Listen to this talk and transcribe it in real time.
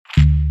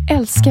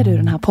Älskar du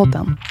den här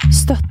podden?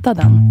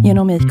 Stötta den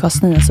genom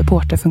IKAs nya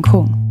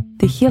supporterfunktion.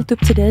 Det är helt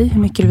upp till dig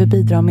hur mycket du vill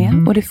bidra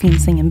med och det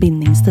finns ingen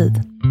bindningstid.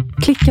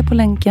 Klicka på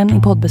länken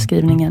i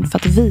poddbeskrivningen för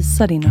att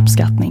visa din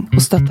uppskattning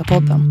och stötta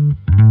podden.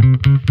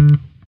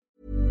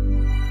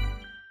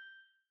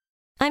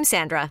 I'm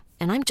Sandra,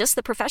 and I'm just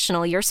the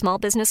professional your small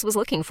business was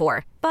looking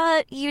for.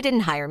 But you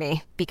didn't hire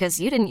me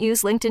because you didn't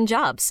use LinkedIn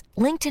Jobs.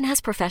 LinkedIn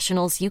has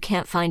professionals you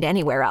can't find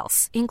anywhere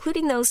else,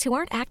 including those who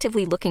aren't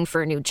actively looking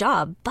for a new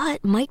job,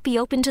 but might be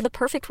open to the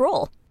perfect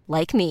role,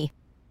 like me.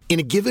 In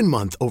a given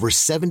month, over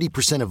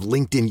 70% of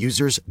LinkedIn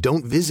users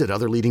don't visit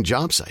other leading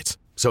job sites.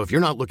 So if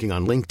you're not looking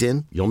on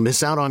LinkedIn, you'll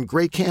miss out on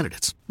great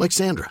candidates like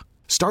Sandra.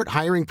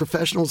 Start hiring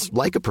professionals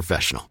like a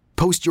professional.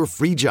 Post your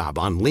free job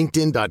on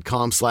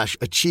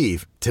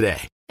linkedin.com/achieve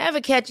today.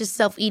 Ever catch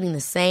yourself eating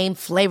the same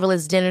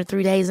flavorless dinner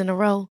 3 days in a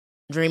row?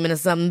 Dreaming of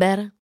something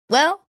better?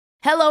 Well,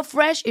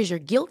 HelloFresh is your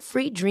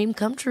guilt-free dream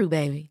come true,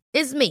 baby.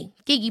 It's me,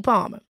 Keke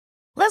Palmer.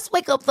 Let's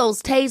wake up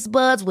those taste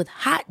buds with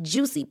hot,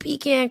 juicy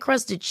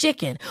pecan-crusted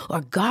chicken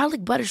or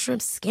garlic butter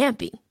shrimp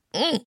scampi.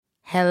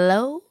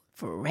 Hello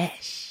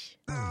Fresh.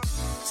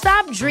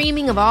 Stop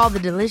dreaming of all the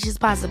delicious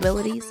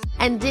possibilities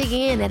and dig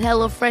in at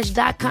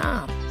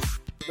HelloFresh.com.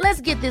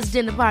 Let's get this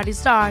dinner party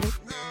started.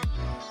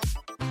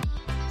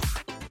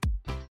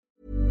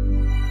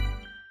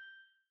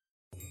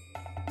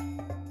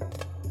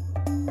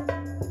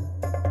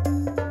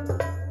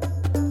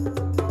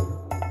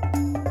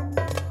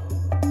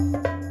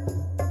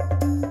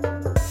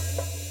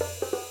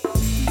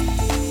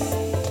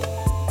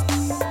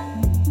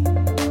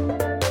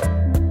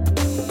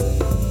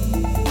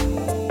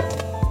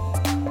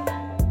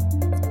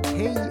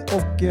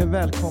 Och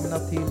välkomna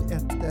till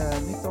ett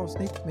nytt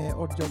avsnitt med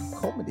Odd Job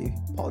Comedy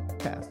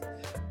Podcast.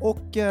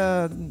 Och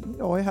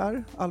jag är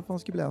här,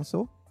 Alfons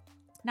Giblenso.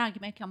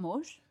 Nagme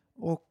Kamors.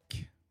 Och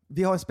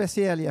vi har en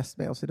speciell gäst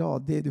med oss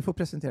idag. Du får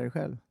presentera dig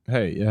själv.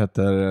 Hej, jag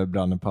heter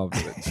Branne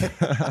Pavlovic.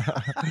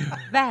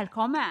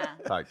 Välkommen!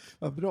 Tack.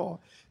 Vad bra.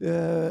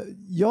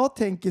 Jag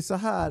tänker så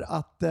här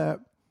att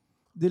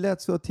du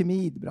lät så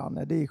timid,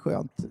 Branne. Det är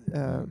skönt.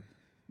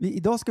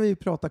 Idag ska vi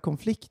prata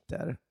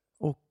konflikter.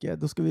 Och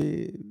då ska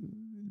vi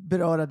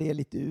beröra det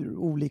lite ur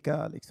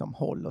olika liksom,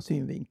 håll och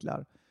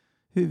synvinklar.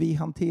 Hur vi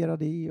hanterar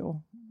det och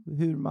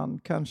hur man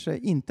kanske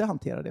inte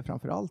hanterar det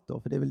framför allt då.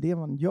 För det är väl det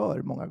man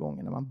gör många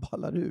gånger när man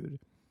ballar ur.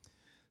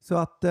 Så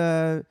att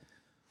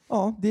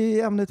ja, det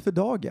är ämnet för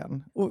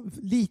dagen. Och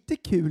lite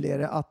kul är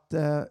det att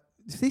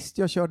sist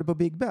jag körde på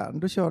Big Ben,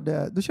 då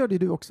körde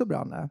du också,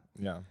 Branne.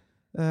 Ja.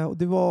 Och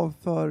det var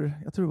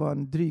jag tror det var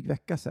en dryg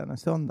vecka sedan, en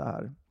söndag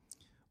här.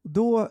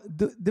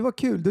 Det var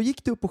kul. Då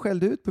gick du upp och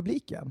skällde ut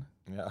publiken.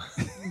 Ja.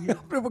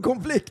 Apropå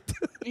konflikt.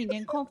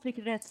 Ingen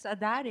konflikträdsla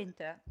där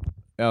inte.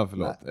 Ja,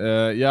 förlåt.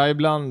 Ja,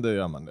 ibland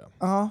gör man det.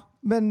 Ja,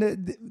 men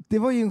det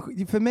var ju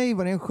för mig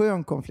var det en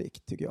skön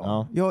konflikt, tycker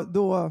jag.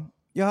 Ja.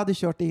 Jag hade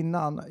kört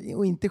innan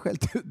och inte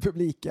skällt ut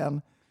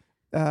publiken.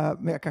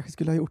 Men jag kanske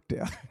skulle ha gjort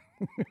det.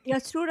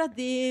 Jag tror att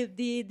det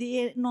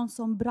är någon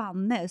som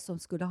Branne som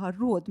skulle ha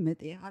råd med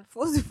det.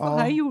 Alfons, för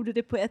han gjorde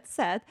det på ett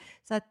sätt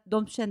så att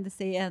de kände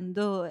sig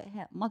ändå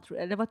hemma.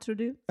 Eller vad tror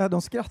du? Ja,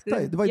 de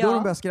skrattade. Det var ju då de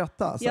började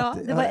skratta. Så ja,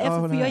 att, det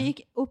var för jag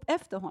gick upp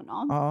efter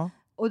honom. Ja.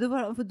 Och det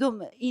var,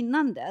 för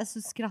innan det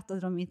så skrattade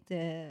de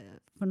inte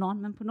för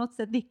någon. Men på något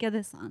sätt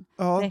lyckades han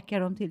väcka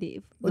dem till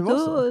liv. Och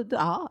då,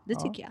 det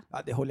tycker jag.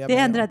 Ja, det håller jag det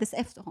med ändrades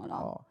efter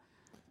honom.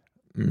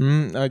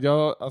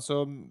 Ja.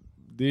 Alltså,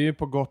 det är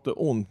på gott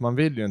och ont. Man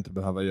vill ju inte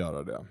behöva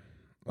göra det.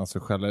 Alltså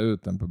skälla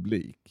ut en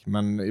publik.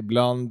 Men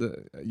ibland,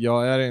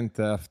 jag är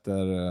inte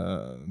efter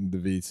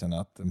devisen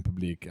att en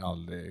publik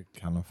aldrig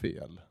kan ha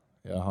fel.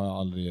 Jag har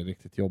aldrig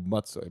riktigt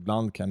jobbat så.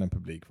 Ibland kan en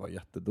publik vara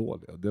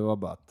jättedålig. Och det var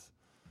bara att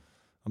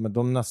men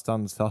de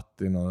nästan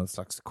satt i någon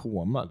slags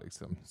koma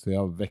liksom. Så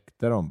jag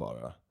väckte dem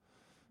bara.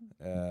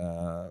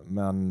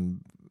 Men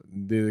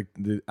det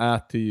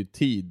äter ju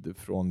tid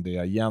från det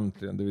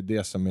egentligen. Det är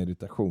det som är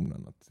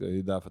irritationen. Att jag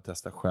är där för att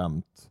testa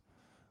skämt.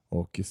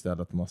 Och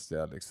istället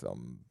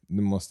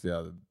måste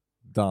jag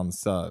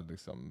dansa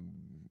liksom,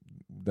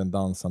 den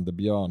dansande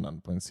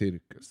björnen på en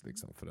cirkus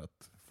liksom, för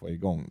att få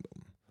igång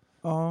dem.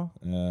 Ja.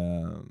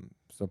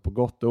 Så på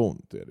gott och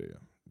ont är det ju.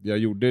 Jag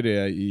gjorde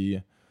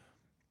det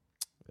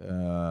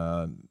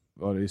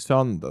var det i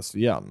söndags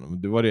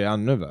igen. Det var det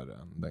ännu värre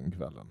den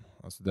kvällen.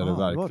 Alltså där det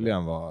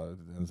verkligen var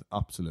den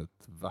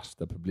absolut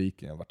värsta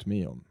publiken jag varit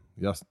med om.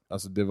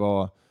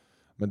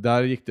 Men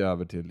där gick det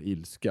över till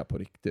ilska på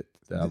riktigt.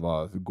 Det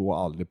var gå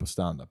aldrig på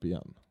stand-up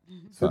igen.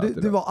 Så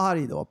du var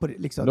arg då?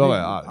 Liksom, då var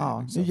jag arg.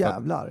 Ja, liksom, nu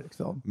jävlar.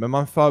 Liksom. Men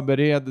man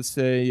förbereder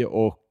sig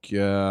och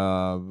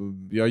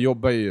jag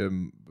jobbar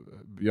ju.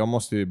 Jag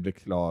måste ju bli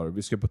klar.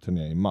 Vi ska på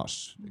turné i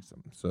mars.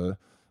 Liksom. Så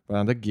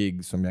varenda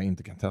gig som jag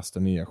inte kan testa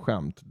nya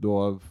skämt,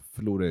 då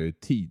förlorar jag ju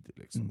tid.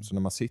 Liksom. Så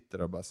när man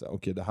sitter och bara säger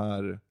okej, det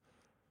här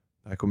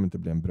kommer inte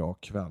bli en bra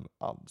kväll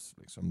alls.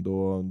 Liksom.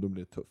 Då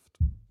blir det tufft.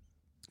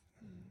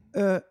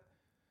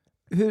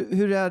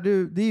 Hur är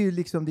du? Det är ju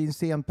liksom din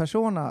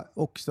scenpersona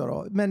också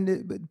då.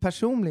 Men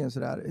personligen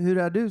sådär, hur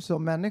är du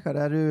som människa?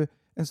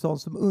 en sån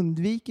som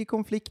undviker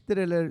konflikter,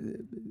 eller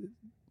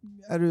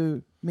är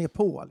du med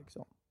på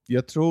liksom?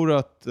 Jag tror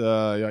att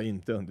jag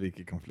inte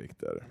undviker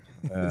konflikter.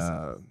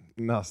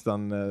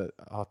 Nästan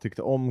har tyckt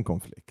om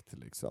konflikt,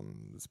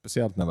 liksom.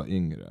 Speciellt när jag var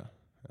yngre.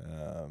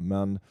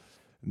 Men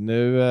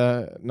nu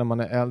när man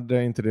är äldre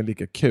är inte det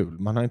lika kul.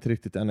 Man har inte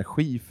riktigt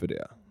energi för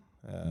det.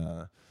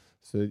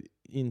 Så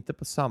inte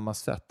på samma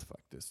sätt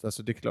faktiskt.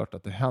 Alltså det är klart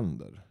att det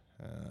händer.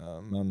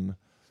 Men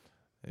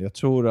jag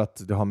tror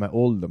att det har med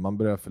ålder. Man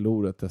börjar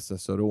förlora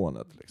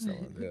testosteronet. Liksom.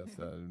 Det är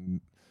så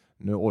här,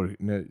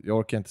 jag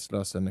orkar inte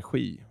slösa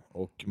energi.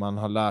 Och man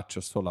har lärt sig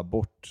att sålla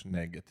bort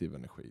negativ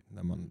energi.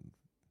 När man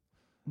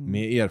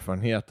med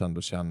erfarenheten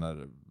då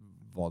känner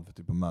vad för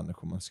typ av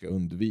människor man ska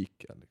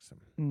undvika. Liksom,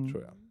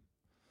 tror jag.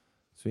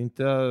 Så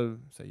inte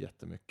så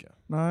jättemycket.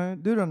 Nej,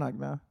 du då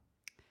Nagme?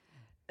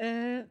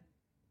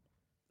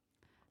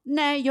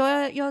 Nej,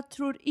 jag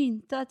tror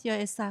inte att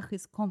jag är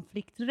särskilt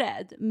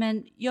konflikträdd.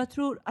 Men jag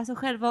tror, alltså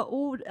själva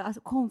ord,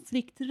 alltså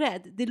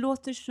konflikträdd, det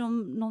låter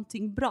som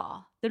någonting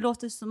bra. Det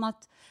låter som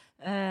att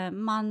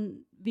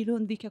man vill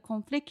undvika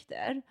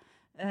konflikter.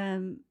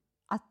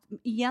 Att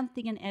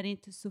egentligen är det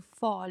inte så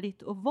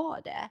farligt att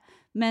vara det.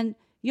 Men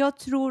jag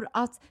tror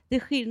att det är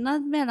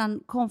skillnad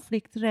mellan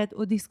konflikträdd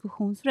och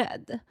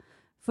diskussionsrädd.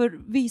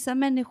 För vissa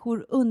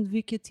människor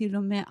undviker till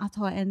och med att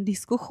ha en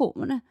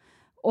diskussion.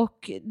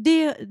 Och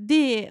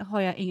det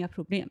har jag inga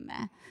problem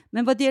med.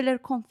 Men vad det gäller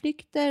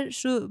konflikter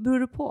så beror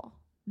det på.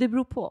 Det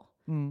beror på.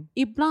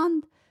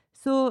 Ibland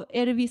så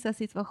är det vissa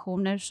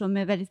situationer som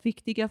är väldigt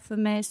viktiga för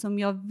mig, som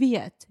jag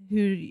vet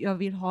hur jag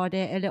vill ha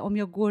det. Eller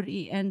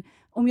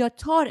om jag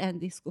tar en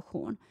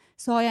diskussion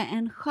så har jag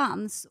en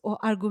chans att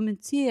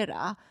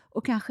argumentera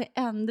och kanske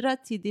ändra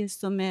till det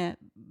som är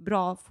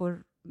bra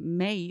för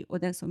mig och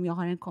den som jag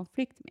har en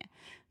konflikt med.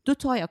 Då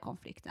tar jag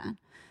konflikten.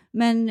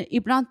 Men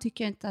ibland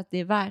tycker jag inte att det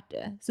är värt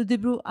det. Så det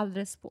beror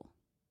alldeles på.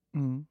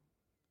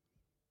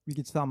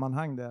 Vilket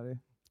sammanhang det är i?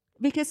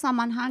 Vilket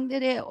sammanhang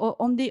det är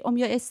och om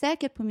jag är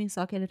säker på min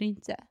sak eller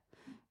inte.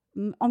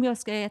 Om jag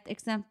ska ge ett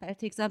exempel.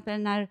 Till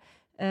exempel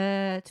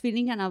när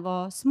tvillingarna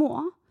var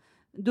små.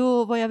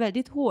 Då var jag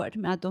väldigt hård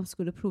med att de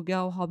skulle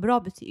plugga och ha bra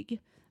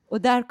betyg.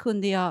 Och där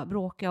kunde jag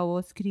bråka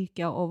och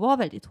skrika och vara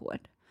väldigt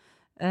hård.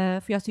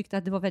 För jag tyckte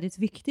att det var väldigt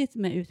viktigt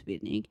med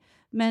utbildning.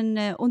 Men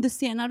under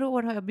senare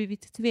år har jag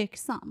blivit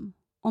tveksam.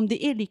 Om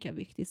det är lika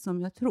viktigt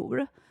som jag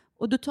tror.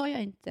 Och då tar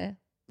jag inte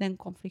den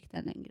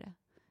konflikten längre.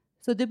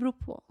 Så det beror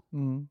på.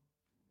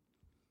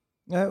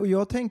 Och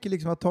jag tänker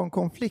liksom att ta en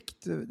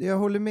konflikt. Jag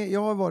håller med.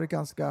 Jag har varit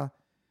ganska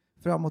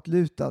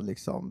framåtlutad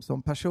liksom,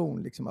 som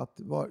person. Liksom, att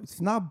vara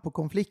snabb på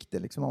konflikter.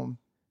 Liksom,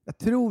 jag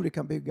tror det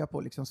kan bygga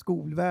på liksom,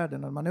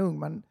 skolvärlden när man är ung.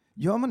 Men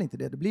gör man inte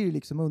det, då blir det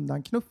liksom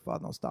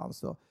undanknuffad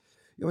någonstans. Och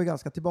jag var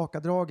ganska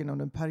tillbakadragen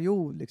under en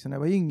period liksom, när jag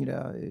var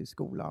yngre i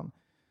skolan.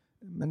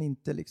 Men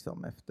inte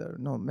liksom, efter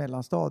någon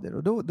mellanstadier.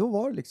 Och då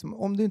var det liksom,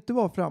 om du inte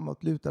var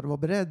framåtlutad och var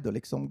beredd att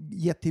liksom,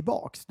 ge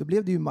tillbaks, då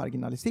blev det ju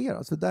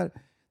marginaliserat. Så där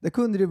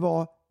kunde det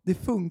vara, det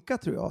funkar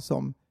tror jag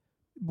som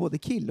både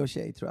kill och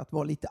tjej tror jag, att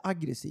vara lite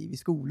aggressiv i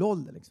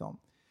skolålder. Liksom.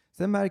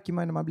 Sen märker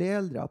man när man blir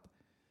äldre att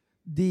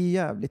det är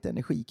jävligt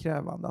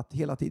energikrävande att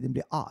hela tiden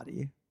bli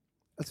arg.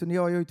 Alltså när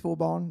jag har ju 2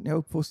 barn, när jag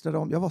uppfostrade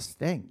dem, jag var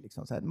sträng.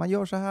 Liksom, så här. Man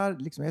gör så här,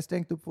 liksom, jag är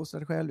strängt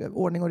uppfostrad själv, jag har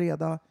ordning och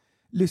reda,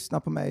 lyssna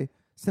på mig.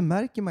 Sen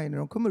märker man ju när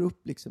de kommer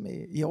upp liksom,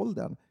 i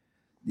åldern,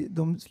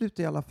 de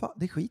slutar i alla fall,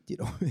 det skiter ju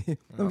de.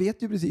 De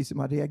vet ju precis hur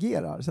man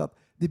reagerar, så att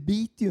det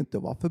biter ju inte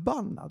att vara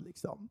förbannad.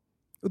 Liksom.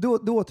 Och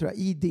då tror jag,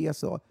 i det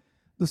så,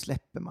 då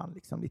släpper man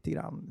liksom lite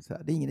grann. Så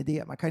här. Det är ingen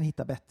idé, man kan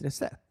hitta bättre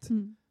sätt.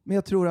 Men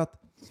jag tror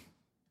att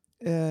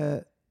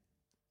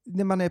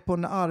när man är på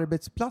en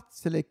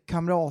arbetsplats eller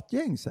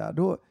kamratgäng så här,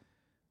 då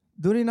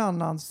är det en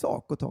annan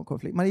sak att ta en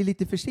konflikt. Man är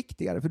lite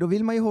försiktigare, för då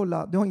vill man ju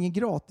hålla, du har ingen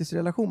gratis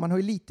relation, man har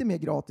ju lite mer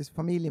gratis för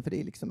familjen, för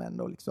det är liksom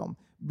ändå liksom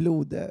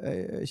blod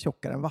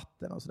tjockare än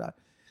vatten och sådär.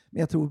 Men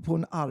jag tror på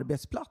en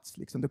arbetsplats,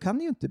 liksom, då kan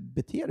ni ju inte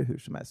bete dig hur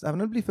som helst,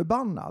 även om du blir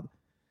förbannad.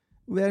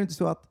 Och är det inte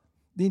så att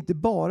det är inte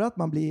bara att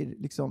man blir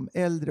liksom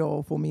äldre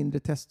och får mindre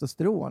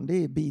testosteron,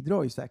 det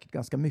bidrar ju säkert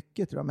ganska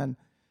mycket tror jag,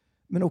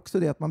 men också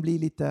det att man blir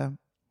lite,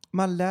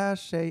 man lär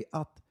sig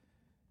att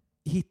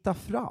hitta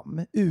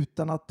fram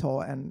utan att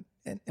ta en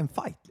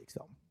fight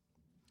liksom.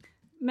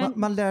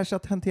 Man lär sig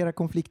att hantera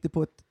konflikter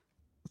på ett,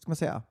 vad ska man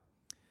säga,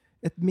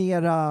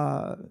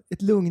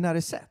 ett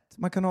lugnare sätt.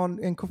 Man kan ha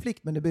en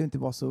konflikt, men det behöver inte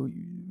vara så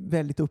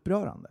väldigt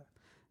upprörande.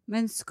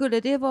 Men skulle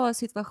det vara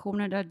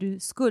situationer där du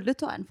skulle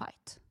ta en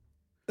fight?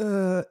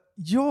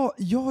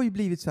 Jag har ju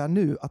blivit så här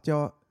nu att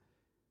jag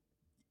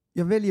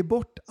väljer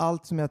bort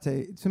allt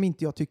som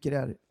inte jag tycker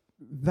är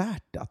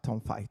värt att ta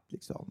en fight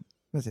liksom.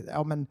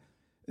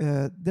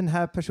 Den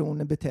här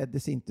personen betedde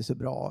sig inte så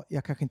bra,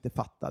 jag kanske inte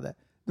fattade.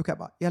 Då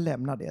kan jag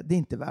lämnar det. Det är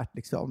inte värt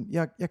liksom.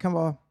 Jag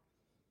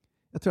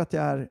tror att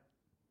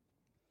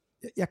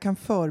jag kan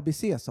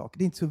förbise saker.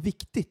 Det är inte så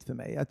viktigt för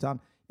mig. Utan,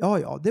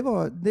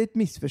 det är ett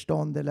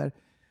missförstånd eller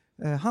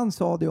han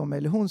sa det om mig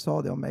eller hon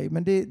sa det om mig.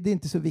 Men det är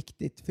inte så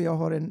viktigt, för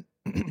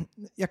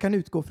jag kan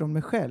utgå från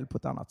mig själv på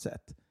ett annat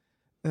sätt.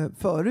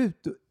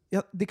 Förut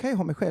det kan ju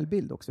ha med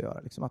självbild också att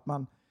göra. Liksom, att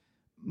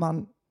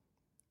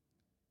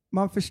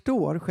man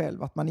förstår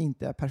själv att man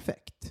inte är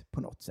perfekt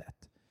på något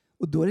sätt.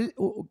 Och då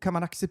och kan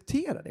man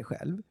acceptera det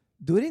själv,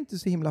 då är det inte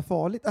så himla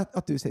farligt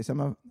att du säger så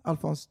här,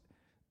 Alfons,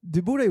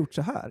 du borde ha gjort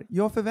så här.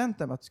 Jag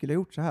förväntar mig att du skulle ha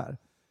gjort så här.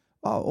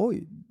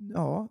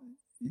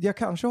 Jag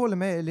kanske håller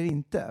med eller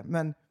inte,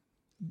 men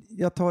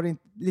jag tar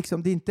inte,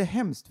 liksom, det är inte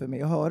hemskt för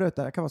mig att höra,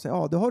 utan jag kan bara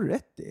säga, det har du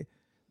rätt i.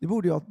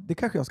 Det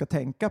kanske jag ska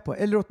tänka på.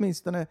 Eller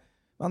åtminstone,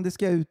 det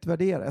ska jag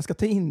utvärdera. Jag ska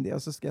ta in det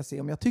och så ska jag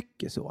se om jag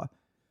tycker så.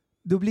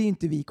 Då blir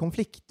inte vi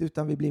konflikt,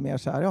 utan vi blir mer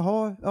så här,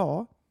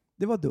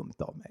 det var dumt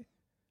av mig.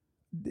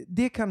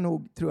 Det kan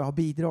nog, tror jag, ha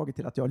bidragit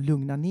till att jag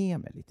lugnar ner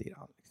mig lite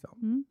grann.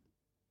 Liksom.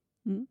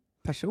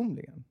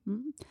 Personligen.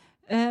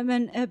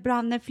 Men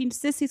Branne,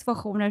 finns det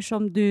situationer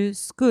som du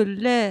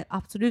skulle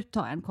absolut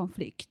ta en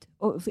konflikt?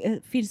 Och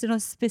finns det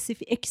något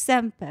specifikt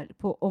exempel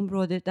på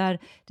området där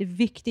det är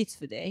viktigt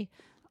för dig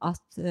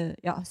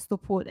att stå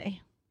på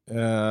dig?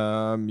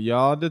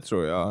 Ja, det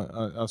tror jag.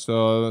 Alltså,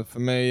 för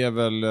mig är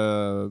väl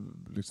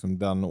liksom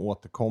den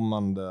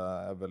återkommande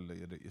är väl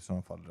i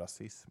så fall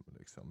rasism.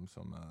 Liksom,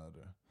 som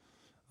är,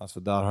 alltså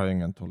där har jag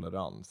ingen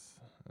tolerans,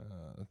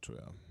 tror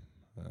jag.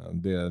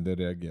 Det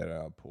reagerar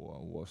jag på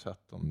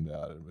oavsett om det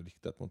är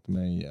riktat mot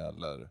mig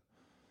eller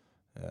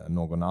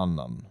någon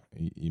annan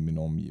i min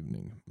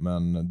omgivning.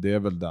 Men det är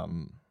väl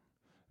den.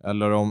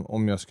 Eller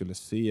om jag skulle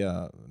se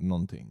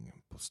någonting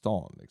på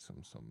stan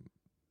liksom, som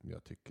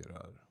jag tycker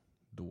är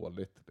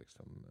dåligt.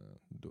 Liksom,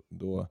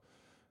 då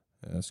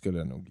skulle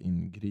jag nog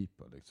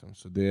ingripa. Liksom.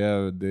 Så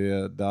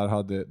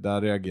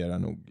där reagerar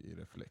jag nog i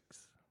reflex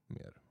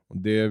mer. Och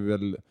det är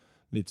väl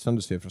lite som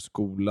du ser från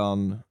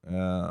skolan.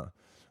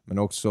 Men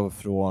också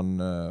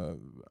från,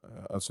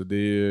 alltså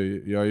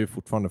jag är ju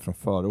fortfarande från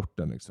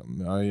förorten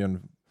liksom. Jag är ju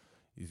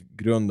i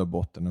grund och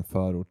botten en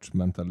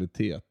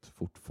förortsmentalitet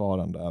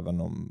fortfarande, även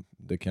om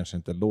det kanske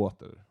inte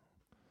låter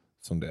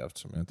som det,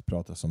 eftersom jag inte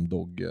pratar som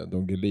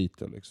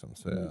Doggelito liksom.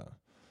 Så jag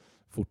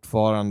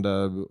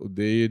fortfarande, och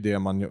det är ju det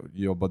man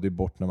jobbade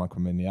bort när man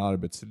kom in i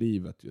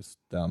arbetslivet, just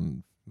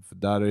den, för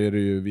där är det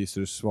ju,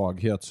 visar du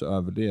svaghet så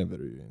överlever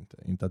du ju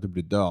inte att du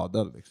blir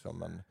dödad liksom,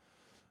 men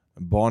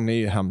barn är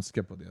ju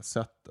hemska på det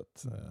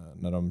sättet.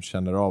 När de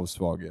känner av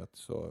svaghet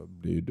så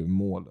blir du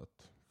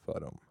målet för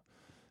dem.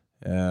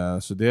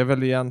 Så det är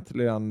väl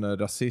egentligen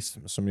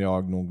rasism som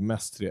jag nog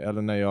mest,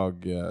 eller när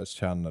jag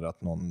känner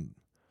att någon,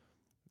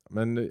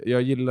 men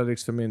jag gillar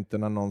liksom inte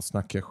när någon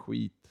snackar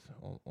skit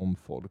om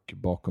folk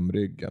bakom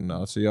ryggen.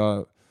 Alltså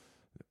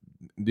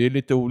det är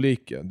lite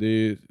olika.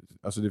 Det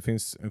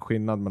finns en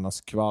skillnad mellan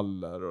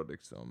skvaller och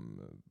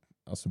liksom,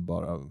 alltså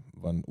bara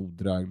vara en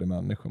odräglig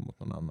människa mot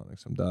någon annan.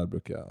 Liksom. Där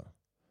brukar jag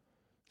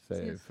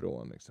säga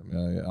ifrån. Liksom.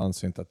 Jag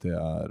anser inte att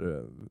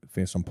det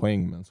finns en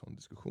poäng med en sån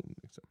diskussion.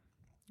 Liksom.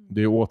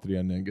 Det är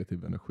återigen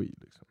negativ energi.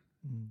 Liksom.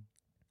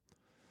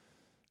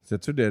 Så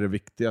jag tror det är det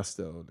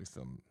viktigaste. Att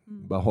liksom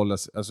bara hålla,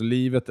 alltså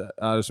livet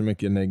är så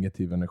mycket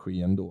negativ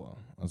energi ändå.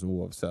 Alltså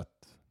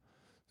oavsett.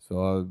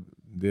 Så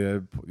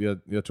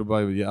jag tror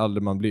bara ju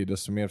äldre man blir,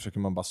 desto mer försöker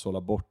man bara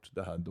sålla bort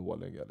det här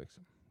dåliga.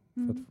 Liksom,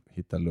 för att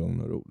hitta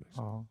lugn och ro.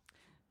 Liksom. Ja.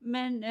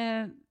 Men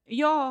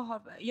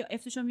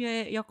eftersom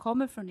jag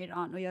kommer från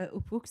Iran och jag är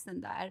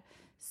uppvuxen där,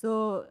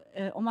 så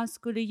om man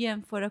skulle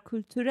jämföra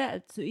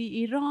kulturellt, så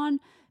i Iran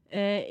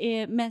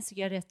är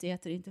mänskliga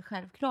rättigheter inte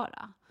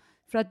självklara.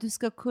 För att du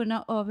ska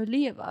kunna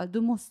överleva,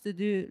 då måste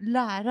du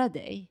lära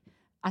dig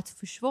att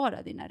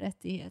försvara dina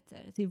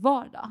rättigheter till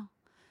vardag.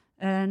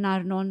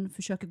 När någon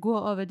försöker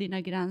gå över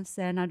dina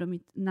gränser,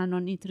 när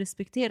någon inte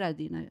respekterar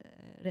dina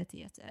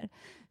rättigheter.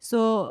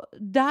 Så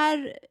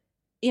där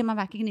är man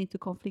verkligen inte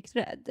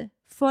konflikträdd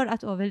för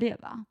att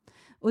överleva.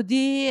 Och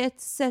det är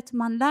ett sätt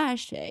man lär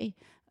sig.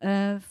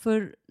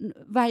 För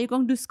varje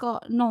gång du ska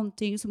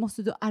någonting så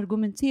måste du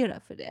argumentera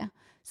för det.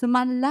 Så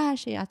man lär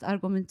sig att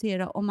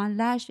argumentera, och man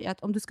lär sig att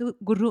om du ska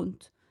gå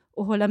runt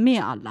och hålla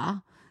med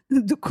alla,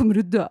 då kommer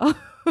du dö.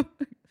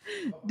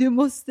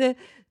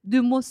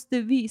 Du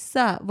måste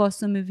visa vad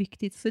som är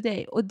viktigt för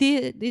dig. Och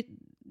det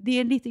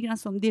är lite grann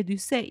som det du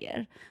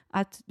säger.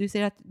 Att du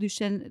säger att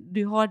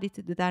du har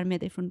lite det där med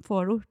dig från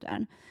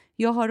förorten.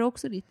 Jag har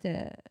också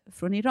lite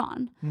från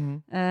Iran.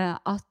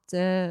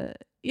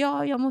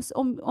 Jag måste,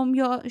 om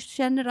jag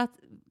känner att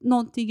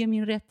någonting är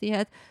min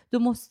rättighet, då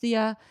måste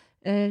jag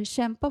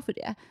kämpa för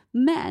det.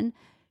 Men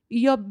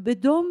jag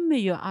bedömer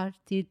ju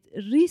alltid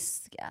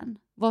risken,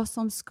 vad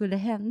som skulle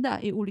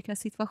hända i olika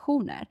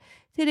situationer.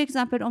 Till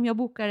exempel om jag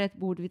bokar ett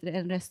bord vid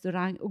en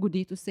restaurang och går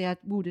dit och säger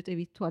att bordet är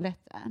vid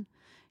toaletten.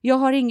 Jag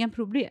har ingen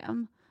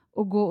problem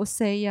att gå och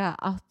säga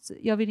att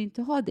jag vill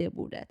inte ha det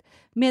bordet.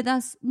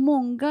 Medan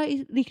många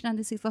i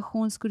liknande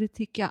situation skulle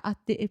tycka att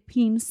det är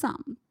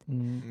pinsamt.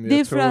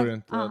 Jag tror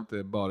inte att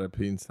det bara är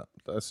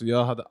pinsamt. Alltså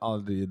jag hade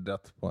aldrig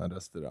rätt på en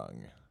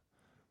restaurang.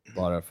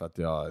 Bara för att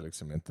jag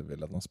liksom inte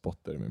vill att någon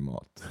spottar i min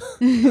mat.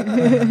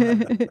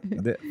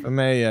 För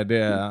mig är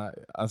det,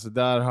 alltså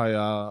där har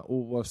jag,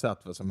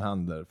 oavsett vad som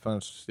händer,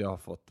 förrän jag har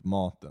fått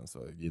maten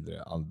så gidrar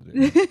jag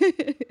aldrig.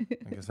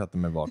 Jag kan sätta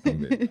mig vart man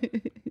vill.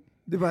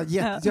 Det var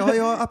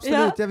ja,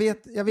 absolut. Ja.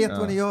 Jag vet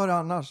vad ni gör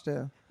annars.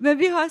 Det. Men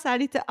vi har så här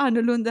lite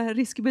annorlunda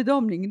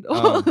riskbedömning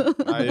då.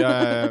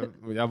 Ja,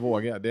 jag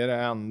vågar. Det är det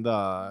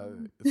enda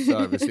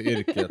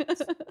serviceyrket.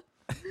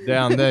 Det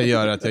enda jag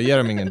gör är att jag ger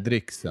dem ingen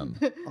drick sen.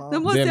 Då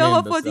måste jag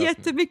ha fått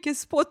jättemycket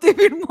spott i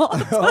min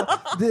mat. Ja,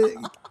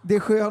 det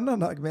sköna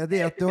med det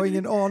är att du har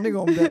ingen aning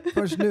om det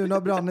först nu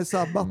när Branne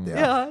sabbat det.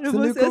 Ja, då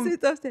måste jag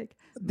sitta och steka.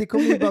 Det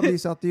kommer ju bara bli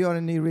så att du gör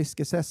en ny risk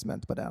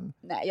assessment på den.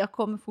 Nej, jag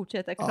kommer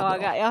fortsätta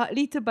klaga. Ja, jag har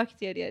lite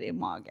bakterier i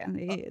magen.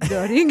 Det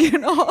dör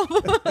ingen av.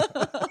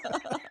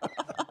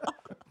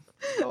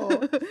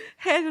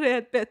 Hellre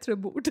ett bättre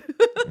bord.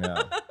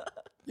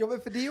 Ja, men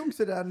för det är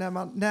också där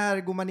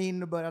när går man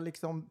in och börjar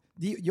liksom...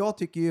 Jag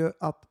tycker ju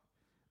att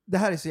det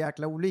här är så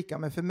jäkla olika,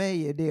 men för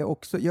mig är det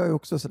också... Jag är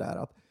också sådär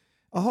att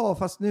aha,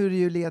 fast nu är det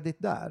ju ledigt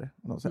där.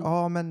 Och de säger,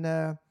 ja men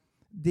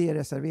det är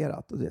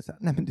reserverat. Och det är så här,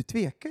 nej men du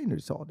tvekar ju när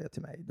du sa det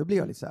till mig. Då blir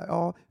jag lite så här,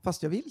 ja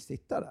fast jag vill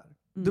sitta där.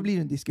 Då blir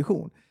det en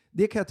diskussion.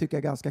 Det kan jag tycka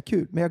är ganska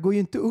kul, men jag går ju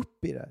inte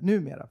upp i det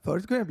numera.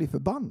 Förut kunde jag bli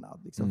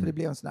förbannad, liksom, för det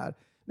blev en sån här,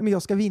 nej men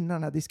jag ska vinna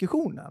den här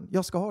diskussionen.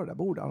 Jag ska ha det där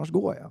bordet, annars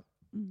går jag.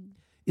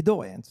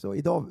 Idag är det inte så.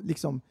 Idag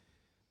liksom,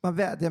 man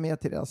vädjar mer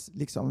till deras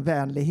liksom,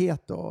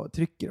 vänlighet och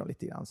trycker dem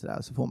lite grann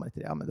sådär, så får man inte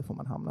det. Ja, men då får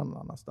man hamna någon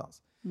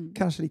annanstans.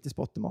 Kanske lite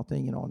spottemat,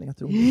 ingen aning, jag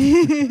tror.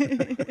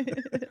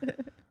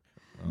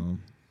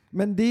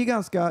 Men det är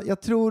ganska,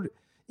 jag tror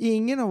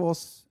ingen av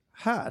oss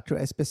här tror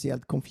jag är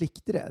speciellt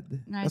konflikträdd.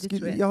 Nej,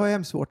 jag har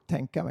hemskt svårt att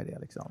tänka mig det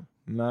liksom.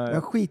 Nej. Jag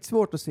har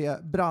skitsvårt att se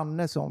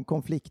Branne som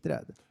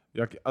konflikträdd.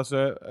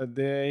 Alltså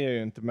det är jag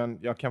ju inte, men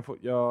jag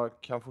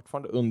kan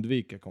fortfarande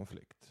undvika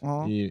konflikt.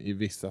 I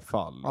vissa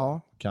fall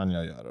kan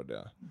jag göra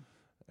det.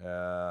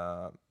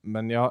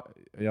 Men jag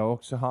har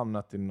också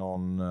hamnat i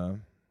någon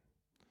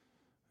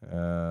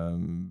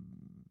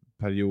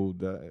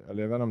period,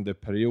 eller jag vet inte om det är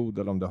period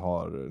eller om det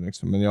har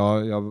liksom, men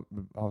jag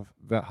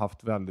har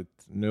haft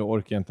väldigt, nu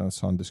orkar jag inte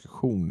ens ha en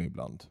diskussion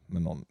ibland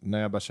med någon,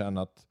 när jag bara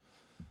känner att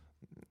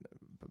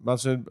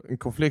alltså, en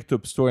konflikt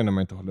uppstår ju när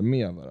man inte håller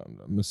med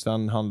varandra, men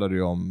sen handlar det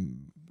ju om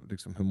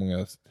liksom,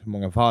 hur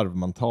många varv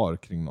man tar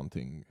kring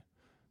någonting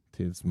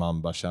tills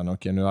man bara känner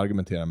okej, nu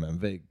argumenterar jag med en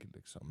vägg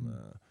liksom.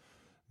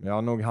 Men jag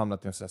har nog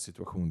hamnat i en sån här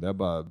situation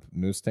där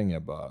nu stänger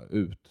jag bara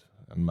ut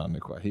en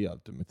människa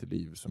helt ur mitt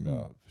liv som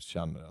jag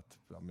känner att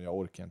men jag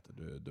orkar inte,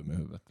 du är dum i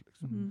huvudet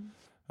liksom.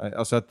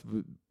 Alltså att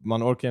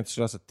man orkar inte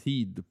slösa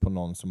tid på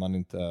någon som man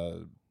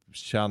inte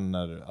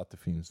känner att det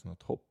finns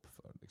något hopp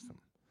för liksom.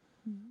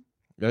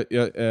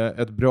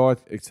 Ett bra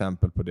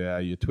exempel på det är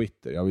ju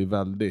Twitter. Jag var ju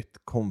väldigt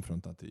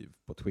konfrontativ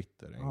på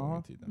Twitter en gång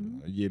i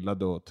tiden. Jag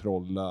gillade att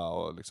trolla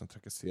och liksom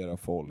trakassera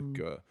folk.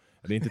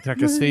 Eller inte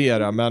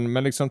trakassera,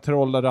 men liksom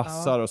trolla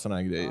rassar och såna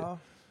här grejer.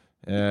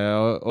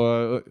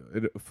 Och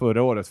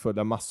förra året följde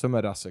jag massor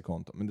med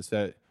rassekonton. Men det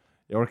säger,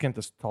 jag orkar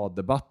inte ta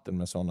debatten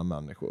med sådana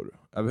människor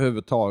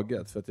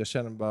överhuvudtaget. För att jag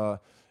känner bara,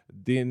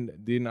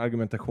 din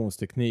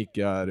argumentationsteknik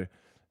är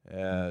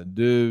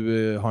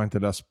du har inte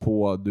läst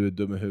på, du är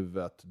dum i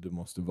huvudet, du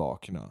måste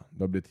vakna.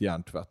 Du har blivit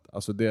hjärntvätt.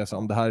 Alltså det är så,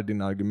 om det här är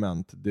dina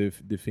argument,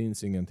 det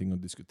finns ingenting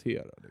att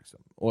diskutera liksom.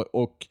 Och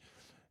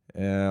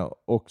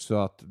också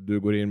att du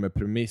går in med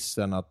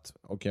premissen att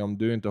okej, om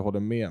du inte håller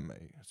med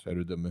mig så är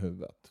du dum i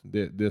huvudet.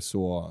 Det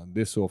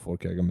är så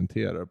folk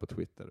argumenterar på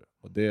Twitter.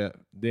 Och det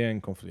är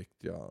en konflikt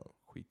jag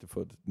skiter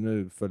för.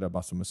 Nu följer jag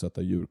bara som att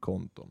sätta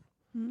djurkonton.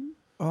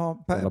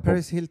 Ja,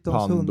 Paris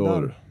Hiltons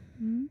hundar.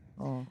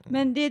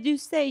 Men det du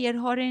säger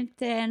har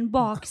inte en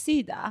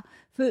baksida.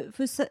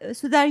 För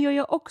så där gör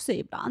jag också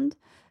ibland.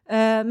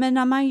 Men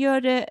när man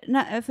gör det,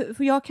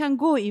 för jag kan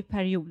gå i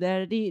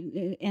perioder, det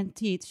är en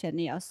tid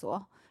känner jag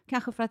så.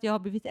 Kanske för att jag har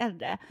blivit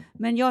äldre.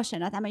 Men jag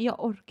känner att nej,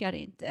 jag orkar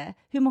inte.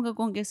 Hur många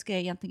gånger ska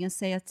jag egentligen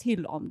säga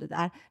till om det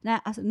där? Nej,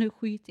 alltså, nu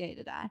skiter jag i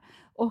det där.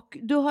 Och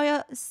då har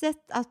jag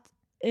sett att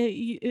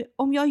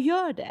om jag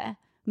gör det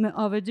med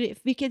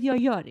överdrift, vilket jag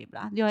gör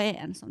ibland. Jag är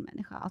en sån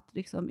människa. Att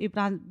liksom,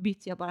 ibland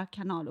byter jag bara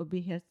kanal och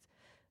blir helt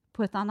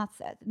på ett annat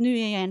sätt. Nu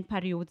är jag i en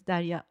period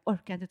där jag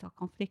orkar inte ta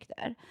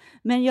konflikter.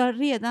 Men jag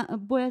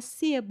redan börjar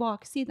se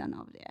baksidan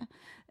av det.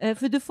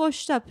 För det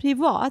första,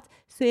 privat,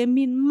 så är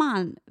min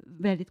man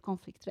väldigt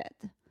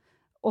konflikträdd.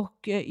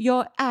 Och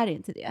jag är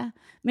inte det.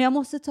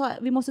 Men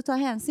vi måste ta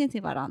hänsyn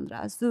till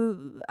varandra. Så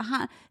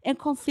en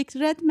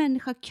konflikträdd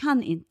människa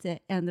kan inte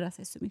ändra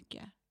sig så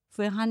mycket.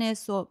 För han är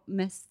så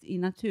mest i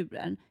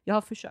naturen. Jag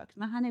har försökt,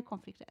 men han är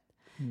konflikträdd.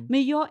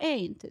 Men jag är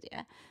inte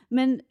det.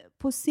 Men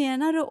på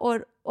senare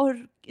år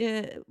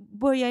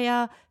börjar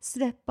jag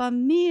släppa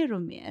mer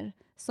och mer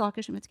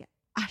saker som jag tycker,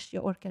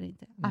 jag orkar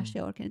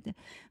inte.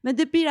 Men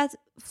det blir att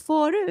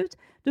förut,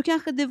 då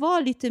kanske det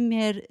var lite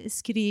mer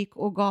skrik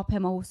och gap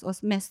hemma hos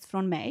oss, mest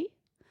från mig.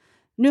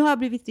 Nu har jag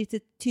blivit lite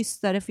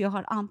tystare för jag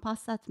har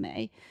anpassat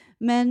mig.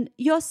 Men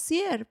jag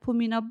ser på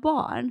mina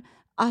barn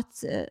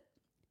att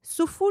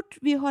så fort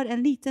vi har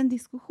en liten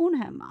diskussion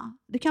hemma,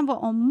 det kan vara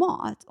om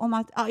mat, om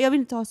att jag vill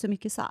inte ha så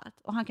mycket salt,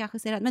 och han kanske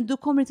säger att men då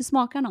kommer det inte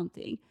smaka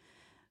någonting.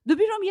 Då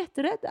blir de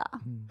jätterädda.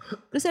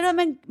 Då säger de,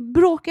 men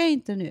bråka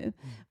inte nu.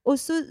 Och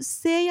så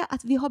ser jag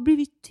att vi har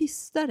blivit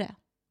tystare.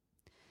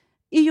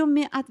 i och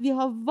med att vi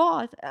har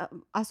valt,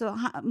 alltså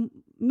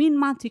min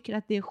man tycker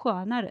att det är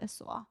skönare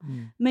så.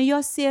 Men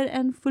jag ser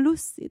en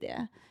förlust i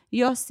det.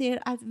 Jag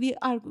ser att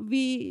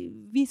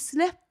vi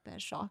släpper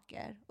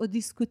saker och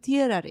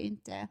diskuterar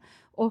inte.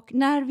 Och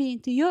när vi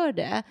inte gör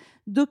det,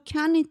 då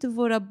kan inte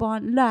våra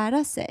barn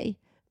lära sig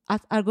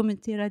att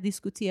argumentera,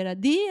 diskutera.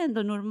 Det är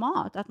ändå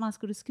normalt att man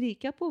skulle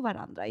skrika på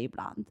varandra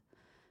ibland.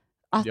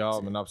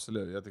 Ja, men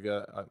absolut. Jag tycker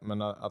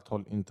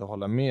att inte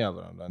hålla med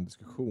varandra, en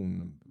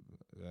diskussion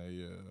är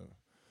ju,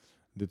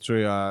 det tror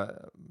jag,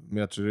 men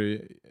jag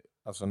tror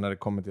alltså när det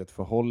kommer till ett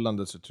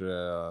förhållande så tror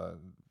jag,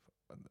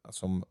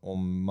 alltså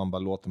om man bara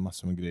låter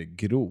massor med grejer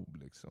gro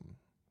liksom.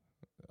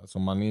 Alltså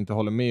om man inte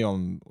håller med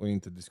om och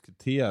inte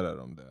diskuterar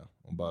om det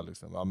och bara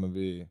liksom, ja men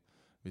vi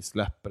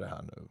släpper det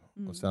här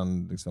nu och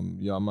sen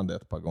liksom gör man det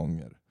ett par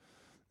gånger,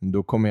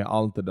 då kommer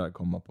allt det där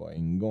komma på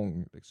en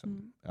gång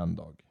liksom, en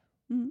dag.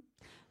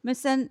 Men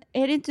sen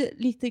är det inte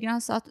lite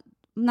grann så att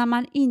när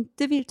man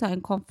inte vill ta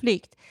en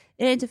konflikt,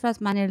 är det inte för att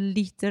man är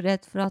lite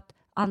rädd för att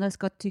andra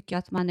ska tycka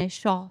att man är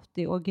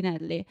tjatig och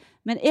gnällig,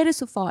 men är det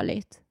så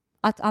farligt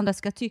att andra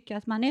ska tycka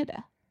att man är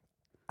det?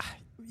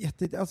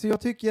 Alltså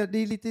jag tycker det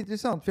är lite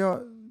intressant,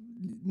 för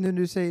när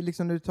du säger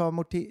liksom, när du tar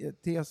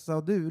Mortesa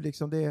och du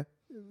liksom,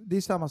 det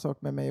är samma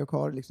sak med mig och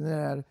Karin liksom, när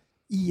det är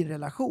i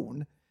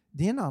relation,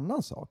 det är en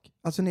annan sak.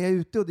 Alltså när jag är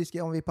ute och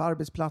diskuterar, om vi är på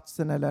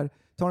arbetsplatsen eller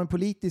tar en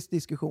politisk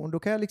diskussion, då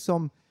kan jag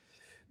liksom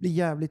bli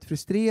jävligt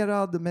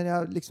frustrerad, men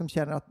jag liksom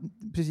känner att,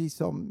 precis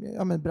som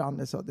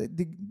Branne sa,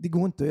 det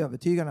går inte att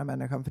övertyga den här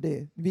människan, för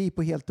vi är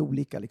på helt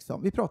olika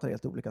liksom, vi pratar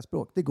helt olika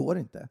språk, det går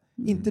inte.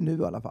 Inte nu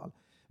i alla fall.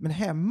 Men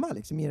hemma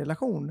liksom, i en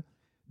relation,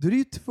 då är du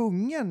ju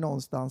tvungen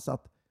någonstans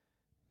att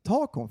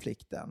ta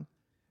konflikten.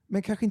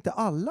 Men kanske inte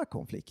alla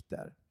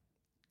konflikter.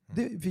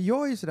 För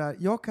jag är ju sådär,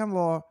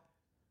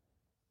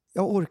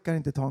 jag orkar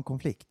inte ta en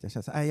konflikt. Jag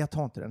känner så här, jag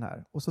tar inte den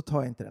här. Och så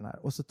tar jag inte den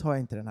här. Och så tar jag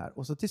inte den här.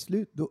 Och så till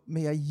slut,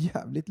 men jag är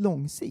jävligt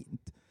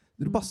långsint.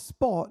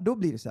 Då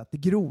blir det så att det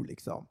gror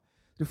liksom.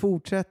 Du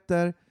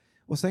fortsätter.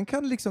 Och sen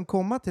kan det liksom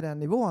komma till den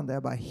nivån där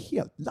jag bara är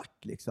helt lack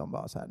liksom.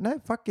 Bara så här, nej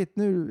fuck it,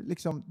 nu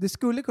liksom. Det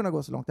skulle kunna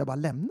gå så långt att jag bara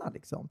lämnar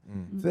liksom.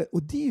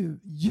 Och det är ju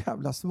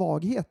jävla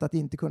svaghet att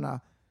inte kunna,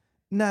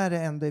 när det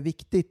ändå är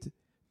viktigt,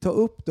 ta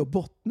upp det och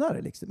bottna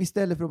det liksom.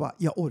 Istället för att bara,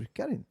 jag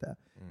orkar inte.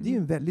 Det är ju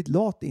en väldigt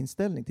lat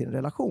inställning till en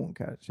relation,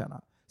 kan jag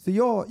känna. Så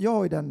jag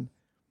har ju den,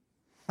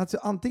 alltså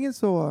antingen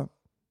så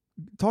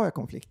tar jag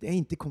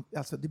konflikter.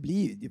 Alltså det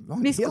blir ju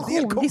en hel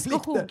del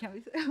konflikter. Kan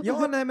vi säga.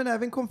 Ja, nej, men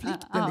även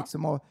konflikter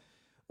liksom.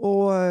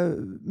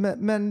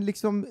 Men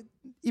liksom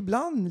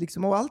ibland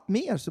liksom, och allt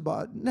mer så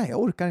bara, nej, jag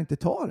orkar inte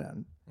ta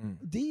den.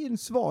 Det är en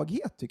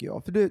svaghet tycker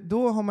jag. För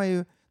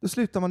då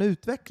slutar man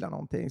utveckla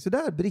någonting. Så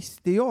där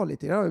brister jag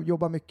lite. Jag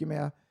jobbar mycket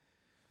med,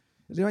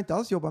 eller jag har inte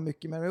alls jobbat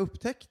mycket med, men jag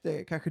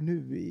upptäckte kanske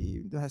nu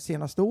i det här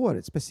senaste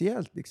året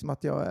speciellt liksom,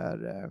 att jag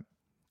är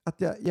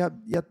att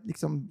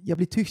jag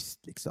blir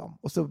tyst liksom,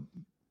 och så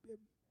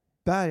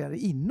bär jag det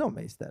inom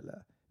mig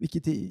istället,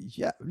 vilket är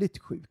jävligt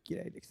sjuk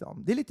grej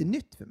liksom. Det är lite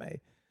nytt för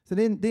mig, så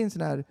det är en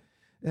sån här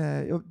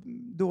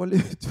dålig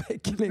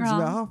utveckling som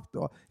jag har haft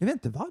då. Jag vet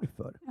inte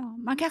varför. Ja,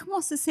 man kanske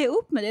måste se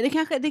upp med det.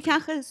 Det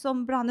kanske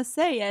som Branne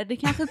säger, det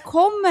kanske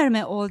kommer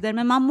med ålder,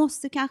 men man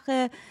måste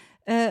kanske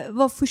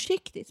vara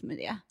försiktigt med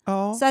det.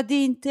 Ja. Så att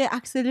det inte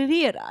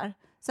accelererar.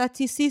 Så att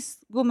till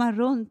sist går man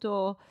runt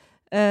och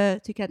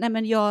tycker att nej,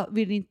 men jag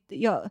vill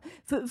inte.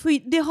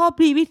 För det har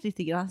blivit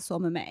lite grann så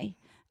med mig.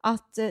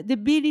 Att det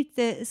blir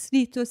lite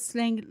slit och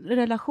släng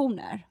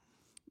relationer.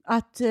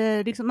 Att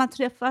liksom man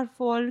träffar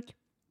folk,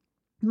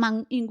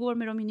 man ingår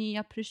med dem i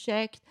nya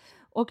projekt.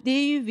 Och det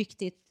är ju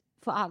viktigt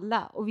för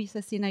alla att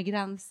visa sina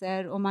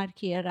gränser och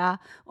markera.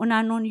 Och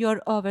när någon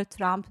gör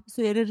övertramp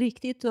så är det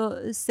riktigt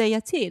att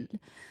säga till.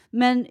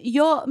 Men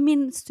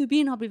min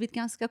stubin har blivit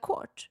ganska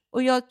kort.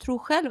 Och jag tror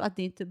själv att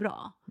det inte är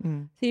bra.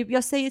 Typ,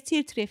 jag säger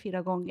till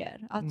 3-4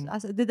 gånger. Att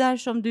alltså, det där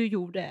som du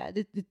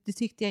gjorde, det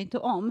tyckte jag inte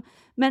om.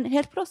 Men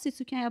helt plötsligt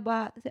så kan jag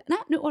bara säga, nej,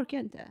 nu orkar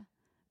jag inte.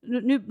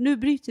 Nu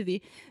bryter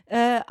vi.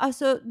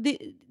 Alltså,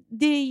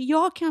 det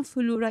jag kan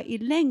förlora i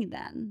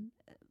längden.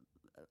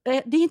 Det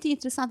är inte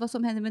intressant vad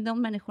som händer med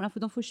de människorna, för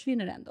de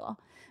försvinner ändå.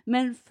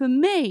 Men för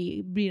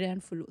mig blir det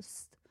en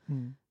förlust.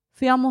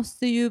 För jag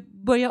måste ju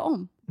börja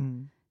om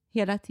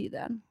hela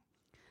tiden.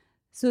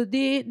 Så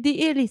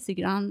det är lite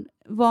grann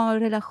vad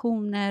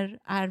relationer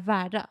är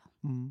värda.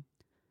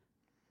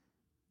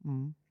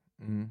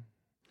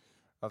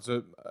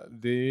 Alltså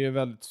det är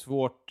väldigt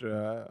svårt,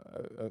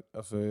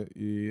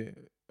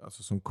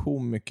 alltså som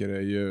komiker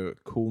är ju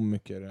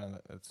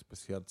komiker ett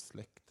speciellt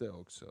släkte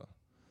också.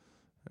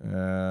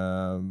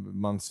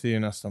 Man ser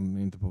nästan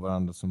inte på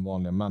varandra som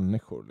vanliga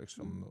människor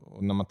liksom.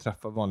 Och när man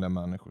träffar vanliga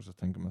människor så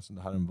tänker man så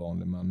det här är en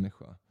vanlig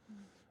människa.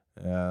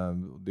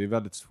 Det är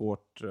väldigt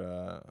svårt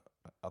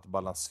att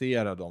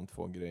balansera de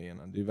två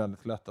grejerna. Det är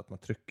väldigt lätt att man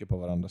trycker på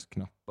varandras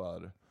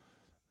knappar.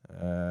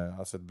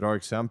 Alltså ett bra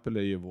exempel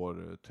är ju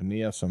vår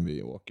turné som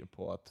vi åker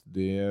på. Att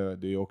det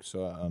är också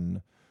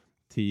en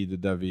tid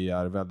där vi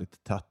är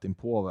väldigt tätt in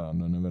på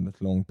varandra under en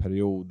väldigt lång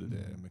period. Det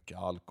är mycket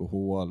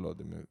alkohol och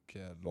det är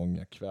mycket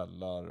långa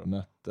kvällar och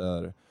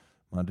nätter.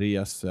 Man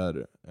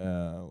reser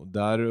och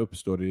där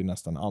uppstår det ju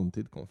nästan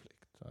alltid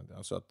konflikt.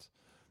 Alltså att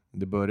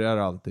det börjar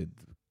alltid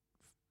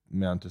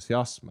med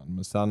entusiasmen,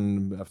 men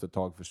sen efter ett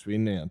tag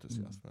försvinner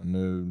entusiasmen.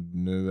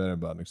 Nu är det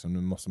bara liksom,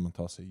 nu måste man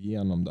ta sig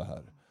igenom det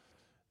här.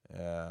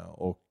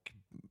 Och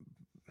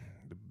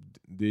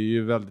det är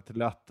ju väldigt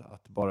lätt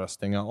att bara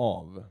stänga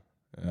av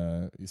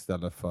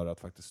istället för att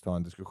faktiskt ta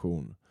en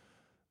diskussion.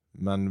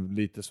 Men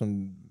lite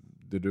som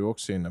det du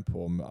också är inne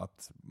på,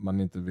 att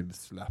man inte vill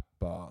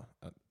släppa,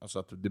 alltså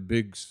att det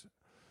byggs,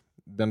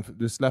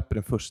 du släpper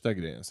den första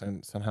grejen,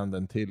 sen händer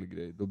en till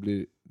grej, då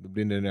blir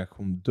din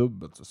reaktion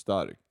dubbelt så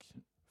stark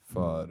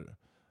för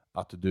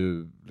att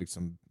du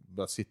liksom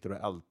bara sitter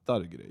och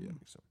ältar grejer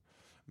liksom.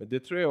 Men det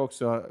tror jag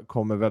också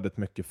kommer väldigt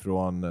mycket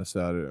från så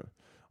här,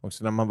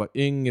 också när man var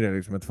yngre,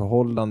 liksom ett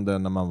förhållande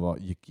när man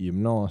gick i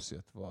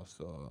gymnasiet var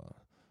så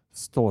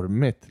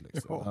stormigt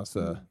liksom.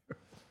 Alltså,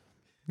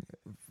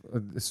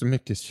 så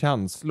mycket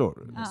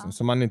känslor liksom,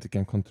 som man inte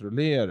kan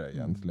kontrollera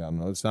egentligen.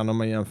 Och sen om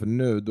man jämför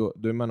nu, då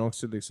är man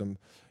också liksom,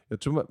 jag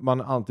tror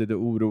man alltid är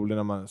orolig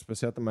när man,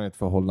 speciellt när man är i ett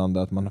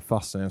förhållande, att man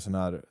fastnar i en sån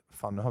här,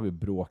 fan nu har vi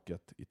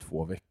bråkat i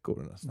 2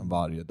 veckor nästan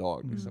varje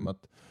dag liksom.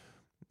 Att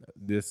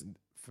det,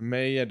 för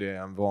mig är det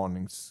en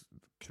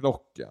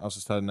varningsklocka, alltså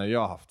så här, när jag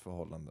har haft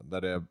förhållanden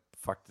där det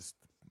faktiskt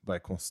bara är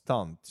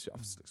konstant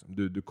tjafs liksom.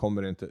 Du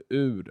kommer inte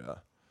ur det.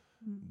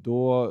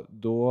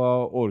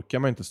 Då orkar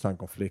man inte stå en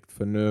konflikt,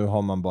 för nu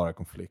har man bara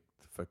konflikt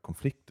för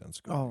konfliktens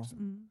skull.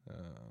 Liksom.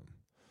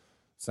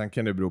 Sen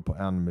kan det bero på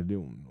 1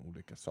 miljon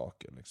olika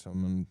saker.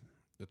 Liksom. Men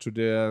jag tror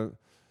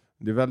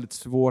det är väldigt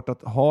svårt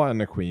att ha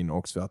energin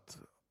också, att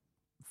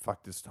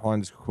faktiskt ha en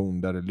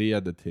diskussion där det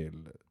leder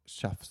till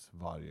tjafs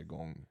varje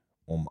gång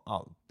om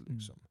allt.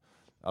 Liksom.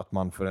 Att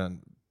man för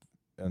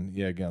en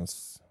egen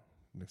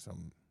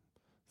liksom,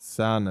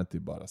 sanity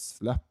bara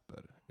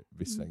släpper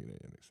vissa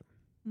grejer. Liksom.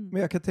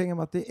 Men jag kan tänka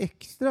mig att det är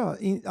extra,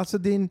 alltså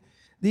det är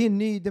en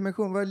ny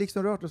dimension. Vi har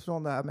liksom rört oss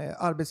från det här med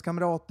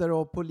arbetskamrater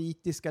och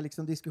politiska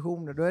liksom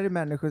diskussioner. Då är det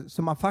människor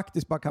som man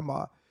faktiskt bara kan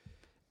bara,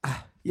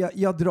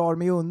 jag drar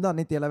mig undan,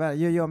 inte hela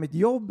världen. Jag gör mitt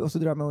jobb och så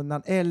drar jag mig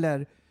undan.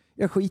 Eller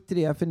jag skiter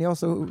i det, för ni har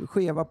så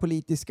skeva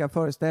politiska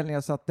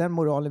föreställningar så att den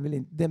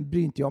moralen den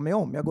bryr inte jag mig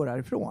om. Jag går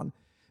härifrån.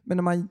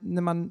 Men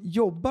när man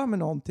jobbar med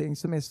någonting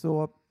som är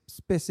så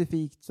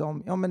specifikt som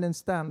men en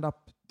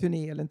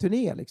stand-up-turné eller en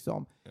turné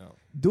liksom. Ja.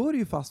 Då är det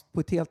ju fast på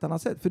ett helt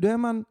annat sätt. För då är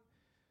man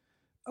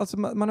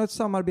har ett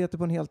samarbete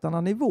på en helt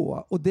annan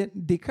nivå. Och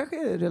det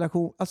kanske är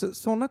relation, alltså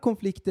sådana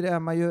konflikter är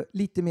man ju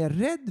lite mer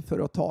rädd för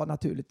att ta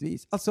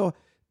naturligtvis. Alltså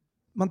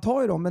man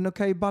tar ju dem, men de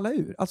kan ju balla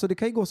ur. Alltså det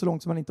kan ju gå så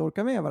långt som man inte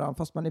orkar med varandra,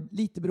 fast man är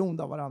lite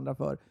beroende av varandra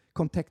för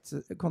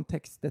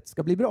kontextet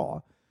ska bli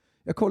bra.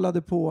 Jag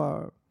kollade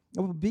på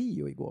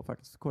bio igår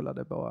faktiskt.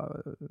 Kollade på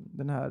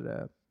den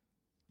här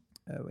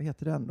vad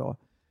heter den då?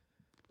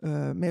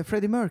 Med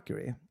Freddie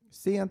Mercury.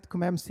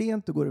 Kom hem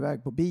sent och går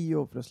iväg på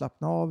bio för att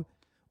slappna av.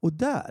 Och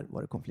där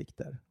var det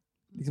konflikter.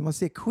 Liksom man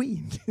ser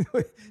Queen.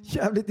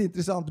 Jävligt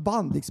intressant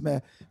band liksom,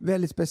 med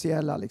väldigt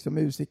speciella liksom,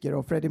 musiker,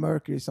 och Freddie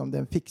Mercury som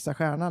den fixa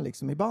stjärnan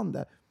liksom, i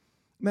bandet.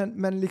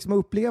 Men liksom att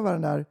uppleva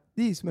den där,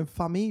 det är som en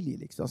familj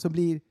liksom, som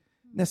blir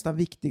nästan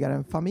viktigare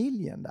än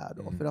familjen där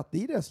då. För att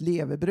det är deras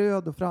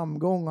levebröd och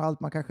framgång och allt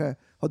man kanske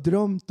har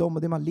drömt om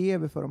och det man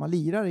lever för och man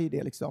lirar i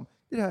det liksom.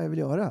 Det är det här jag vill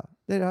göra.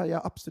 Det är det här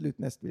jag absolut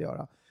mest vill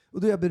göra.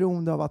 Och då är jag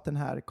beroende av att den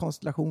här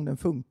konstellationen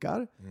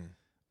funkar.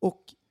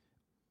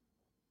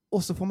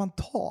 Och så får man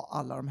ta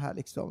alla de här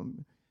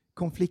liksom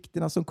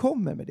konflikterna som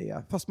kommer med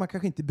det. Fast man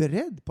kanske inte är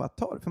beredd på att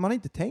ta det. För man har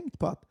inte tänkt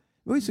på att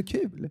det var ju så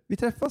kul. Vi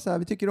träffas här,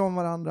 vi tycker om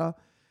varandra.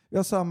 Vi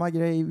har samma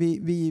grej,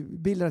 vi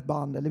bildar ett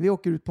band eller vi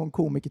åker ut på en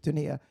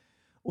komikerturné.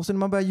 Och sen när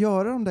man börjar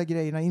göra de där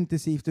grejerna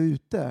intensivt och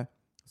ute,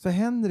 så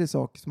händer det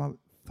saker som man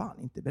fan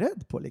inte är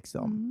beredd på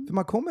liksom. För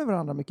man kommer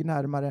varandra mycket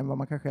närmare än vad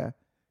man kanske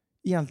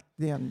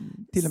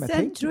egentligen till och med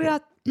tänker på. Sen tror jag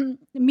att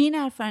min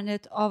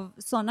erfarenhet av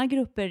sådana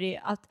grupper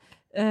är att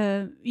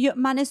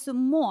man är så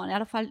mån, i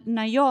alla fall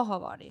när jag har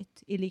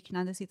varit i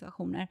liknande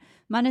situationer,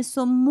 man är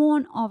så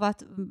mån av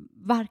att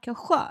verka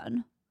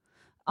skön.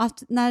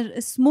 Att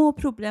när små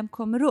problem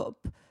kommer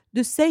upp,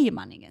 då säger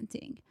man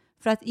ingenting.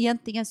 För att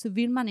egentligen så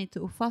vill man inte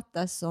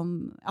uppfattas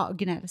som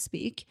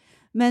gnällspik.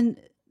 Men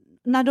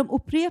när de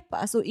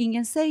upprepas och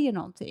ingen säger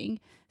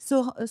någonting,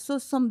 så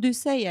som du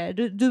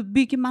säger, då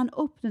bygger man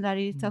upp den där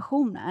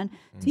irritationen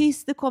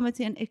tills det kommer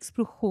till en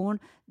explosion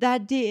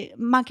där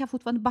man kan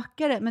fortfarande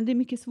backa det, men det är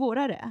mycket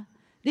svårare.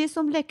 Det är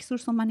som läxor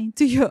som man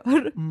inte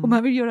gör och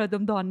man vill göra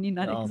dem dagen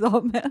innan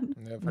examen.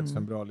 Det är faktiskt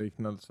en bra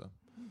liknelse.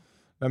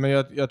 Nej, men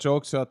jag tror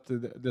också att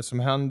det som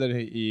händer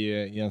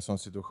i en sån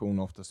situation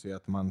oftast är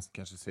att man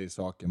kanske säger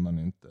saker man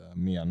inte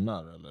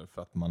menar, eller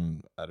för att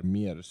man är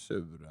mer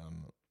sur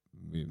än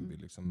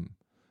vid liksom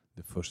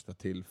det första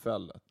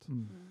tillfället.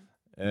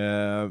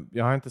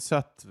 Jag har inte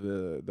sett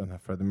den här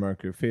Freddie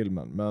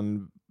Mercury-filmen,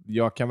 men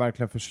jag kan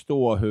verkligen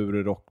förstå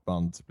hur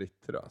rockband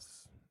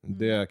splittras.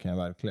 Det kan jag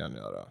verkligen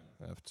göra,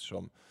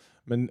 eftersom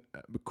Men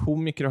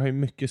komiker har ju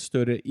mycket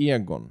större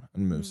egon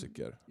än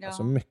musiker. Ja.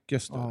 Alltså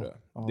mycket större. Ja,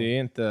 ja. Det är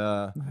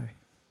inte... Nej.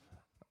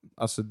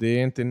 Alltså det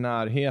är inte i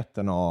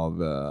närheten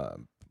av...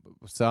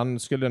 Sen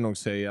skulle jag nog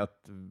säga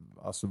att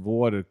alltså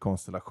vår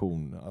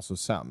konstellation, alltså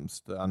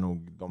sämst, är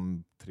nog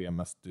de 3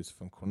 mest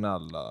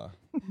dysfunktionella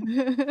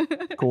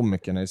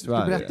komikerna i Ska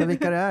du berätta Sverige.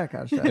 vilka det är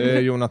kanske? Det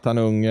är Jonathan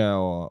Unge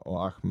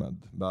och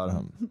Ahmed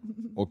Berhan.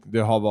 Och det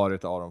har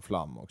varit Aron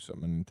Flam också,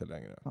 men inte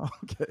längre. Ja,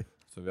 okej.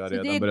 Så vi har Så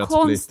det redan är börjat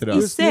konst splittra.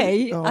 i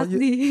sig Ja, att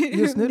ni...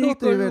 Just nu ni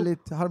låter det går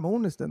väldigt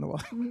harmoniskt ändå.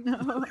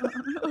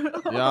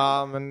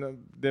 Ja,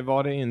 men det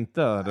var det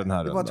inte den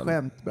här Det var ett rundan.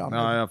 skämt, Brandon.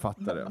 Ja, jag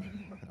fattar det.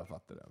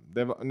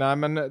 Nej,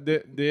 men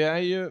det är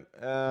ju...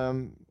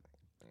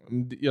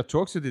 jag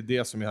tror också det är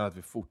det som gör att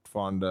vi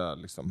fortfarande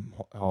liksom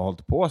har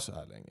hållit på så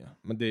här länge.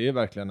 Men det är ju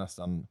verkligen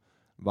nästan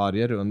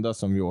varje runda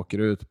som vi åker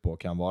ut på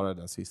kan vara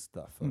den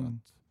sista. För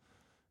att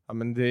ja,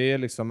 men det är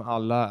liksom,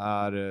 alla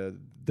är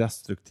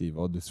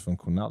destruktiva och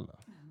dysfunktionella.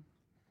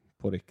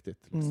 På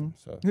riktigt. Liksom.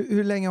 Så.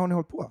 Hur länge har ni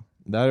hållit på?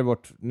 Det här är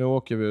nu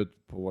åker vi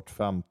ut på vårt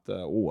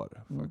 5:e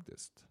år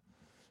faktiskt.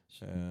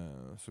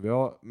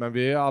 Men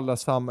vi är alla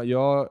samma.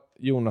 Jag,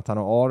 Jonathan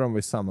och Aron var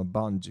i samma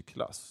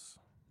bungee-klass.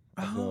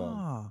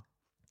 Alltså,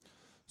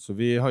 så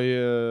vi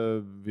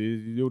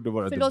gjorde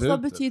våra Förlåt, debuter.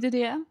 vad betyder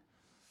det?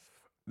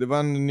 Det var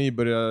en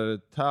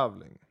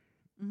nybörjartävling.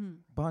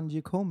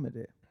 Bungee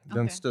comedy.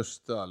 Den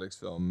största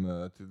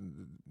liksom.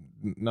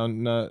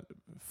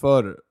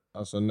 Förr,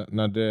 alltså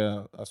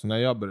när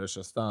jag började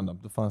köra stand-up,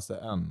 då fanns det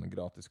en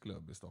gratis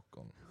klubb i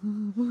Stockholm.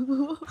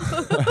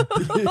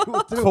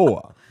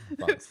 2.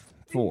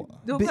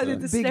 Då var det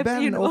inte Big släppt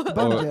Ben in. och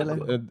bungee,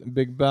 eller?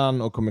 Big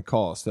Ben och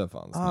Komikaze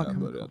fanns när jag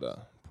Kamikaze. började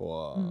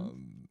på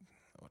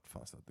vart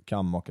fanns det?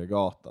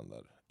 Kammakargatan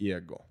där,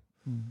 Ego.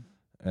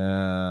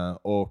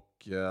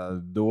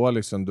 Då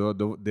liksom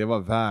då det var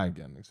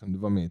vägen liksom. Du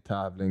var med i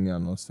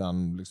tävlingen och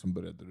sen liksom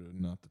började du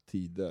nöta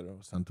tider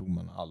och sen tog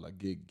man alla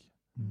gig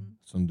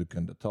som du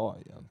kunde ta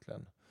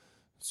egentligen.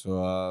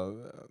 Så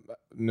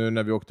nu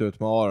när vi åkte ut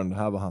med Aron, det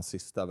här var hans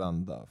sista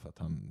vända för att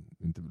han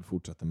inte vill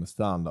fortsätta med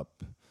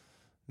stand-up.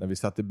 När vi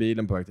satt i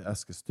bilen på väg till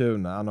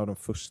Eskilstuna, en av de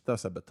första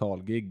så här,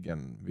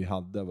 betalgiggen vi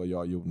hade var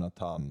jag,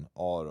 Jonathan,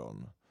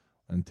 Aron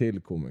och en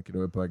till komiker. Då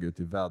var vi på väg ut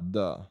i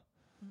Väddö.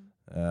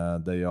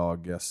 Där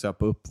jag söp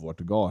upp vårt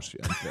gage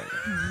egentligen.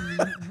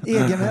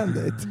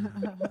 Egenhändigt.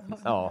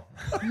 Ja.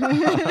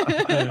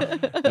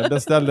 Jag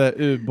beställde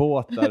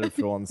ubåtar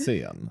från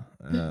scen.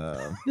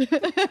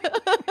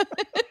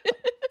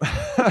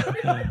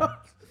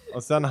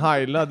 Och sen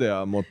heilade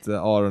jag mot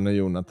Aron och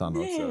Jonathan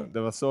också.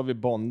 Det var så vi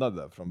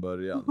bondade från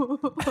början.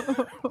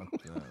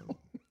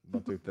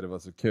 De tyckte det var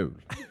så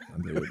kul.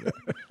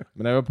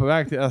 Men när jag var på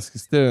väg till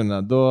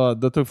Eskilstuna,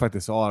 då tog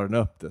faktiskt Aron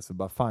upp det. Så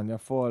bara, fan,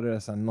 jag får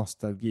så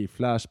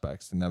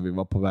nostalgi-flashbacks när vi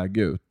var på väg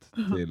ut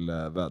till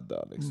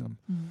Väddö. Liksom.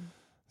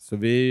 Så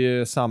vi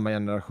är samma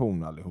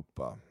generation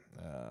allihopa.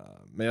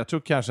 Men jag tror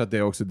kanske att det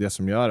är också det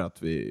som gör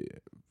att vi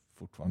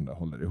fortfarande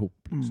håller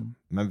ihop. Liksom.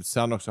 Men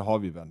sen också har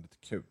vi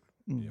väldigt kul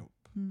ihop.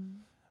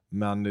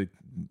 Men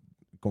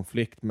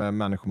konflikt med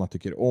människor man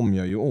tycker om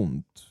gör ju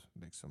ont.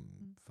 Liksom,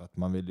 för att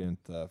man vill ju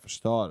inte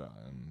förstöra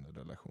en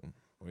relation.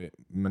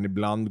 Men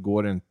ibland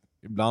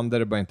är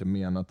det bara inte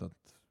menat att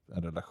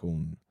en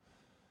relation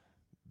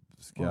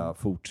ska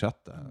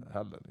fortsätta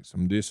heller.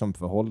 Liksom. Det är som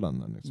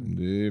förhållanden. Liksom.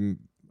 Det är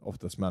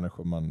oftast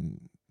människor man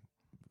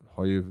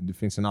har ju, det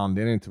finns en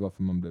anledning till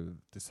varför man blev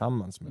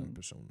tillsammans med en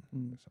person.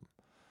 Liksom.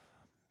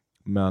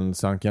 Men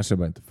sen kanske det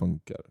bara inte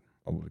funkar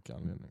av olika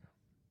anledningar.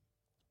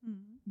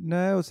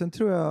 Nej, och sen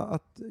tror jag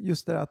att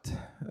just det att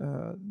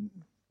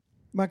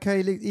man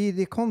kan ju, i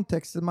det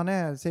kontexten man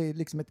är, säg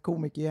liksom ett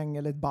komikergäng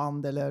eller ett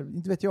band eller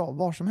inte vet jag,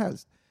 var som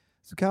helst,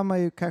 så kan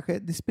man ju kanske,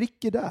 det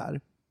spricker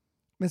där.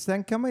 Men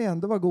sen kan man ju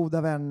ändå vara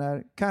goda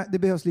vänner. Det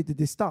behövs lite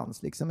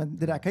distans liksom. Men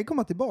det där kan ju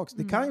komma tillbaks.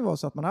 Det kan ju vara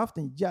så att man har haft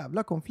en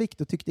jävla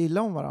konflikt och tyckte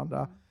illa om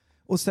varandra.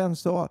 Och sen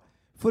så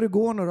får det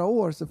gå några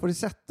år, så får det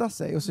sätta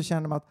sig och så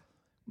känner man att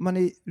man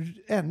är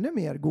ännu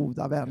mer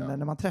goda vänner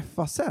när man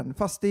träffas sen.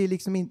 Fast det är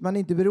liksom man är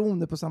inte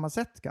beroende på samma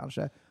sätt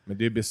kanske. Men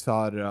det är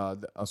bisarra,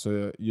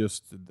 alltså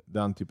just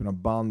den typen av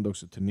band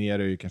också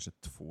turnerar ju kanske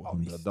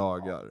 200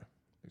 dagar.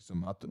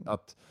 Liksom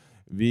att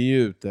vi är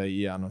ute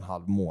i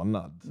 1,5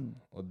 månad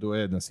och då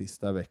är den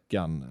sista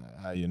veckan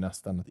är ju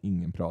nästan att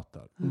ingen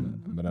pratar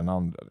med den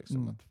andra.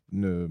 Liksom. Att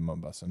nu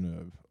man bara så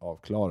nu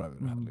avklarar vi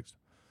det här. Liksom.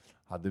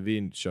 Hade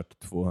vi kört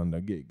 200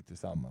 gig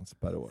tillsammans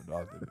per år,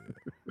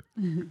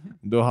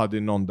 då hade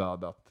ju någon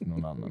dödat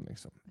någon annan.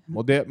 Liksom.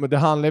 Men det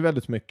handlar ju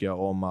väldigt mycket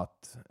om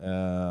att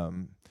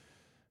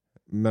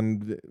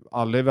men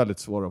alla är väldigt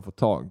svåra att få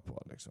tag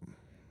på. Liksom.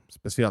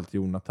 Speciellt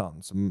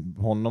Jonathan. Så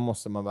honom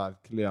måste man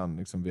verkligen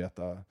liksom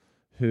veta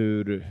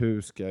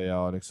hur ska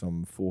jag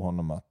liksom få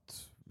honom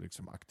att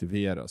liksom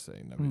aktivera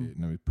sig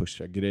när vi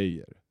pushar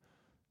grejer.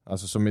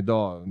 Alltså som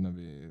idag när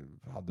vi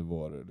hade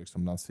vår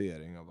liksom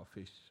lansering av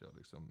affisch.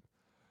 Liksom,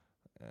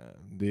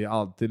 det är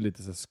alltid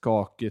lite så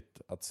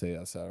skakigt att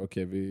säga så här: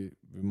 okej,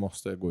 vi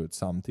måste gå ut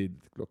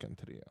samtidigt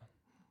 3:00.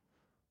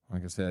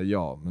 Man kan säga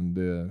ja, men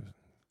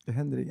det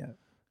händer inget.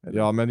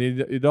 Ja, men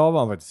idag var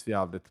han faktiskt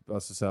jävligt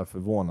alltså, så här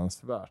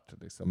förvånansvärt.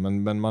 Liksom.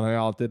 Men man har ju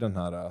alltid den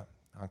här,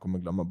 han kommer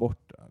glömma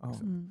bort det.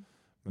 Liksom.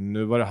 Men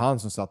nu var det han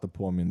som satt och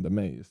påminde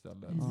mig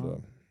istället.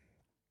 Så.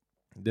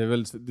 Det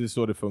är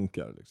så det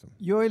funkar. Liksom.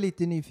 Jag är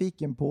lite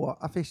nyfiken på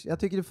affisch. Jag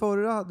tycker det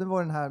förra, det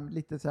var den här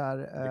lite så här...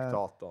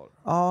 Diktator.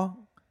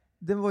 Ja,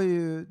 det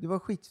var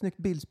skitsnyggt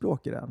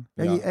bildspråk i den.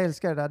 Jag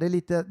älskar det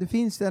där. Det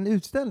finns en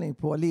utställning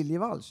på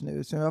Liljevalchs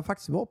nu som jag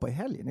faktiskt var på i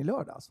helgen, i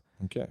lördags.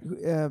 Okay.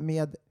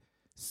 Med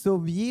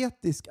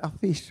sovjetisk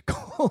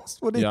affischkonst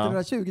på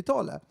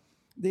 1920-talet.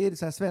 Det är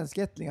så här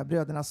svenskättlingar,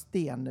 bröderna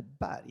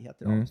Stenberg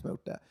heter de som har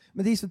gjort det.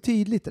 Men det är så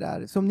tydligt det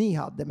där som ni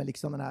hade med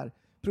liksom den här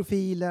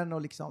profilen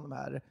och liksom de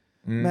här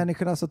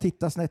människorna som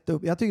tittar snett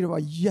upp. Jag tycker det var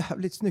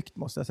jävligt snyggt,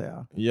 måste jag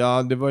säga.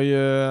 Ja, det var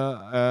ju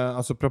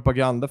alltså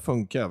propaganda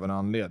funkar av en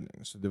anledning.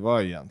 Så det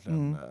var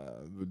egentligen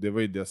det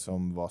var ju det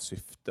som var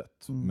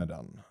syftet med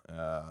den.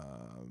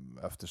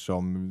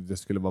 Eftersom det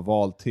skulle vara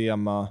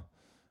valtema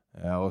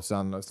och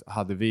sen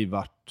hade vi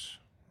varit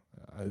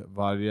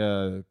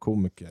varje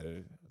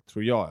komiker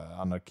tror jag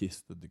är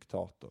anarkist och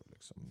diktator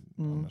liksom.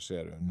 Annars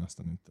är det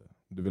nästan inte.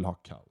 Du vill ha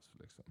kaos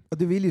liksom. Och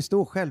du vill ju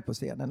stå själv på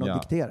scenen och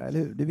diktera, eller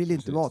hur? Du vill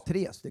inte vara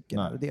 3 stycken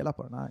och dela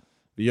på den. Nej.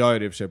 Vi gör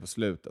det i och för sig på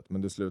slutet,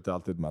 men det slutar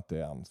alltid med att det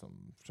är en som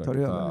försöker ta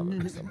över.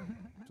 Liksom.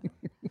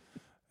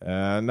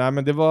 Nej,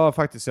 men det var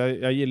faktiskt,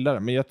 jag gillar det.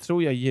 Men jag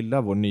tror jag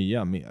gillar vår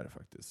nya mer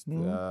faktiskt.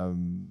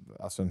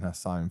 Alltså den här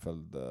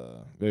Seinfeld,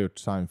 vi har gjort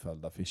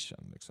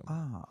Seinfeld-affischen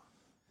liksom.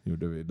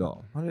 Gjorde vi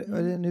idag.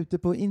 Är den ute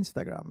på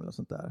Instagram eller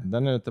sånt där?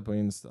 Den är ute på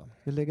Insta.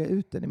 Jag lägger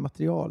ut den i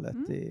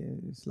materialet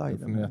i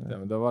sliden.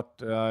 Men det har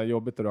varit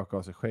jobbigt att raka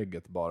av sig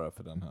skägget bara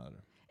för den här.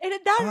 Är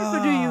det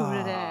därför du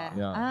gjorde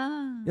det? Ja.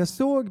 Jag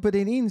såg på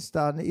din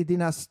Insta i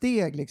dina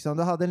steg liksom.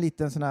 Du hade en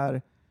liten sån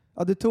här...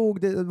 Ja, det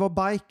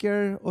var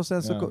biker och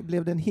sen så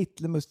blev det en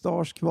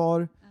Hitler-mustasch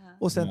kvar.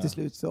 Och sen till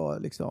slut så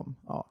liksom...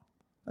 Ja.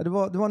 Det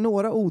var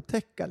några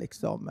otäcka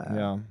liksom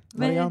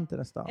varianter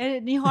nästan.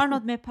 Ni har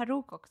något med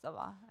peruk också,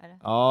 va?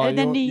 Ja, är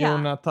det den nya?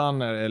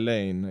 Jonathan är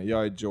Elaine,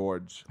 jag är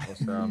George och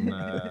sen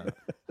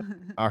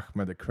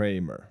Ahmed är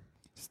Kramer.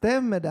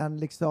 Stämmer den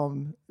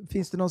liksom?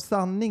 Finns det någon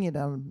sanning i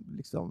den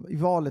liksom, i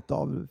valet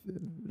av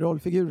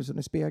rollfigurer som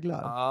ni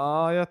speglar?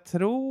 Ja, jag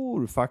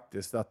tror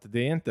faktiskt att det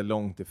är inte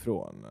långt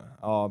ifrån.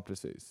 Ja,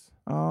 precis.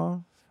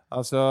 Ja.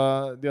 Alltså,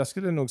 jag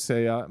skulle nog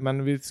säga,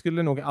 men vi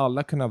skulle nog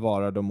alla kunna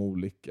vara de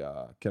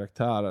olika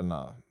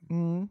karaktärerna,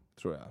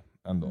 tror jag,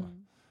 ändå.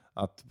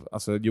 Att,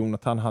 alltså,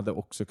 Jonathan hade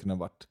också kunnat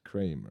varit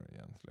Kramer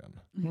egentligen.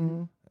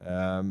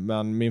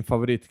 Men min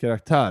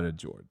favoritkaraktär är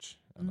George,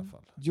 i alla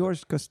fall.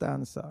 George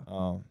Costanza.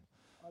 Ja.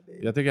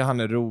 Jag tycker han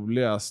är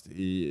roligast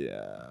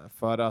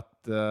för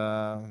att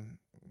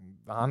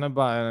han är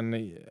bara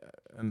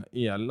en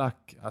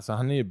elak, alltså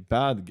han är ju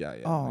bad guy.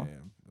 Ja.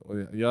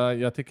 Och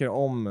jag tycker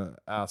om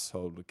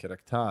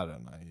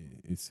asshole-karaktärerna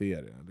i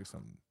serien.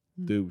 Liksom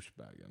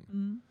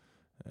douchebagen.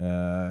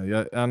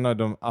 En av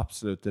de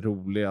absolut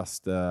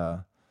roligaste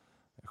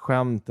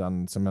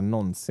skämten som jag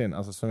någonsin...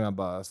 Alltså som jag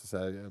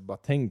bara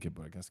tänker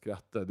på, jag kan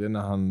skratta. Det är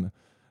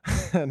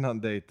när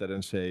han dejtar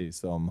en tjej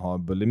som har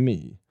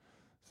bulimi.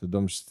 Så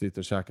de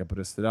sitter och käkar på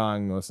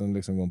restaurang och sen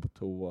liksom går på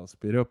toa och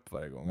spyr upp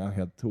varje gång. Han är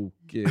helt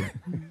tokig.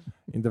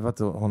 Inte för att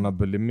hon har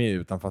bulimi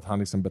utan för att han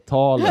liksom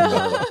betalar.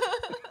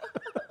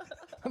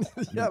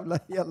 Jävla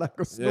elak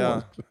och snål.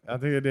 Ja,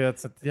 jag tycker det är ett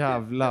så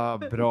jävla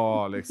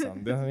bra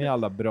liksom. Det är en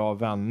jävla bra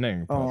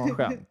vändning på ett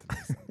skämt.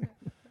 Liksom.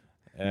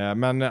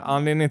 Men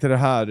anledningen till det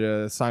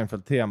här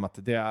Seinfeld-temat,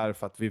 det är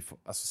för att vi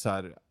alltså så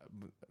här,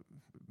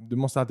 du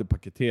måste alltid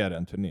paketera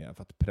en turné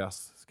för att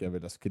press ska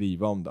vilja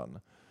skriva om den.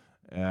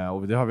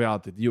 Och det har vi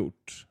alltid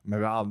gjort, men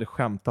vi har aldrig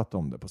skämtat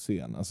om det på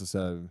scen. Alltså, så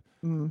här,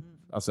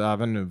 alltså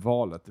även nu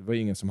valet, det var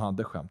ingen som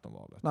hade skämt om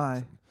valet. Nej.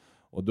 Liksom.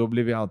 Och då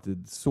blev vi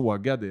alltid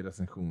sågade i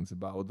recension.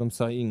 Och de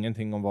sa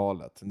ingenting om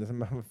valet.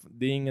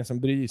 Det är ingen som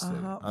bryr sig.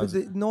 Alltså,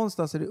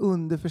 någonstans är det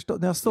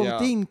underförstått. Ni har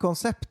sålt in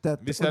konceptet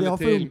och det har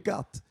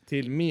funkat.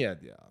 Till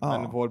media.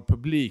 Men vår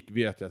publik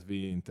vet ju att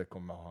vi inte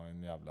kommer ha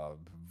en jävla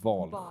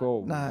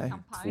valshow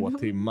i 2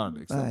 timmar.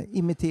 Liksom. Nej,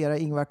 imitera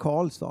Ingvar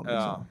Carlsson.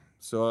 Liksom. Ja.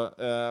 Så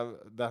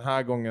den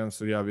här gången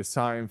så gör vi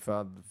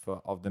Seinfeld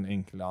av den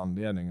enkla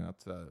anledningen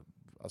att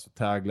alltså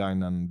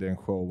taglinen, det är en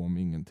show om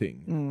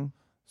ingenting.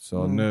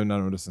 Så nu när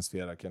de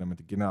recenserar kan de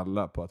inte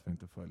gnälla på att vi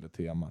inte följer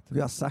temat.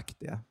 Vi har sagt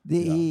det.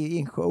 Det är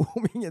en show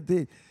om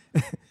ingenting.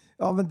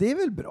 Ja, men det är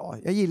väl bra.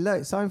 Jag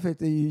gillar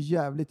Seinfeld, är ju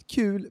jävligt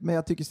kul, men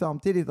jag tycker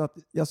samtidigt att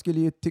jag skulle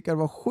ju tycka det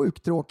var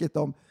sjukt tråkigt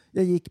om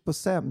jag gick på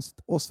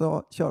sämst och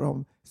så kör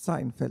de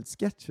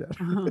Seinfeld-sketcher.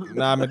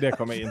 Nej, men det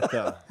kommer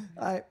inte.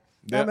 Nej.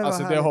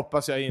 Det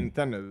hoppas jag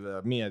inte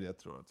nu. Media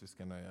tror att vi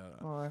ska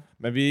göra. Nej.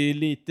 Men vi är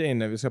lite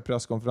inne, vi ska ha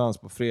presskonferens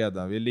på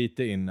fredag. Vi är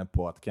lite inne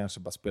på att kanske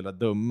bara spela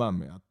dumma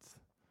med att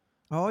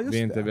vi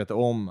inte vet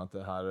om att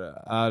det här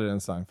är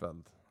en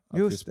Seinfeld. Att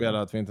vi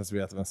spelar att vi inte ens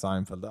vet vad en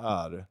Seinfeld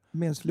är.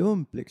 Med en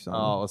slump liksom.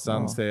 Ja, och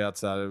sen säga att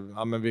så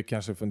här, men vi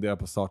kanske funderar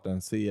på att starta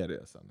en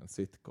serie sen, en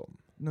sitcom.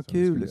 Något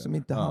kul som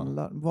inte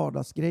handlar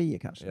vardagsgrejer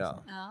kanske. Ja.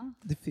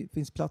 Det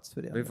finns plats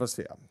för det. Vi får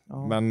se.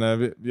 Ja. Men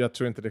jag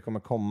tror inte det kommer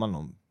komma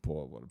någon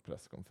på vår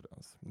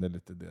presskonferens. Det är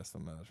lite det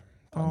som är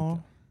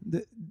tanken.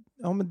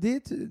 Men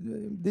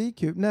det är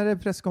kul. När är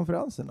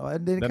presskonferensen då?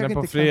 Den är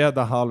på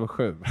fredag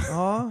 6:30.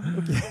 Ja,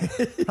 okej.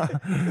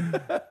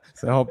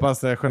 Så jag hoppas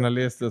det är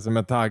journalister som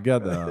är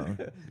taggade.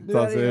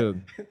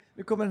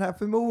 Nu kommer den här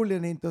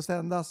förmodligen inte att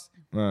sändas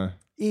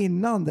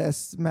innan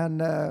dess,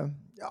 men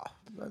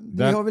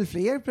vi har väl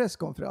fler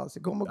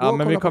presskonferenser.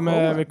 Men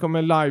vi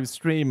kommer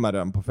livestreama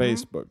den på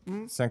Facebook.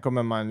 Sen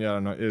kommer man göra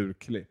något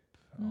urklipp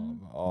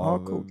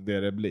av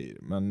det blir.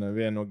 Men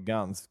vi är nog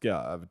ganska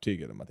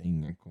övertygade om att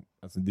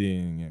det är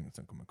ingen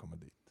som kommer komma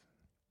dit.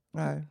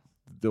 Nej.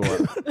 Då.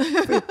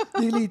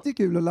 Det är lite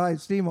kul att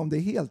livestreama om det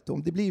är helt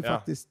tomt. Det blir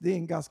faktiskt, det är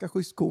en ganska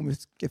schysst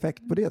komisk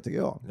effekt på det, tycker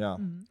jag. Ja.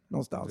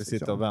 Någonstans. Vi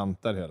sitter och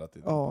väntar hela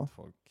tiden på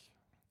folk.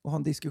 Och ha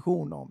en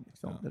diskussion om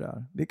det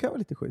där. Det kan vara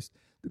lite schysst.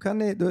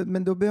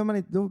 Men då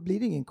blir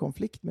det ingen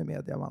konflikt med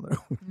media, med andra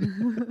ord.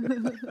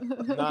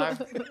 Nej.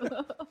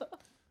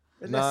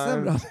 Nej,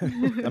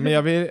 men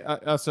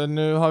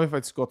nu har vi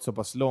faktiskt gått så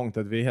pass långt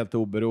att vi är helt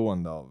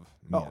oberoende av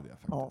media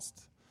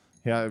faktiskt.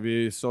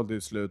 Vi sålde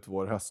ju slut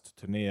vår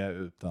höstturné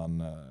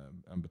utan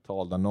en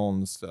betald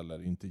annons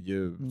eller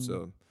intervju.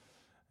 Så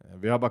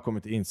vi har bara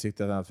kommit till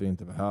insikten att vi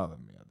inte behöver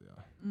media.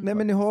 Nej,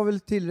 men ni har väl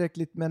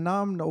tillräckligt med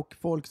namn och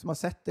folk som har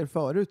sett er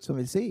förut som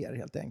vill se er,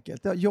 helt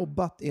enkelt. Det har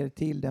jobbat er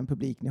till den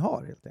publik ni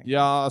har, helt enkelt.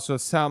 Ja, alltså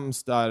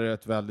sämst är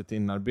ett väldigt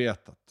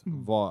inarbetat.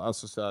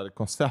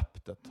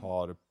 Konceptet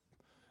har...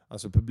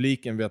 Alltså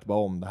publiken vet bara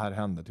om det här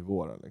händer till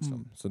våren.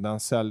 Liksom. Så den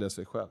säljer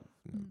sig själv.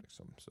 Nu,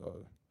 liksom. Så...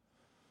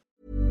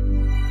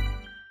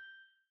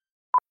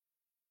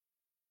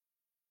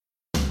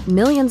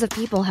 Millions of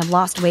people have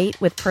lost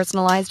weight with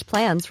personalized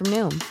plans from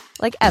Noom.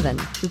 Like Evan,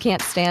 who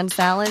can't stand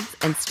salads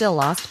and still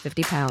lost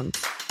 50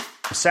 pounds.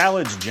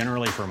 Salads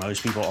generally for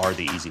most people are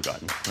the easy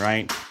button,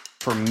 right?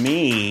 For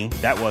me,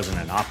 that wasn't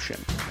an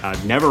option.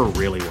 I never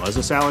really was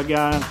a salad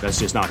guy. That's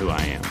just not who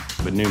I am.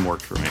 But Noom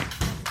worked for me.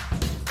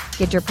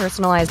 Get your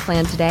personalized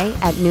plan today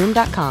at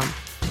Noom.com.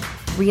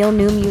 Real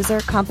Noom user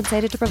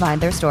compensated to provide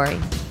their story.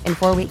 In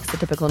 4 weeks, the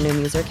typical Noom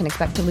user can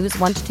expect to lose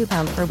 1 to 2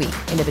 pounds per week.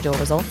 Individual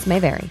results may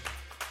vary.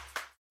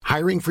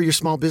 Hiring for your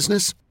small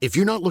business? If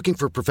you're not looking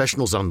for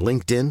professionals on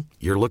LinkedIn,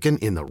 you're looking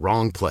in the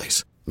wrong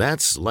place.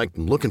 That's like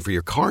looking for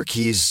your car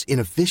keys in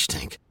a fish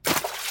tank.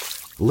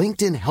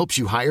 LinkedIn helps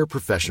you hire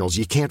professionals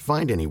you can't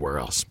find anywhere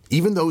else,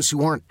 even those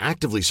who aren't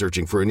actively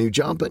searching for a new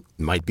job but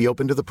might be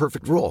open to the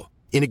perfect role.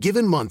 In a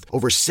given month,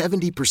 over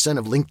 70%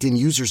 of LinkedIn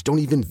users don't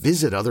even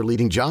visit other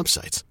leading job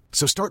sites.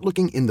 So start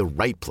looking in the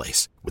right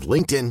place. With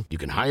LinkedIn, you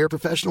can hire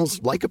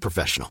professionals like a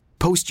professional.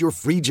 Post your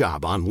free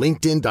job on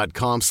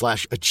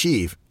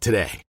linkedin.com/achieve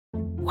today.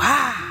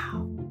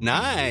 Wow.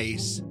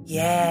 Nice.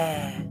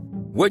 Yeah.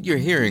 What you're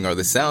hearing are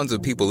the sounds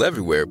of people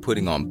everywhere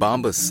putting on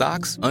Bombas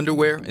socks,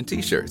 underwear, and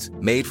T-shirts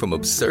made from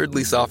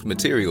absurdly soft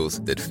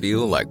materials that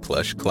feel like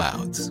plush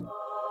clouds.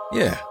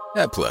 Yeah,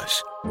 that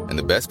plush. And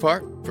the best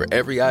part? For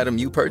every item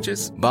you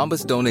purchase,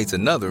 Bombas donates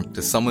another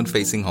to someone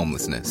facing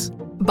homelessness.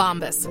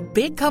 Bombas.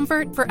 Big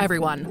comfort for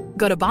everyone.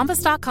 Go to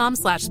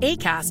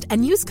bombas.com/ACAST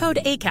and use code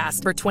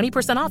ACAST for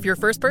 20% off your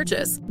first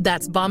purchase.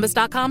 That's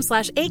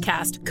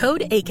bombas.com/ACAST.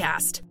 Code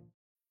ACAST.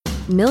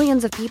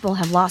 Millions of people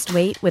have lost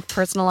weight with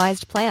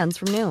personalized plans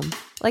from Noom.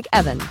 Like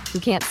Evan, who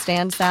can't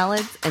stand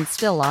salads and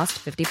still lost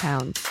 50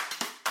 pounds.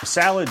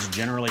 Salads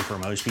generally for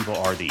most people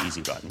are the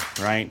easy button,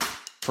 right?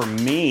 For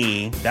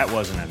me, that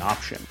wasn't an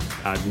option.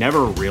 I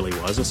never really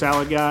was a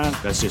salad guy.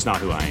 That's just not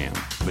who I am.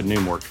 But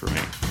Noom worked for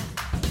me.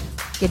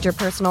 Get your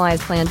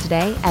personalized plan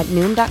today at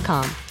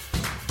Noom.com.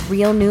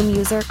 Real Noom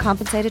user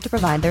compensated to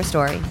provide their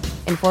story.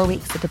 In 4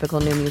 weeks, the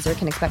typical Noom user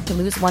can expect to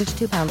lose 1 to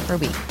 2 pounds per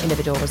week.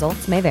 Individual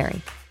results may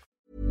vary.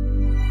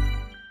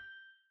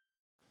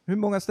 Hur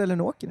många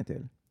ställen åker ni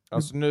till?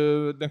 Alltså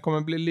nu, den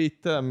kommer bli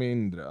lite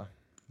mindre.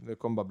 Det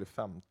kommer bara bli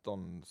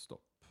 15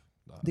 stopp.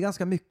 Där. Det är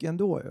ganska mycket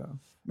ändå. Ja.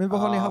 Men vad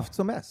har ni haft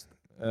som mest?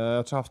 Jag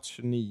har haft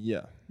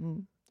 29.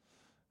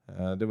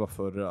 Det var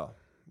förra.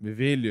 Vi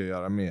vill ju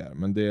göra mer,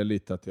 men det är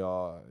lite att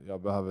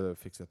jag behöver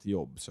fixa ett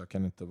jobb. Så jag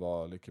kan inte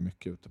vara lika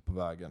mycket ute på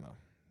vägarna.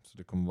 Så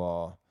det kommer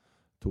vara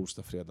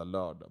torsdag, fredag,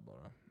 lördag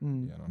bara.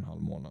 I 1,5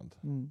 månad.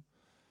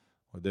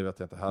 Och det vet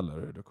jag inte heller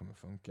hur det kommer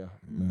funka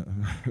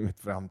med mitt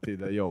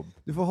framtida jobb.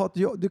 Du får ha ett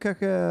jobb.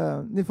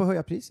 Ni får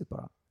höja priset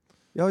bara.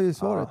 Jag har ju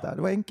svaret där.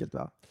 Det var enkelt,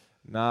 va?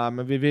 Nej,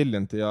 men vi vill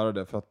inte göra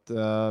det för att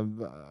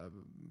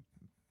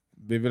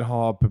vi vill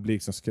ha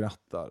publik som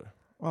skrattar.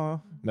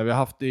 När vi har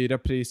haft dyra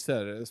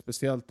priser,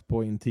 speciellt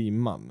på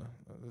Intiman,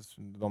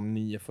 de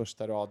 9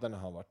 första raderna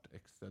har varit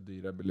extra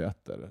dyra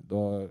biljetter.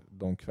 Då har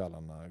de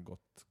kvällarna gått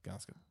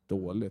ganska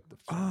dåligt.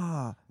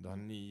 Då har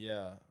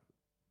 9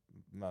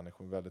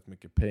 människor väldigt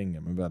mycket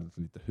pengar men väldigt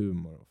lite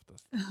humor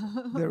oftast.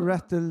 They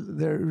rattle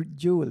their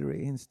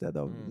jewelry instead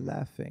of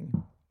laughing.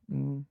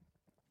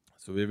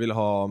 Så vi vill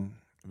ha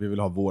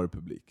vår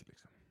publik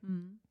liksom.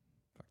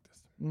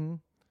 Faktiskt.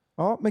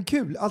 Ja, men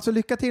kul. Alltså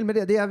lycka till med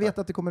det. Jag vet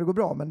att det kommer att gå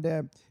bra, men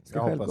det ska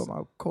jag själv komma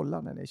och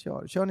kolla när ni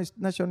kör.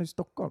 När kör ni i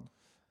Stockholm?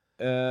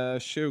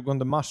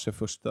 20 mars är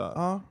första.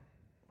 Ja.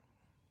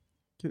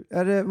 Kul.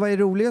 Vad är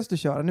roligast att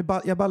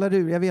köra? Jag ballar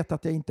ur. Jag vet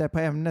att jag inte är på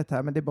ämnet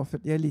här, men det är bara för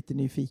att jag är lite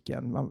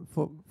nyfiken.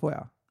 Får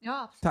jag?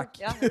 Ja, absolut. Tack.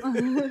 Ja.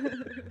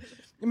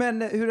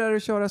 Men hur är det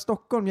att köra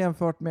Stockholm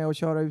jämfört med att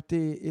köra ute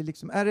i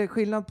liksom, är det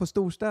skillnad på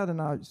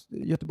storstäderna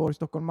Göteborg,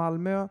 Stockholm,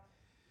 Malmö?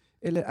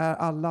 Eller är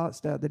alla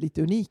städer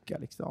lite unika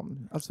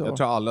liksom? Alltså... Jag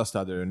tror alla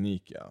städer är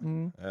unika.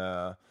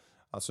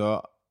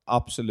 Alltså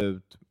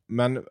absolut.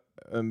 Men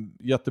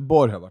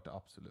Göteborg har varit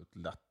absolut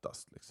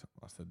lättast. Liksom.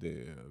 Alltså,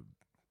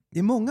 det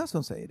är många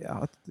som säger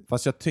det.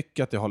 Fast jag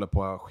tycker att det håller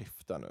på att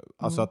skifta nu.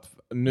 Alltså att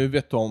nu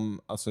vet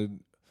de, alltså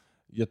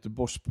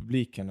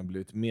Göteborgspubliken har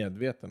blivit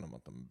medveten om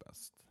att de är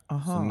bäst.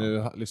 Aha. Så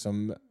nu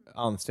liksom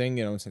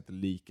anstränger de sig inte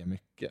lika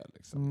mycket.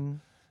 Liksom.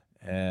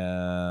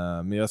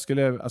 Men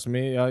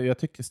jag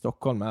tycker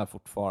Stockholm är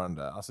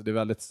fortfarande, alltså det är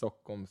väldigt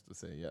stockholmskt att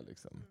säga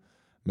liksom.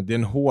 Men det är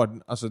en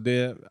hård, alltså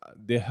det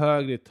är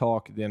högre i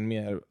tak, det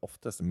är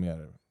oftast en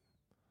mer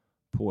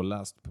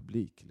påläst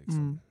publik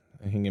liksom.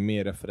 Det hänger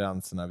med i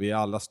referenserna. Vi är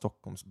alla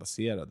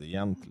Stockholmsbaserade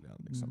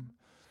egentligen liksom.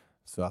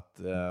 Så att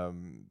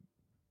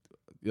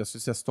jag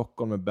skulle säga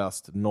Stockholm är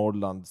bäst,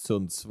 Norrland,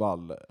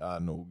 Sundsvall är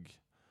nog,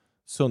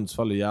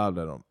 Sundsvall och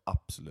Gävle är de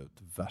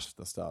absolut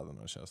värsta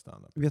städerna att köra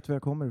stand-up. Vet du var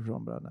jag kommer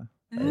ifrån, Branne?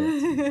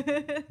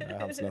 Jag är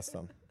hemskt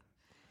ledsen.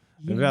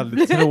 Det är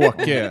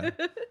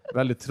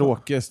väldigt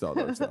tråkig stad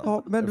också.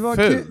 Ja, men det var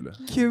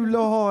kul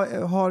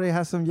att ha dig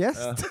här som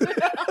gäst.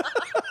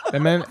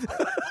 Nej, men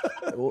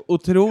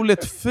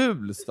otroligt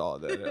ful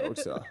stad är det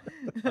också.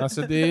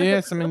 Alltså det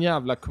är som en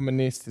jävla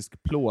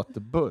kommunistisk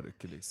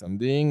plåtburk liksom.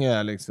 Det är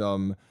inga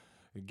liksom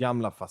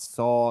gamla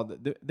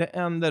fasad. Det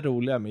enda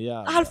roliga med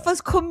Gävle.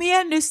 Alfons, kom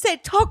igen nu.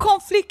 Ta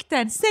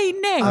konflikten. Säg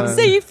nej.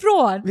 Säg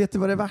ifrån. Vet du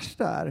vad det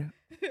värsta är?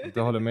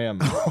 Jag håller med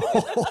mig.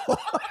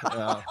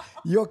 Ja.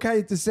 Jag kan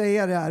inte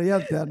säga det här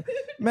egentligen.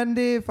 Men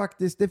det är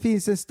faktiskt, det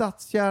finns en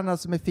stadskärna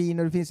som är fin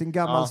och det finns en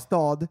gammal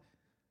stad.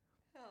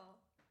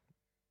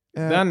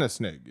 Den är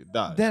snygg.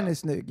 Den är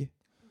snygg.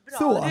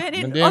 Så.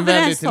 Men det är en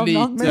väldigt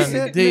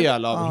liten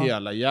del av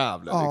hela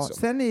Gävle. Ja,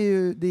 liksom. Sen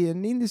är det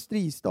en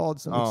industristad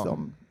som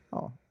liksom...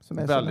 Ja, som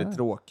är väldigt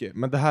tråkig.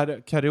 Men det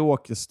här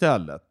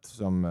karaoke-stället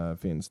som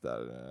finns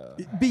där.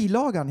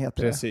 Bilagan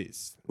heter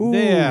precis. Det.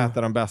 Det är ett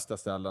av de bästa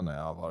ställena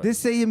jag har varit. Det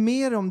säger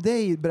mer om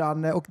dig,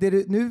 Branne. Och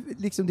det nu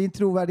liksom din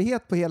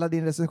trovärdighet på hela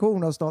din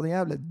recension av staden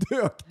Gävle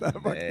dök där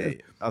faktiskt.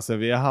 Nej, alltså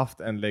vi har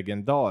haft en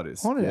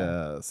legendarisk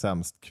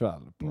sämst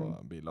kväll på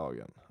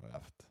bilagan.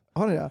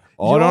 Har ni det?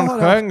 Aron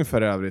sjöng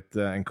för övrigt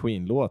en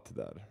Queen-låt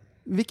där.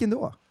 Vilken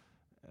då?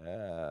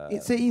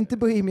 Säg inte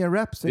Bohemian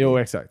Rhapsody. Jo,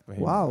 exakt.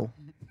 Bohemian. Wow.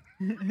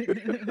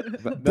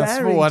 Den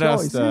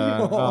svåraste,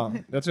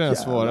 jag tror den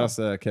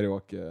svåraste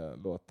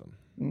karaoke-låten.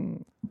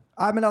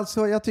 Ja, men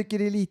alltså, jag tycker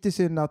det är lite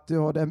synd att du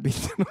har den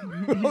bilden.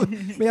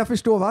 Men jag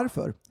förstår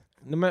varför.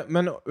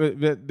 Men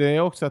det är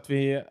också att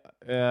vi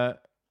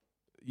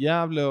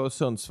Gävle och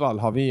Sundsvall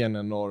har vi en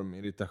enorm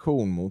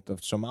irritation mot,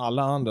 eftersom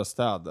alla andra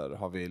städer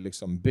har vi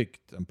liksom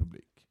byggt en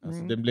publik.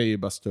 Alltså, det blir ju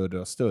bara större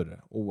och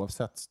större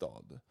oavsett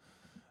stad.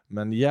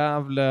 Men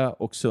Gävle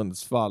och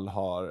Sundsvall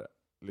har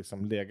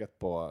liksom legat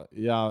på,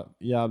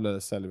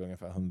 Gävle säljer vi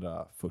ungefär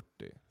 140,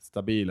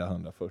 stabila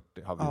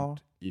 140 har vi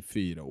gjort i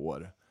 4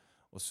 år,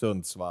 och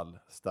Sundsvall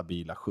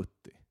stabila 70.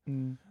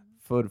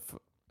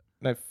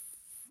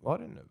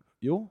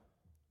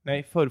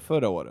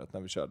 Förra året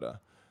när vi körde,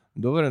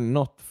 då var det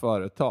något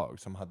företag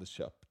som hade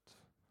köpt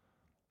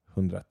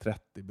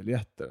 130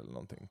 biljetter eller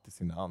någonting till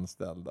sina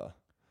anställda.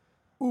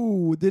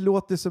 Det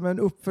låter som en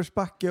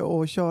uppförsbacke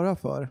att köra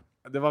för.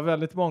 Det var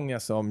väldigt många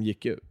som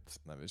gick ut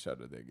när vi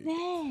körde det giget.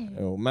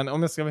 Jo, men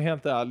om jag ska vara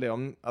helt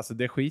ärlig, alltså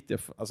det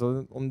skiter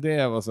alltså om det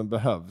är vad som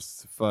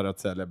behövs för att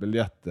sälja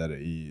biljetter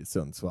i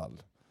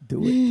Sundsvall,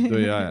 då gör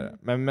jag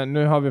det. Men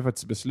nu har vi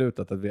faktiskt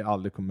beslutat att vi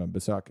aldrig kommer att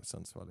besöka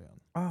Sundsvall igen.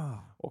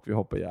 Och vi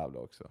hoppar Gävle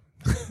också.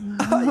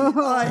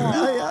 aj.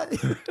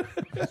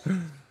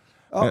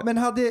 Ja, men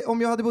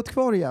om jag hade bott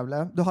kvar i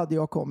Gävle, då hade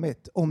jag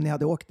kommit om ni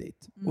hade åkt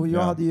dit. Och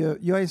jag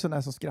är en sån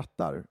där som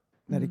skrattar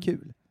när det är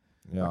kul.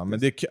 Ja,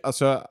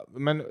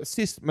 men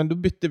men då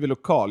bytte vi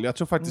lokal. Jag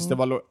tror faktiskt det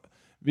var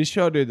vi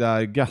körde ju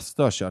där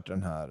Gasta har kört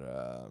den här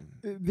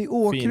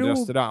fin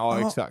restaurang.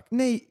 Ja, exakt.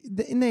 Nej,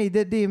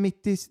 det är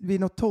mitt vid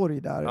något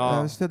torg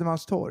där.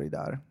 Södermalms torg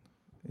där.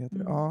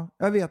 Ja,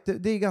 jag vet.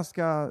 Det är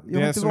ganska...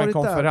 Det är som en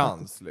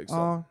konferens där,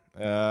 liksom.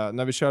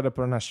 När vi körde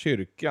på den här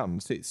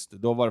kyrkan sist,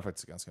 då var det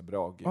faktiskt ganska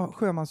bra gig.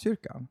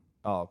 Sjömanskyrkan?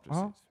 Ja,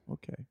 precis.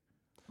 Okej.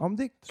 Om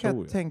det kan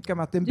jag tänka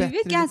mig att det är en bättre... Du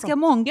vet ganska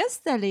många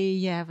ställen i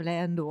Gävle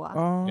ändå.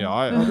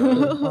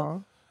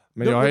 Ja.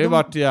 Men jag har ju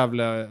varit i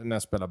Gävle när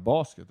jag spelade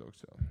basket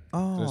också.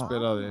 Så jag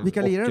spelade i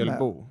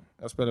Ockelbo.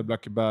 Jag spelade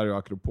Blackeberg och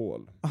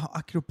Akropol.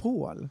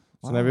 Akropol?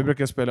 Så när vi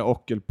brukar spela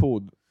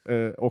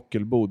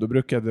Ockelbo, då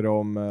brukade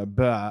de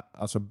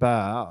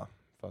bäa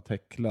för att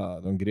häckla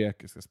de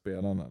grekiska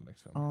spelarna.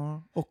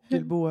 Liksom.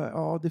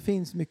 Ockelbo, det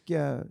finns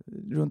mycket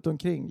runt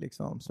omkring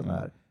liksom, som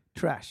är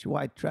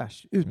white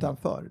trash,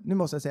 utanför. Nu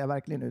måste jag säga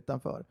verkligen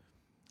utanför.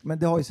 Men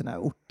det har ju såna här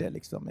orter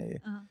liksom.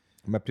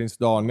 Men Prins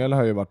Daniel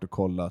har ju varit och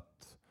kollat.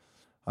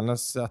 Han har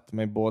sett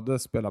mig både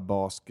spela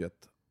basket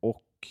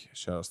och och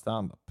köra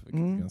stand-up.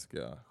 Vilket är ganska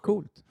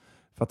coolt.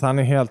 För att han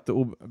är helt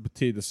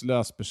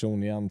betydelselös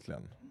person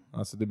egentligen.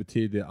 Alltså det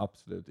betyder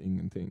absolut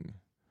ingenting.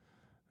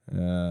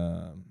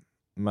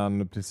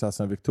 Men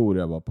prinsessan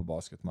Victoria var på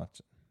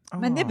basketmatchen.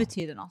 Men det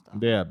betyder något då?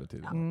 Det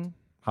betyder något.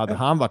 Hade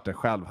han varit där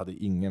själv hade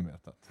ingen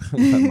vetat.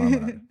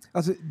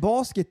 Alltså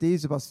basket är ju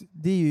så pass,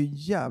 det är ju en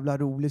jävla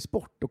rolig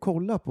sport att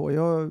kolla på.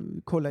 Jag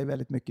kollar ju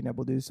väldigt mycket när jag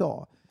bodde i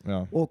USA.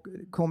 Ja. Och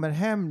kommer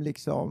hem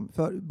liksom,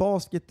 för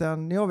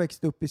basketen, när jag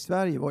växte upp i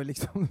Sverige var ju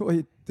liksom, det var ju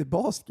inte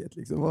basket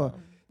liksom. Det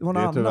var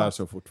något annat. Det är tyvärr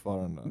så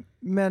fortfarande.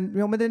 Men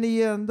den är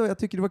ju ändå, jag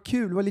tycker det var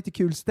kul. Det var lite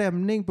kul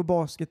stämning på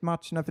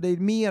basketmatcherna. För det är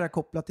mera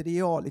kopplat till det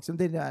jag, liksom,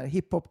 det där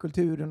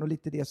hiphopkulturen och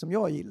lite det som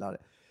jag gillar.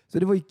 Så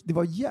det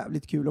var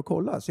jävligt kul att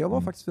kolla. Så jag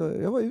var faktiskt,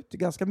 jag var ute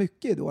ganska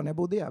mycket då när jag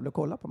bodde i Gävle och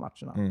kollade på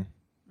matcherna.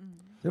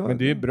 Men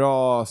det är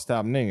bra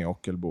stämning i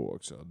Ockelbo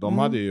också. De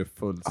hade ju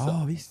fullt sätt.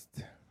 Ja,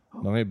 visst.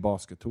 De är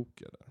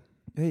baskettokiga där.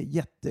 Det är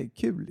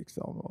jättekul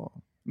liksom. Och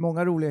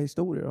många roliga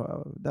historier har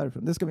jag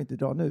därifrån. Det ska vi inte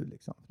dra nu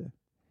liksom.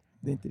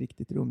 Det är inte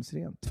riktigt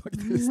rumsrent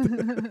faktiskt.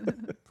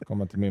 Får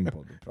komma till min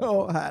podd och prata.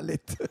 Ja,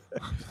 härligt.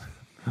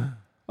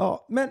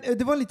 Ja, men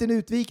det var en liten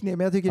utvikning,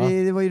 men jag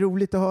tycker det var ju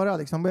roligt att höra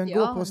liksom. Börjar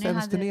gå på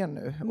Stensturnén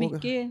nu.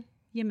 Mycket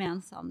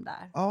gemensamt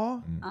där.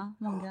 Ja.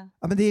 Många.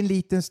 Ja, men det är en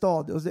liten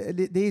stad och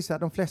det är så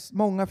här,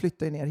 många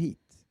flyttar ju ner hit.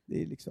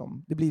 Det är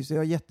liksom, det blir så, jag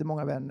har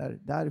jättemånga vänner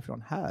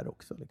därifrån här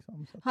också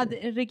liksom. Så hade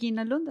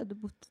Regina Lund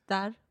bott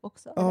där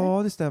också? Ja,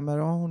 eller? det stämmer.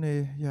 Ja, hon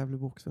är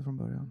Gävlebo också från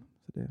början.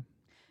 Så det.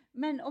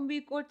 Men om vi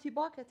går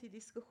tillbaka till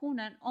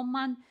diskussionen, om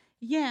man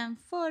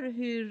jämför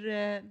hur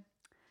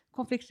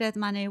konflikträdd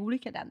man är i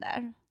olika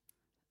länder.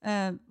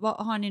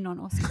 Har ni någon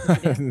åsikt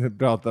om det?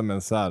 Prata med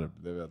en serb,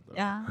 det vet du.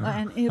 Ja,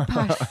 och en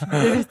pers,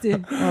 det vet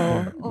du.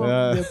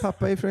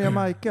 Pappa är från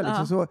Jamaica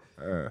liksom, så,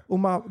 och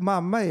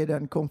mamma är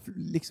den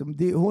liksom,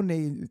 hon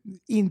är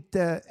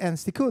inte en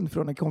sekund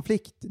från en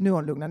konflikt. Nu har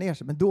hon lugnat ner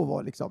sig, men då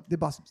var liksom, det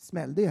bara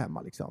smällde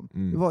hemma liksom.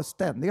 Det var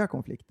ständiga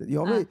konflikter.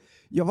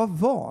 Jag var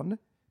van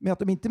med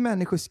att om inte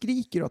människor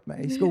skriker åt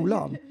mig i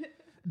skolan,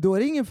 då är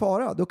det ingen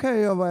fara. Då kan jag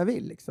göra vad jag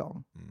vill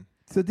liksom.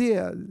 Så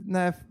det,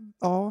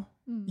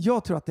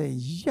 jag tror att det är en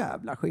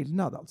jävla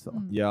skillnad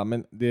alltså. Ja,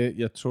 men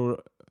jag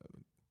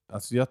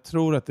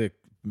tror att det är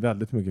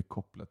väldigt mycket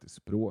kopplat till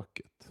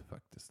språket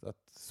faktiskt. Att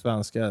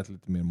svenska är ett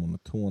lite mer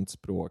monotont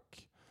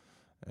språk.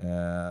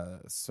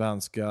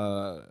 Svenska,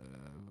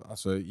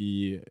 alltså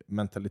i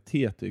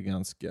mentalitet är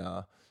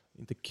ganska,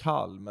 inte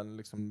kall, men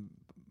liksom,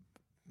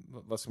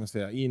 vad ska man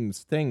säga,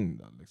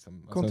 instängda.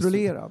 Liksom.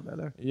 Kontrollerande,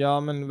 eller? Ja,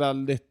 men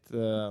väldigt,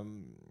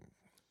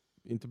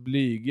 inte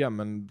blyga,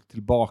 men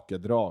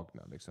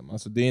tillbakadragna. Liksom.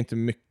 Alltså, det är inte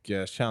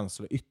mycket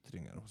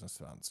känsloyttringar hos en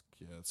svensk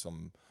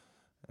som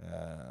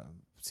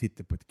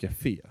sitter på ett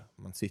café.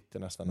 Man sitter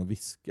nästan och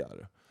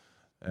viskar.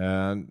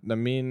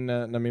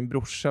 När min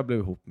brorsa blev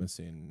ihop med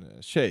sin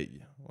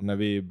tjej, och när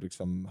vi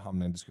liksom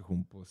hamnade i en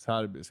diskussion på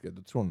serbiska,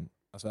 då tror hon,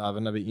 alltså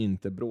även när vi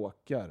inte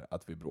bråkar,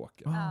 att vi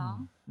bråkar.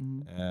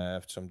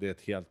 Eftersom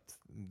det är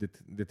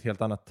ett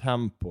helt annat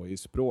tempo i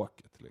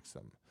språket.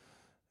 Liksom.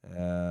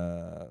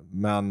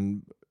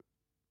 Men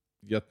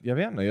jag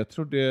vet inte, jag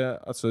tror det,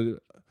 alltså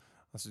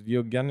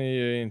Juggan är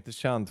ju inte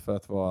känd för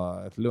att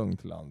vara ett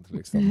lugnt land.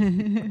 Liksom.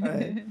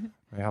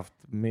 Vi har haft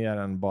mer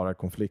än bara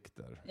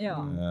konflikter.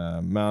 Ja.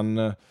 Men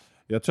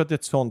jag tror att det är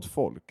ett sånt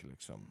folk.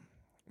 Liksom.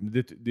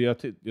 Jag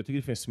tycker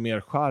det finns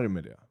mer charm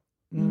i det.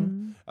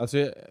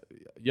 Alltså,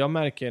 jag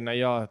märker när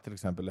jag till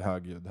exempel är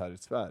högljudd här i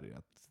Sverige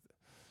att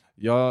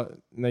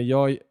när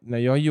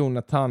jag och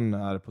Jonathan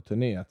är på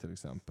turné till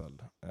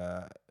exempel,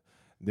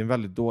 det är en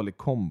väldigt dålig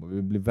kombo.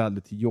 Vi blir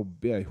väldigt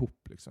jobbiga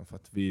ihop liksom, för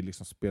att vi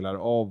liksom spelar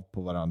av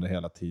på varandra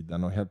hela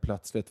tiden, och helt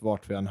plötsligt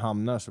vart vi än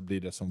hamnar så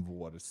blir det som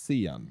vår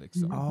scen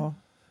liksom.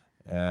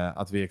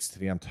 Att vi är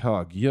extremt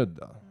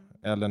högljudda.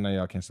 Eller när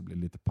jag kanske blir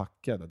lite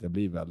packad, att jag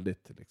blir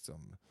väldigt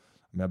liksom,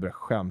 men jag börjar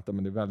skämta,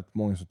 men det är väldigt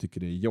många som tycker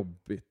det är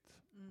jobbigt.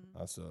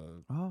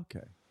 Alltså,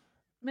 okay.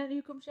 Men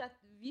hur kommer det sig att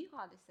vi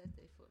har aldrig sett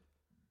dig full?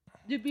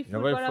 Du blir full jag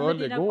var ju bara full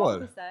med dina igår.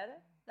 kompisar, eller?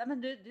 Ja,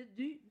 men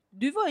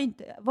du var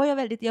inte,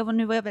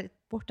 nu var jag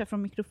väldigt borta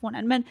från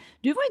mikrofonen, men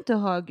du var inte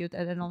högljudd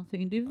eller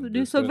någonting.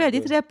 Du såg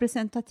väldigt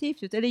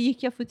representativt ut, eller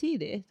gick jag för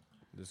tidigt?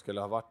 Du skulle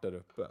ha varit där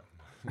uppe.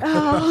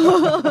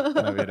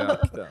 När vi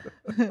rökte.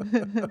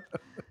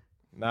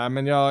 Nej,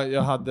 men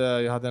jag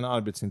hade en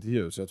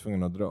arbetsintervju, så jag var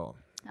tvungen att dra.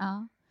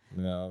 Ja.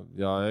 Men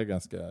jag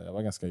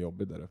var ganska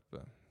jobbig där uppe.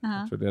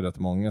 Jag tror det är rätt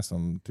många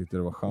som tyckte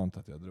det var skönt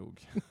att jag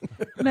drog.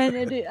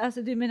 Men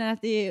du menar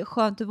att det är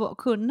skönt att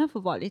kunna få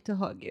vara lite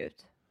högljudd?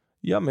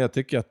 Ja, men jag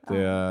tycker att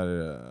det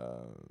är...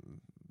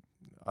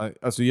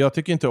 Alltså jag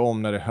tycker inte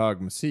om när det är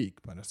hög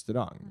musik på en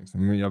restaurang.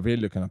 Liksom. Men jag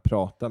vill ju kunna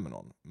prata med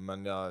någon.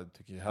 Men jag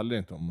tycker heller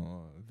inte om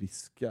att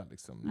viska.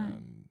 Liksom.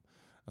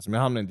 Alltså om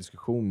jag hamnar i en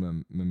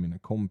diskussion med mina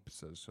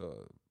kompisar,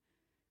 så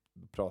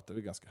pratar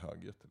vi ganska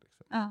högljutt.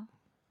 Liksom. Ja.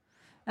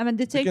 Ja, men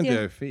det tycker inte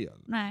jag är fel.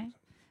 Nej.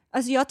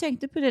 Alltså jag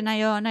tänkte på det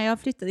när jag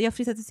flyttade. Jag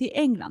flyttade till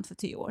England för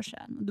 10 år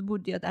sedan. Och då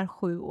bodde jag där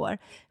 7 år. Jag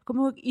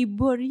kommer ihåg i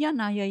början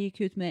när jag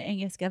gick ut med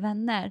engelska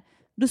vänner.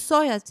 Då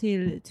sa jag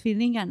till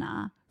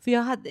tvillingarna, För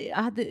jag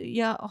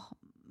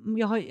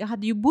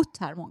hade ju bott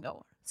här många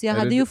år. Så jag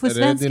hade ju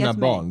försvenskat mig. Är det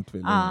dina barn,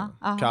 tvillingar?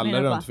 Ja,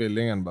 Kallar du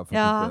tvillingen bara för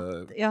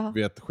att du inte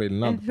vet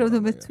skillnad?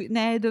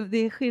 Nej, det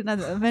är skillnad.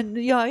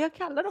 Men jag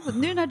kallar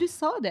dem, nu när du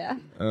sa det,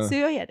 så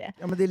gör jag det.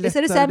 Ja, men det är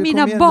lättare, lättare,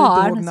 mina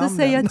barn, så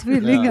säger jag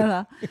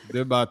tvillingarna. Det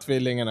är bara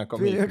tvillingarna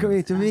kom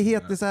hit. Vi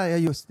heter så här,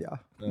 just det.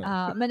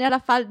 Ja, men i alla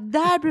fall,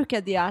 där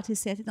brukade jag alltid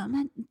säga till dem,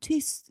 men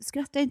tyst,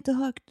 skratta inte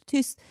högt,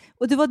 tyst.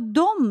 Och det var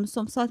de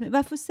som sa till mig,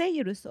 varför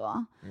säger du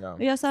så? Ja.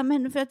 Och jag sa,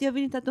 men för att jag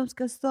vill inte att de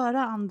ska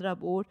störa andra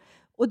bor.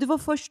 Och det var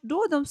först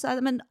då de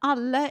sa, men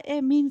alla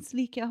är minst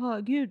lika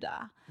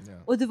högljudda. Ja.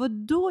 Och det var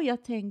då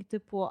jag tänkte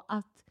på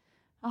att,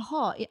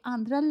 i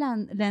andra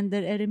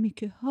länder är det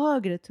mycket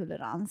högre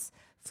tolerans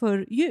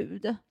för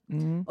ljud.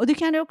 Mm. Och det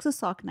kan jag också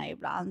sakna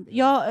ibland.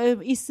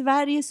 I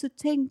Sverige så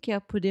tänker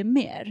jag på det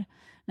mer.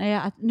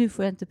 Nu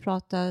får jag inte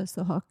prata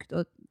så högt.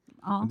 Och,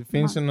 det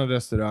finns ju någon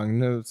restaurang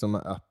nu som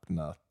har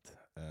öppnat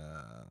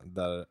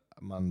där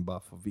man bara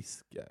får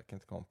viska. Jag kan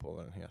inte komma på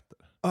vad den heter.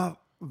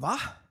 Va?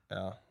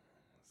 Ja.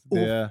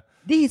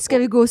 Dit ska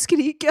vi gå och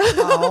skrika.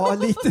 Ja,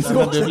 lite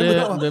så.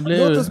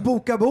 Låt oss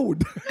boka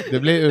bord. Det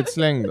blir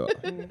utslängd då.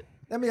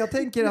 Nej, men jag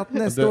tänker att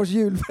nästa års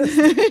julfest.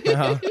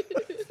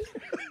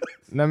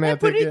 Nej, men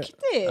på riktigt?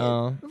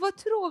 Ja. Vad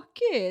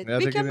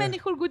tråkigt. Vilka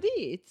människor går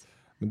dit?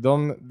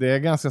 Det är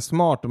ganska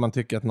smart om man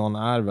tycker att någon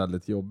är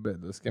väldigt jobbig.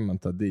 Då ska man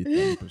ta dit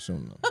den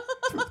personen.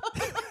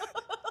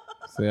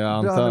 Så jag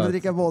antar att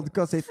dricka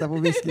vodka och sitta på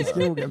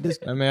whiskyskrogen.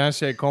 Nej, men jag har en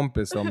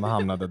tjejkompis som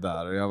hamnade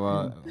där.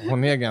 Och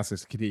hon är ganska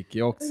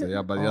skrikig också.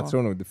 Jag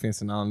tror nog det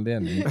finns en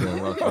anledning till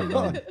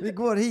varför vi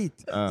går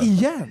hit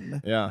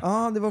igen.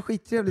 Ja, det var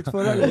skittrevligt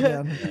förra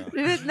gången.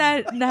 Du vet,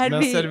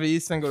 när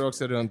servisen går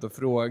också runt och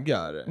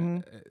frågar.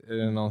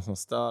 Är det någon som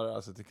stör?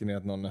 Alltså, tycker ni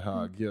att någon är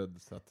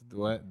högljudd? Så att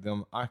då är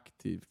de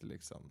aktivt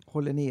liksom.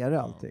 Håller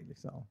nere allting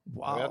liksom.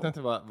 Wow. Jag vet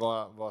inte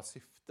vad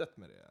syftet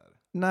med det är.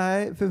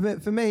 Nej,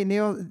 för mig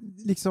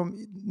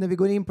när vi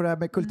går in på det här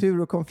med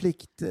kultur och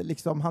konflikt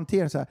liksom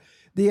hantering så här,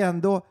 det är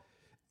ändå,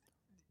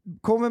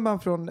 kommer man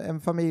från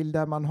en familj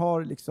där man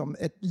har liksom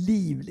ett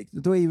liv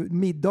liksom, då är ju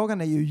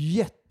middagarna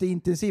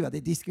jätteintensiva. Det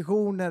är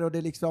diskussioner och det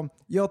är liksom,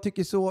 jag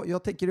tycker så,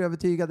 jag tänker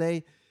övertyga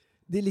dig.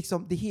 Det är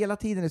liksom, det hela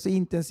tiden är så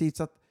intensivt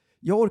så att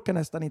jag orkar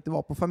nästan inte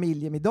vara på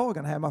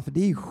familjemiddagarna hemma, för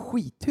det är ju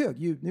skithög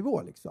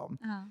ljudnivå liksom.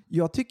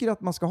 Jag tycker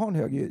att man ska ha en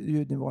hög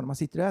ljudnivå när man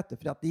sitter och äter,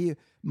 för att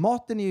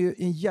maten är ju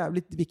en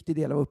jävligt viktig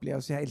del av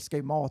upplevelsen. Jag älskar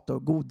ju mat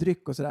och god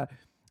dryck och sådär.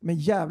 Men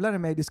jävlar i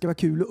mig, det ska vara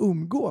kul att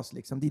umgås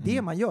liksom. Det är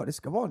det man gör.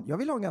 Jag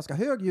vill ha en ganska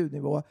hög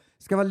ljudnivå.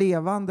 Det ska vara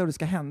levande och det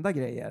ska hända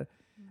grejer.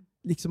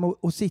 Liksom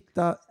och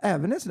sitta,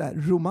 även en sådär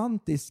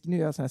romantisk, nu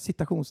gör jag sådana här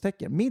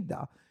citationstecken,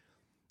 middag.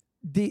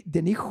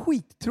 Den är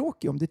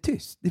skittråkig om det är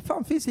tyst.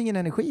 Det finns ingen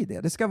energi i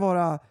det. Det ska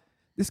vara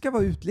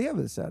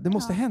utlevelse. Det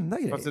måste hända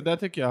grejer. Alltså, det där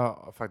tycker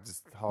jag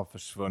faktiskt har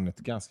försvunnit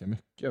ganska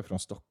mycket från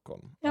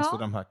Stockholm. Ja. Alltså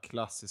de här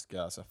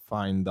klassiska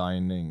fine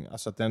dining.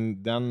 Alltså att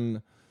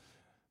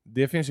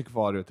det finns ju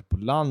kvar ute på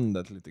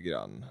landet lite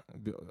grann.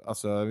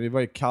 Alltså, vi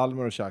var i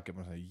Kalmar och käkade på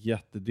en sån här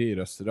jättedyr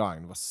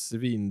restaurang. Det var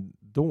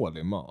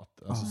svindålig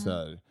mat. Alltså, så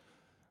här,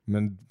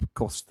 men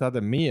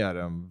kostade mer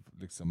än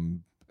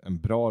liksom en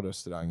bra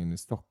restaurang i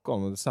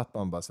Stockholm. Och då satt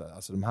man bara så här,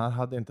 alltså de här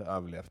hade inte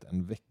överlevt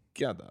en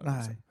vecka där.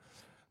 Liksom.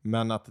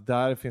 Men att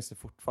där finns det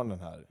fortfarande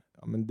den här,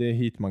 men det är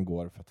hit man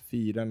går för att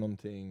fira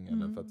någonting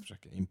eller för att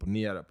försöka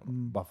imponera på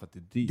något. Bara för att det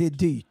är dyrt. Det är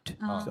dyrt.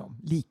 Liksom.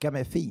 Lika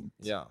med fint.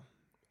 Ja.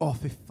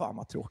 Fy fan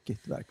vad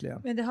tråkigt,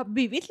 verkligen. Men det har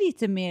blivit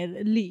lite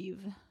mer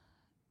liv.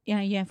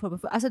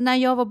 Alltså när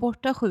jag var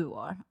borta 7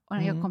 år och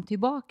när jag kom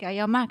tillbaka,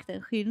 jag märkte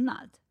en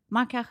skillnad.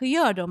 Man kanske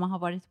gör det om man har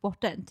varit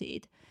borta en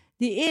tid.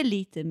 Det är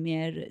lite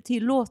mer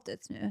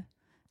tillåtet nu.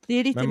 Det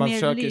är lite men man mer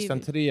försöker ju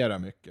centrera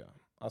mycket.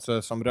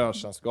 Alltså som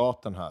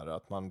Rörstrandsgatan här.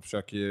 Att man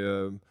försöker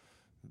ju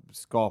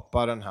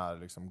skapa den här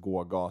liksom,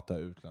 gågata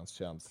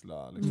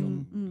utlandskänsla.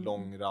 Liksom,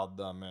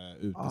 långradda med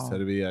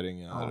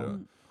uteserveringar.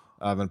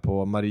 Även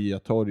på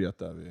Mariatorget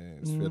där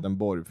vid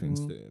Swedenborg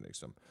finns det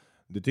liksom.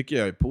 Det tycker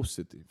jag är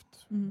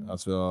positivt.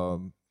 Alltså,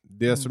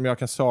 det som jag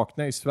kan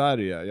sakna i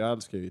Sverige, jag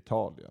älskar ju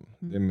Italien.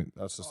 Det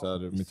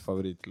är mitt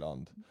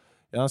favoritland.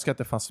 Jag önskar att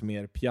det fanns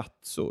mer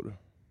piazzor.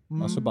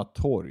 Alltså bara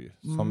torg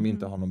som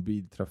inte har någon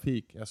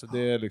biltrafik. Alltså det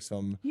är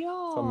liksom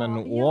som en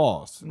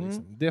oas.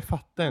 Liksom. Det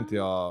fattar inte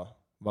jag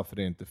varför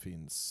det inte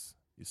finns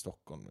i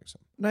Stockholm.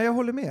 Liksom. Nej, jag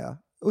håller med.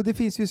 Och det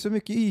finns ju så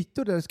mycket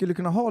ytor där det skulle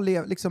kunna ha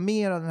liksom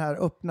mer av den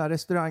här öppna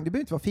restaurang. Det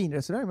behöver inte vara fin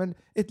restaurang, men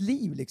ett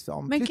liv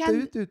liksom. Men flytta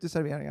ut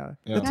uteserveringar.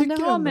 Ja. Kan det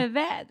ha med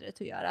vädret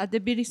att göra? Att det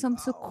blir liksom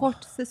så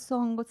kort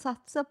säsong att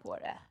satsa på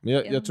det? Men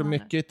jag tror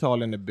mycket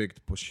Italien är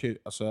byggt på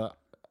alltså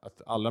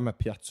att alla de här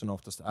piazzorna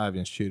oftast är vid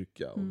en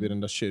kyrka. Och vid den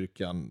där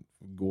kyrkan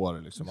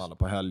går liksom alla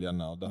på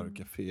helgerna. Och där har du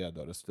café,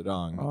 där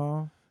restaurang.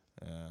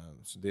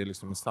 Så det är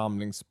liksom en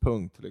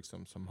samlingspunkt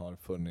liksom, som har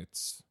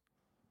funnits.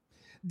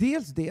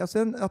 Dels det, och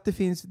sen att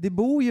det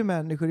bor ju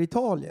människor i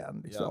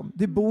Italien. Liksom.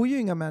 Det bor ju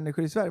inga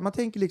människor i Sverige. Man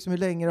tänker liksom hur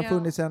länge det har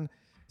funnits en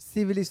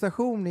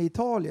civilisation i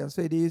Italien,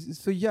 så är det ju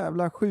så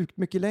jävla sjukt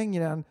mycket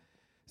längre än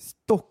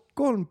Stockholm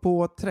Stockholm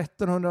på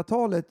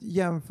 1300-talet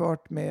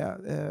jämfört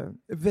med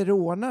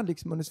Verona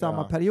liksom under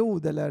samma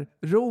period, eller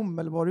Rom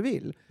eller vad du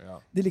vill.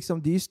 Ja. Det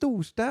är ju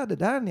storstäder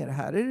där nere.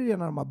 Här är det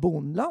rena de här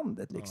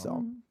bondlandet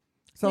liksom.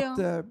 Så att,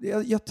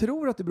 jag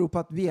tror att det beror på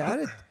att vi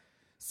är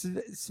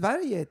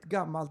Sverige är ett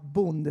gammalt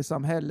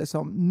bondesamhälle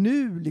som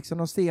nu liksom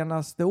de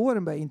senaste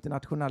åren börjar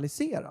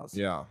internationaliseras.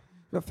 Ja.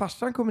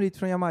 Farsan kommer hit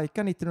från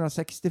Jamaica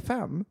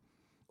 1965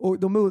 och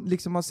de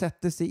liksom har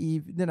sett sig i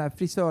den här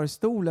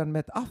frisörstolen med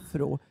ett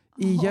afro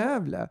i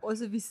Gävle. Och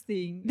så det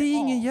är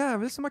ingen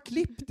jävel som har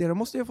klippt det. De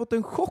måste ju ha fått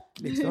en chock.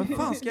 Liksom. Vad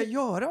fan ska jag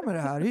göra med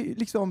det här?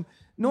 Liksom,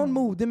 någon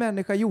modig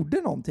människa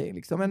gjorde någonting.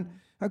 Liksom. Men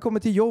han kommer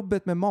till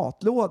jobbet med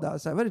matlåda.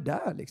 Så här, vad är det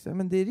där? Liksom?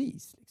 Men det är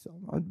ris.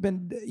 Liksom.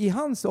 Men i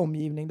hans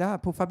omgivning, det här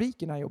på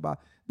fabriken han jobbar,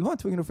 då var han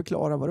tvungen att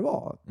förklara vad det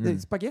var. Det är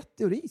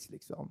spaghetti och ris.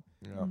 Liksom.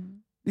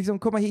 Liksom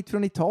komma hit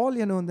från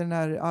Italien under den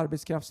här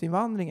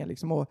arbetskraftsinvandringen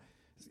liksom, och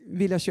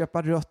vilja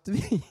köpa rött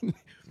vin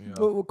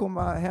och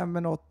komma hem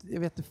med något, jag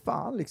vet inte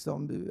fan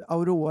liksom,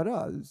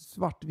 Aurora,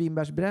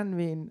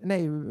 svartvinbärsbrännvin,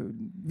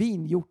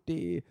 vin gjort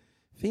i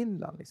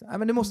Finland liksom.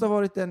 Men det måste ha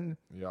varit en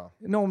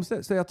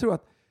omställning. Så jag tror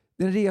att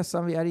den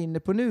resan vi är inne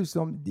på nu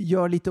som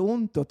gör lite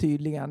ont och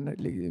tydligen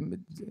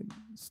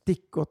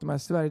stick åt de här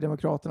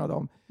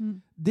Sverigedemokraterna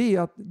det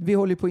är att vi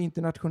håller på att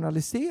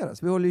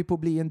internationaliseras. Vi håller på att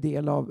bli en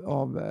del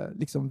av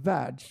liksom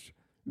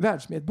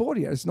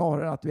världsmedborgare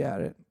snarare än att vi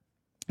är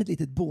ett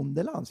litet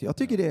bondeland. Så jag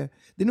tycker det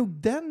är nog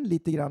den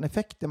lite grann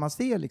effekten man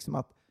ser liksom,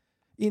 att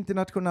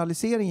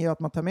internationalisering är att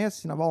man tar med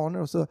sig sina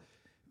vanor och så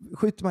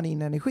skjuter man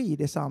in energi i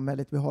det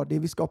samhället vi har. Det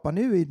vi skapar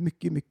nu är ett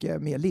mycket,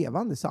 mycket mer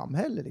levande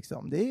samhälle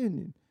liksom. Det är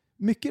ju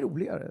mycket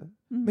roligare.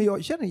 Men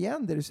jag känner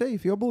igen det du säger,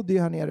 för jag bodde ju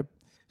här nere i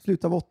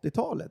slutet av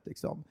 80-talet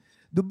liksom.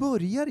 Då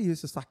börjar det ju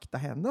så sakta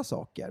hända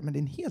saker, men det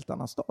är en helt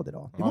annan stad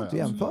idag. Det går inte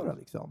att jämföra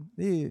liksom.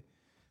 Det är ju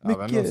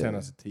mycket... Även de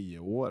senaste 10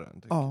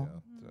 åren tycker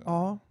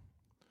jag.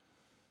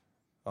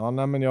 Ja,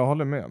 nej, men jag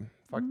håller med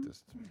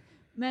faktiskt.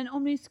 Men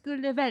om ni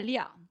skulle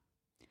välja.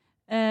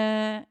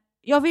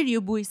 Jag vill ju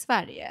bo i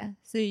Sverige,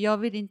 så jag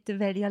vill inte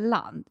välja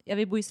land. Jag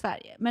vill bo i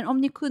Sverige. Men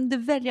om ni kunde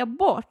välja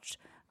bort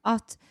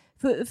att...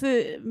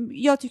 För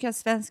jag tycker att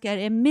svenskar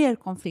är mer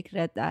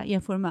konflikträdda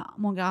jämfört med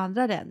många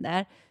andra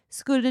länder.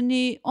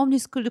 Om ni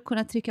skulle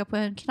kunna trycka på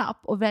en knapp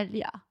och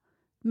välja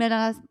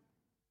mellan att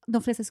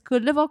de flesta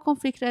skulle vara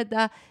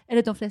konflikträdda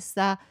eller de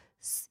flesta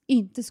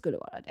inte skulle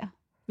vara det.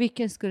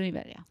 Vilken skulle ni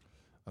välja?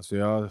 Alltså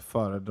jag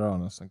föredrar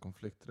nästan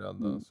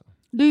konflikträdd. Alltså.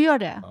 Du gör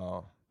det?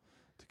 Ja.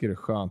 Jag tycker det är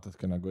skönt att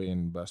kunna gå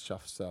in och börja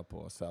tjafsa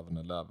på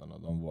 7-Eleven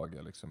och de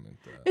vågar liksom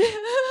inte...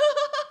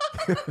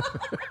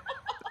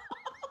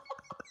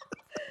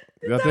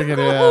 Jag tycker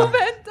det är...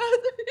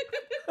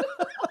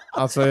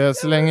 Alltså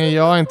så länge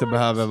jag inte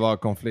behöver vara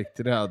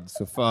konflikträdd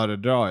så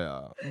föredrar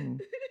jag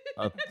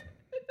att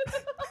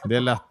det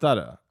är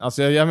lättare.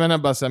 Alltså jag menar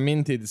bara så här,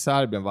 min tid i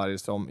Serbien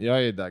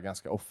jag är där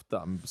ganska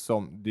ofta.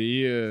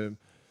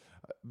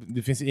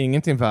 Det finns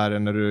ingenting värre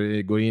när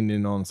du går in i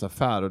någons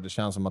affär och det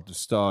känns som att du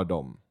stör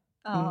dem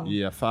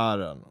i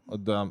affären. Och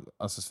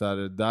alltså så här,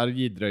 där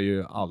gidrar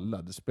ju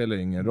alla. Det spelar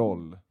ingen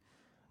roll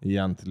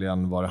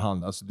egentligen vad det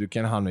handlar. Alltså du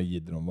kan hamna i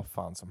gidra om vad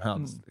fan som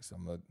helst.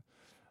 Liksom.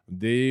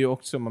 Det är ju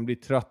också, man blir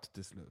trött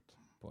till slut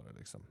på det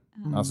liksom.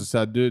 Alltså så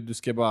här, du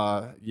ska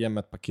bara ge mig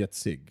ett paket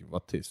cigg, var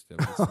tyst. Jag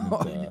vill liksom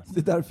inte det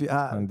är därför jag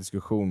är. En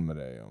diskussion med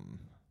dig om...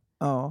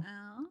 Ja.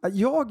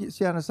 Jag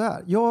känner så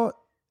här.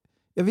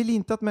 Jag vill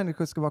inte att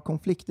människor ska vara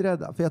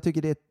konflikträdda, för jag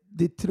tycker det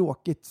är ett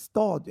tråkigt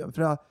stadium.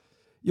 För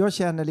jag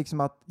känner liksom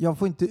att jag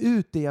får inte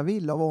ut det jag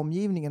vill av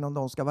omgivningen om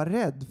de ska vara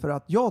rädd för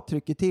att jag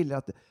trycker till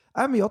att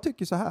men jag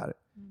tycker så här.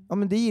 Ja,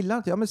 men det gillar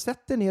inte jag. Men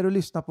sätt dig ner och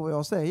lyssna på vad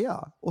jag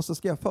säger. Och så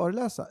ska jag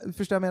föreläsa.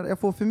 Förstår jag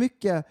får för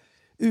mycket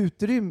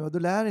utrymme och då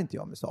lär inte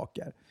jag mig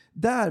saker.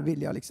 Där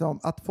vill jag liksom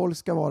att folk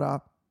ska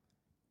vara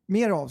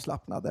mer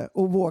avslappnade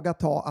och våga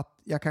ta att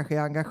jag kanske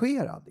är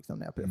engagerad. Liksom,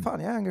 när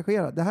jag är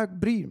engagerad. Det här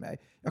bryr mig.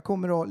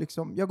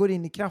 Jag går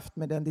in i kraft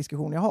med den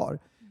diskussion jag har.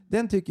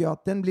 Den tycker jag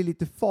att den blir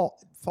lite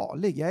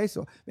farlig. Jag är så.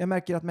 Men jag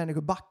märker att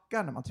människor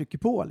backar när man trycker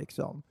på.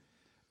 Liksom.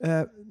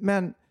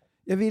 Men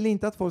jag vill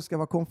inte att folk ska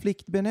vara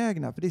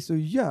konfliktbenägna, för det är så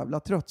jävla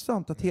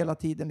tröttsamt att hela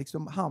tiden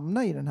liksom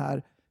hamna i den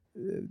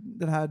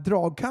här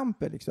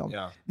dragkampen. Liksom.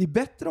 Yeah. Det är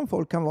bättre om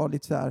folk kan vara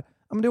lite så här,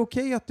 men det är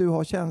okej att du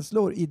har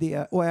känslor i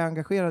det och är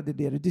engagerad i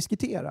det du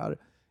diskuterar.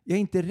 Jag är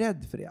inte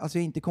rädd för det. Alltså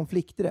jag är inte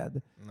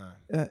konflikträdd.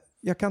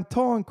 Jag kan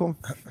ta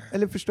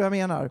eller förstår jag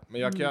menar?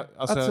 Men jag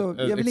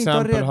vill inte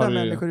ha rädda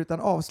människor utan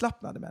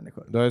avslappnade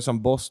människor. Det är ju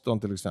som Boston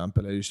till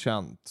exempel är ju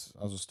känt.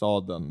 Alltså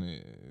staden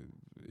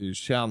är ju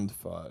känd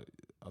för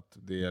att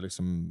det är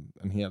liksom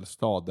en hel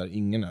stad där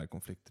ingen är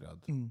konflikträdd.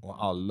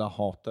 Och alla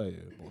hatar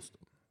ju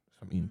Boston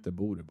som inte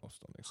bor i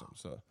Boston. Liksom.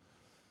 Så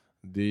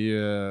det är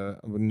ju,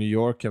 New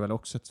York är väl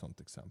också ett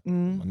sånt exempel.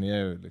 Man är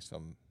ju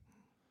liksom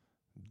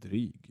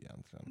dryg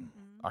egentligen.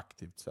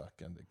 Aktivt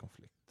sökande i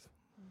konflikt.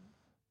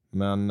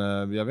 Men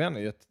jag vet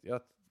inte.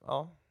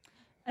 Ja.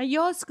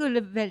 Jag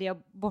skulle välja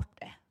bort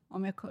det.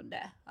 om jag kunde.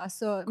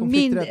 Alltså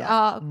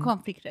Konflikträdda.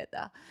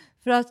 konflikträdda.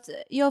 För att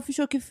jag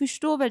försöker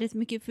förstå väldigt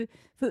mycket.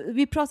 För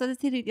vi pratade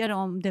tidigare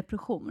om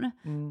depression.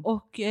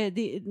 Och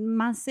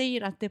man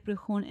säger att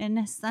depression är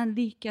nästan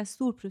lika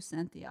stor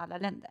procent i alla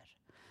länder.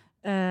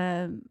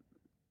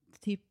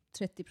 Typ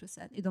 30%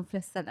 i de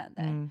flesta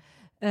länder.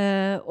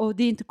 Och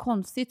det är inte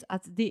konstigt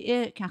att det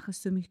är kanske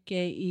så mycket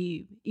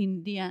i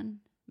Indien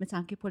med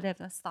tanke på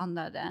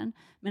levnadsstandarden.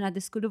 Men att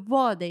det skulle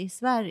vara det i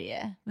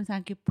Sverige med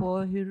tanke på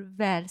hur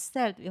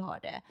välställt vi har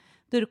det.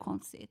 Då är det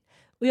konstigt.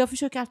 Och jag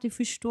försöker alltid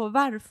förstå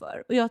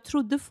varför. Och jag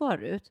trodde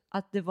förut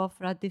att det var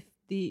för att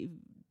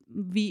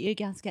vi är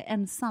ganska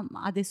ensamma.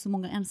 Att det är så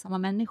många ensamma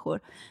människor.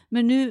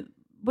 Men nu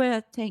börjar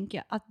jag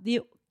tänka att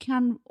det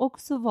kan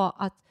också vara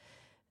att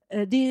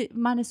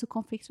man är så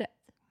konflikträdd.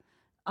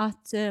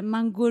 Att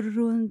man går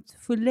runt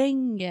för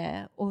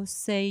länge och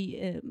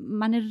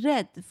man är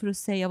rädd för att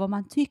säga vad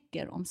man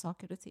tycker om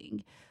saker och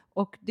ting.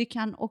 Och det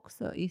kan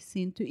också i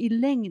sin tur i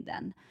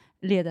längden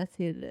leda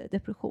till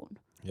depression.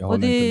 Jag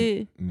håller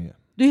inte med.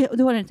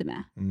 Du håller inte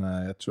med?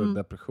 Nej, jag tror att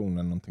depression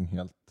är någonting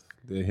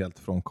det är helt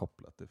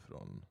frånkopplat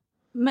ifrån.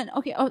 Men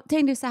okej,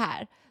 tänk dig så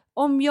här.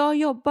 Om jag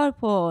jobbar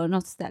på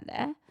något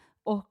ställe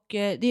och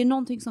det är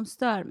någonting som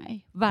stör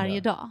mig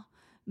varje dag.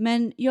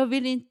 Men jag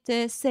vill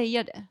inte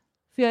säga det.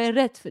 För jag är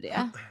rädd för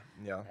det.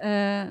 Ja.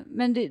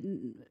 Men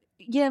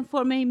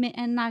jämför mig med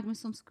en Nagme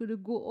som skulle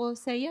gå och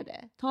säga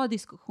det. Ta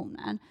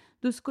diskussionen.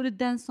 Då skulle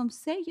den som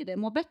säger det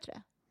må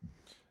bättre.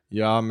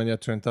 Ja, men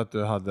jag tror inte att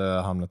du hade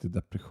hamnat i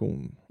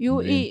depression.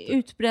 Jo, i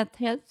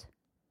utbrändhet.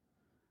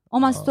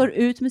 Om man står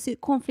ut med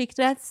sitt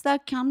konflikträdsla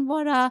kan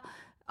vara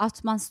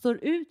att man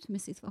står ut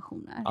med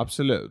situationer.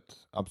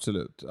 Absolut.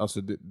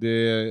 Alltså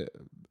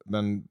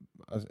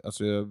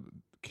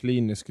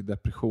klinisk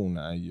depression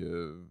är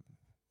ju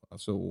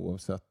alltså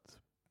oavsett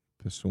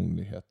alltså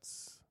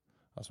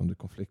om du är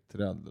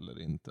konflikträdd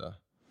eller inte.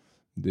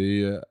 Det är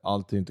ju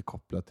alltid inte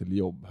kopplat till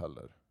jobb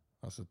heller.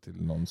 Alltså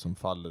till någon som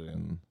faller i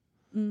en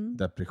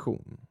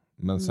depression.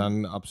 Men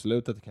sen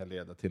absolut att det kan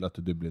leda till att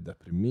du blir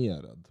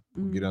deprimerad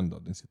på grund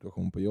av din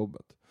situation på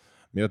jobbet.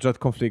 Men jag tror att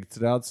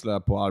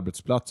konflikträdsla på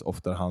arbetsplats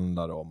ofta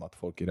handlar om att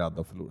folk är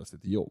rädda att förlora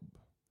sitt jobb.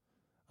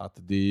 Att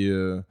det är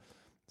ju,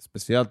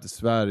 speciellt i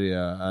Sverige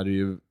är det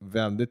ju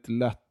väldigt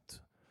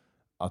lätt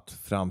att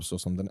framstå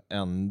som den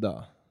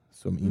enda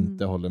som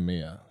inte håller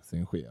med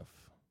sin chef.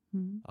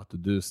 Att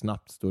du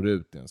snabbt står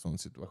ut i en sån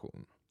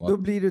situation. Då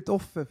blir du ett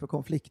offer för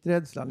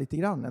konflikträdslan lite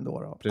grann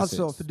ändå. Precis.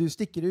 Alltså för du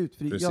sticker ut.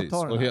 För jag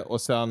tar den här.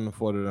 Och sen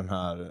får du den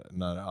här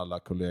när alla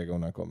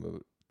kollegorna kommer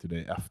till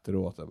dig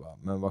efteråt och bara,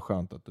 men vad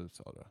skönt att du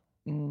sa det.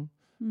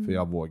 För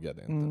jag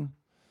vågade inte.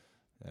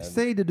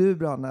 Säg det du,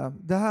 Branne.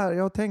 Det här,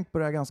 jag har tänkt på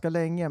det här ganska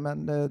länge,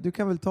 men du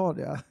kan väl ta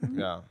det.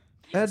 Ja.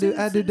 Är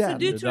du den?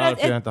 Det är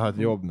därför jag inte har ett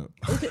jobb nu.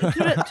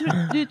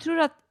 Du tror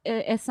att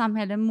ett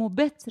samhälle mår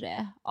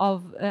bättre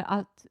av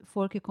att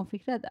folk är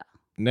konflikträdda?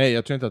 Nej,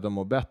 jag tror inte att de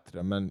mår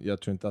bättre, men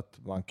jag tror inte att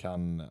man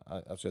kan,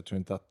 alltså jag tror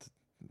inte att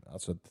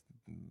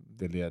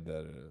det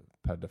leder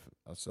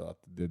att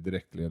det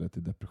direkt leder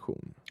till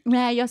depression.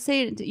 Nej, jag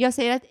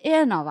säger att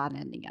en av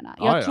anledningarna.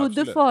 Jag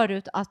trodde absolut.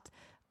 förut att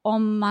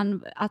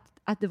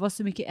att det var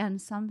så mycket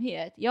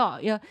ensamhet.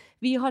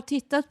 Vi har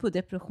tittat på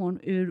depression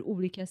ur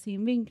olika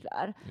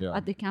synvinklar. Ja.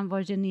 Att det kan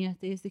vara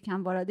genetiskt, det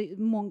kan vara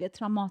många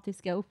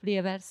traumatiska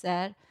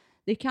upplevelser.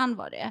 Det kan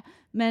vara det.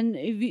 Men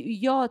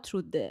jag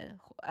trodde,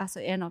 alltså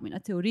en av mina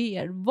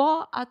teorier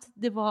var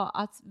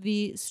att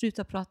vi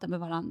slutar prata med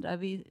varandra.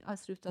 Vi har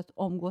slutat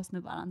umgås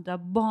med varandra.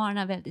 Barn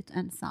är väldigt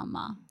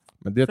ensamma.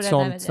 Men det är ett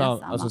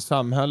sånt, alltså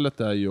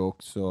samhället är ju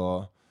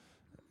också,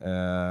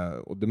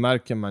 och det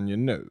märker man ju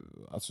nu,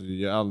 alltså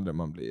ju äldre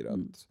man blir,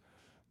 att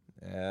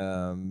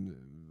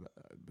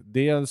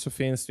dels så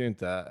finns det ju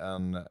inte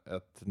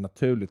ett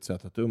naturligt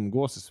sätt att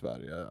umgås i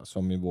Sverige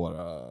som i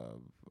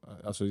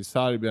alltså i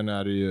Serbien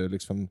är det ju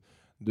liksom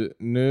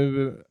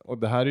nu, och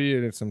det här är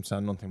ju liksom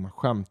sen någonting man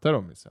skämtar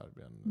om i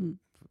Serbien.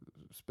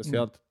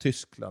 Speciellt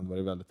Tyskland var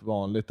det väldigt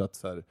vanligt att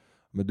så här,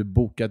 men du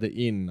bokade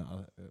in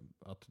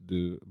att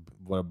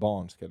våra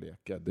barn ska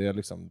leka. Det är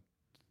liksom,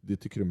 det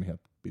tycker de är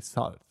helt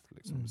bisarrt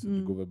liksom. Så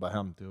du går väl bara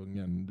hem till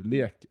ungen, du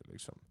leker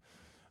liksom.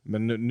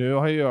 Men nu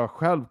har jag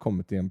själv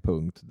kommit till en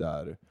punkt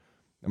där,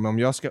 men om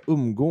jag ska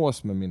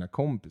umgås med mina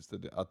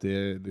kompisar, att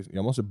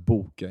jag måste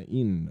boka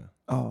in.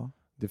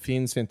 Det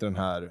finns inte den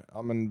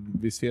här, men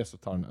vi ses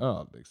och tar en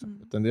öl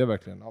liksom. Utan det är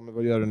verkligen, men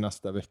vad gör du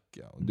nästa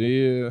vecka? Och det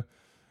är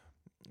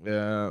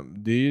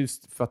ju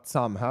för att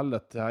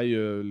samhället är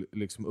ju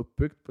liksom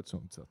uppbyggt på ett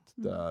sånt sätt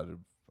där,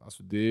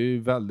 alltså det är ju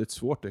väldigt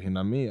svårt att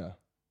hinna med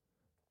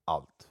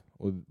allt.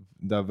 Och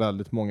där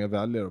väldigt många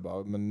väljer att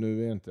bara, men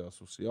nu är inte jag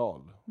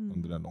social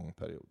under en lång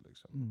period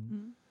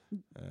liksom.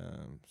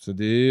 Så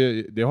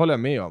det håller jag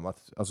med om,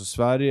 att alltså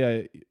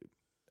Sverige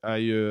är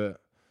ju,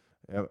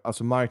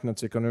 alltså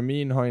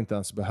marknadsekonomin har inte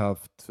ens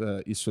behövt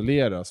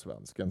isolera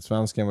svensken.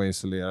 Svensken var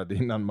isolerad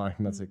innan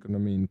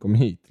marknadsekonomin kom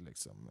hit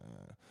liksom.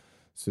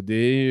 Så det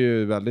är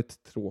ju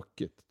väldigt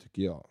tråkigt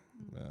tycker jag.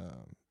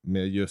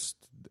 Med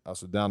just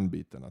alltså den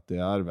biten, att det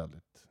är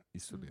väldigt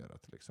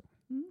isolerat liksom.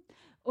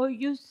 Och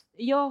just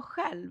jag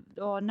själv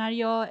då, när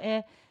jag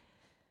är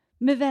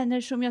med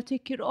vänner som jag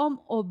tycker om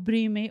och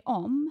bryr mig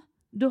om,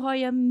 då har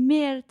jag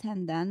mer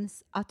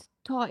tendens att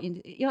ta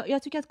in.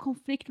 Jag tycker att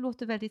konflikt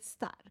låter väldigt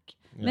stark.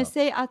 Ja. Men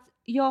säg att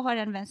jag har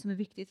en vän som är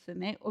viktigt för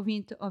mig och vi är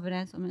inte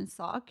överens om en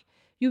sak.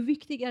 Ju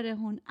viktigare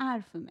hon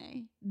är för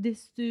mig,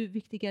 desto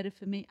viktigare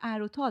för mig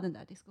är att ta den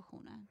där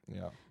diskussionen.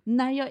 Ja.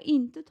 När jag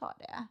inte tar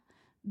det,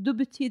 då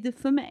betyder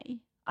för mig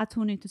att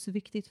hon inte är så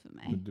viktigt för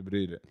mig. Du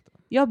bryr dig inte.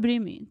 Jag bryr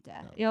mig inte.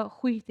 Jag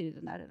skiter i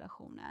den där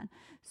relationen.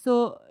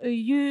 Så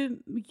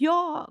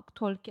jag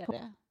tolkar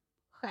det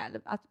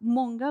själv att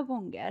många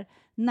gånger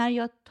när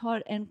jag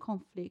tar en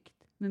konflikt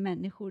med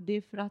människor, det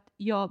är för att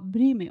jag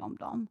bryr mig om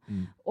dem.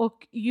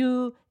 Och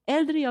ju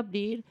äldre jag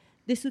blir,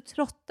 desto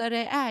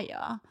tröttare är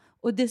jag.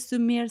 Och desto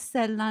mer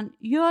sällan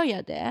gör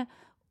jag det.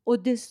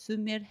 Och desto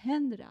mer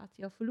händer det att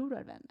jag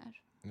förlorar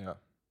vänner. Ja.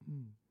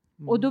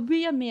 Och då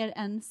blir jag mer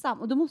ensam.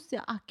 Och då måste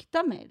jag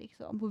akta mig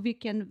liksom. På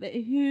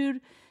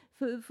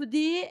för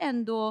det är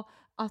ändå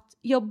att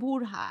jag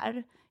bor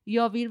här.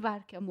 Jag vill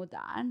verka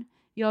modern.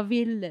 Jag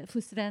vill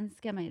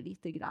försvenska mig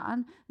lite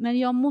grann. Men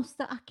jag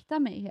måste akta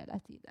mig hela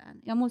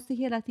tiden. Jag måste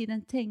hela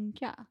tiden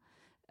tänka.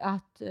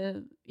 Att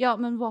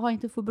men vad har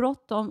inte för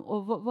bråttom.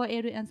 Och vad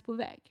är du ens på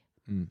väg?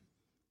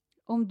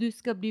 Om du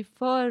ska bli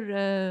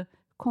för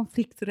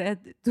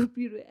konflikträdd, då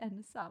blir du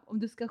ensam. Om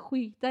du ska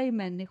skita i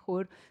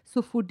människor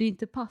så får det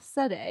inte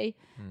passa dig.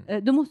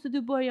 Då måste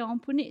du börja om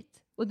på nytt.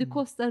 Och det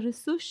kostar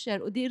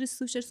resurser. Och det är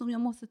resurser som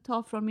jag måste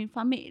ta från min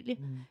familj.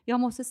 Jag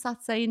måste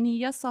satsa i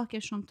nya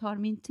saker som tar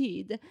min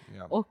tid.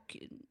 Ja. Och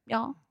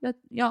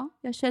jag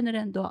känner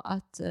ändå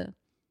att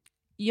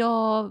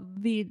jag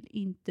vill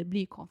inte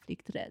bli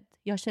konflikträdd.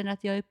 Jag känner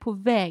att jag är på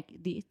väg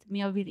dit.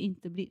 Men jag vill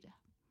inte bli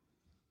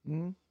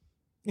det.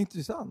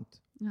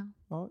 Intressant. Ja.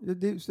 Ja,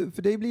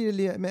 för det blir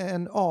det med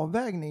en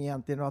avvägning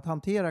egentligen att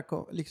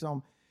hantera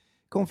liksom,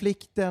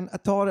 konflikten,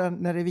 att ta den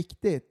när det är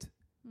viktigt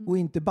och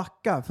inte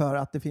backa för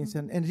att det finns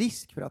en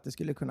risk för att det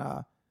skulle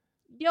kunna...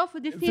 Ja, för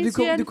det finns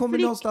ju du kommer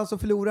någonstans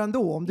att förlora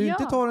ändå. Om du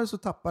inte tar den så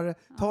tappar det.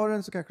 Tar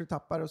den så kanske du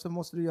tappar det och så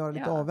måste du göra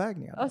lite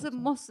avvägningar. Och så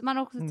måste man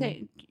också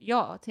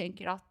jag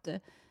tänker att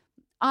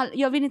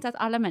jag vill inte att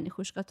alla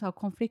människor ska ta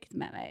konflikt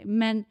med mig.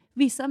 Men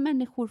vissa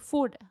människor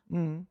får det.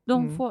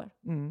 De får.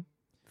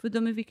 För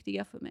de är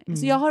viktiga för mig.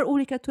 Så jag har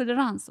olika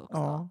tolerans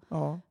också.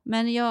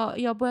 Men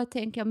jag börjar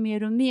tänka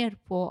mer och mer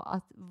på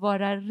att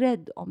vara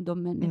rädd om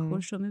de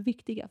människor som är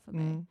viktiga för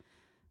mig.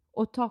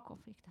 Och ta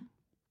konflikten.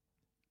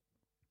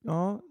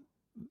 Ja,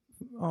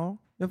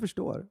 jag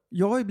förstår.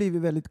 Jag har ju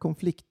blivit väldigt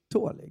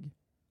konflikttålig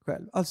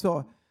själv.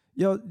 Alltså,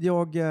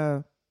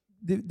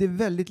 det är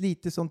väldigt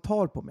lite som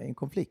tar på mig en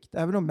konflikt.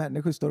 Även om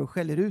människor står och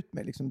skäller ut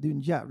mig. Liksom, du är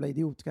en jävla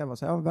idiot. Ska jag vara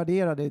så här,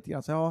 värdera det lite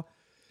grann. Så,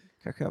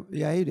 kanske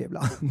jag är ju det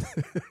ibland.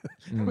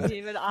 Det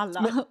är väl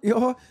alla.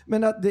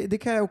 Men att det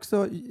kan jag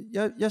också...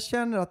 Jag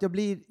känner att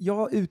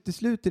jag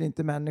utesluter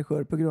inte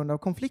människor på grund av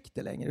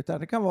konflikter längre. Utan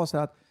det kan vara så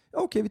att,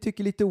 okej, vi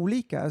tycker lite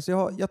olika.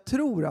 Alltså jag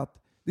tror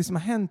att det som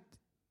har hänt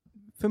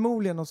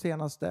förmodligen de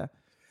senaste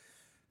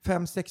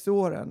 5-6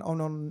 åren av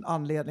någon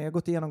anledning, jag har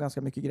gått igenom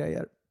ganska mycket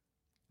grejer.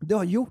 Det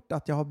har gjort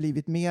att jag har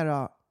blivit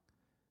mera,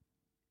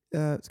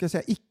 ska jag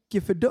säga,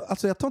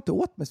 alltså jag tar inte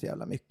åt mig så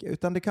jävla mycket.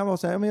 Utan det kan vara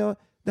så här,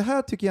 det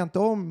här tycker jag inte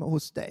om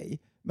hos dig.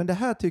 Men det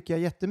här tycker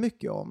jag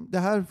jättemycket om. Det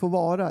här får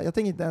vara.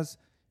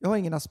 Jag har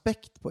ingen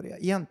aspekt på det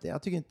egentligen.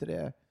 Jag tycker inte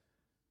det.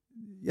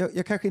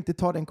 Jag kanske inte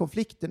tar den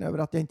konflikten över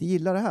att jag inte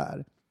gillar det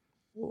här.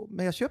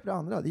 Men jag köper det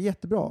andra. Det är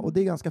jättebra. Och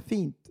det är ganska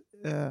fint.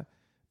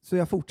 Så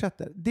jag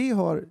fortsätter. Det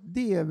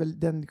är väl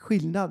den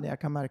skillnaden jag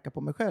kan märka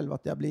på mig själv.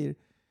 Att jag blir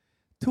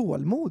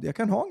tålmodig. Jag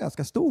kan ha en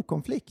ganska stor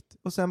konflikt.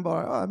 Och sen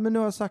bara, men nu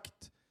har jag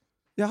sagt.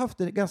 Jag har haft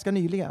det ganska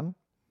nyligen.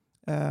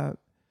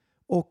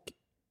 Och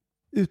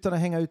utan att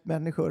hänga ut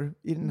människor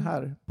i den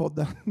här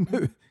podden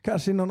nu.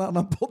 Kanske i någon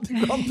annan podd i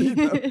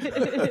framtiden.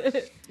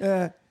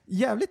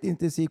 Jävligt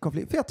intensiv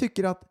konflikt. För jag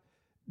tycker att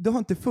det har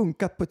inte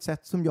funkat på ett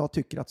sätt som jag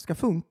tycker att det ska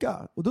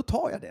funka. Och då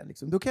tar jag det.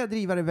 Liksom. Då kan jag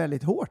driva det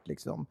väldigt hårt.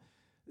 Liksom.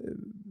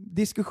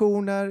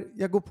 Diskussioner,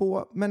 jag går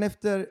på. Men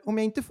om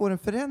jag inte får en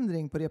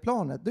förändring på det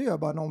planet, då gör jag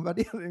bara en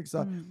omvärdering.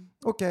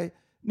 Okej,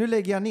 nu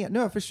lägger jag ner. Nu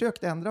har jag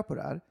försökt ändra på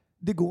det här.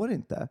 Det går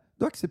inte.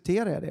 Då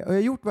accepterar jag det. Och jag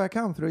har gjort vad jag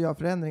kan för att göra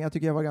förändringar. Jag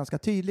tycker jag var ganska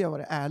tydlig. Jag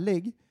var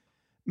ärlig.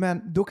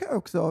 Men då kan jag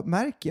också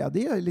märka,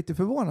 det är jag lite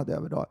förvånad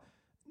över då.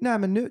 Nej,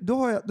 men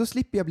då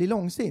slipper jag bli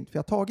långsint. För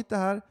jag har tagit det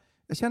här.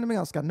 Jag känner mig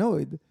ganska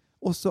nöjd.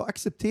 Och så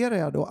accepterar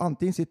jag då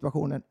antingen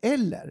situationen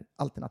eller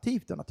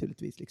alternativt då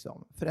naturligtvis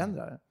liksom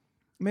förändra det.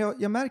 Men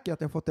jag märker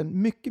att jag har fått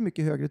en mycket,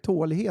 mycket högre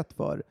tålighet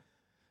för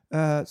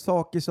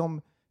saker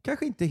som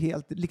kanske inte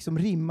helt liksom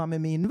rimmar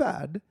med min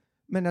värld.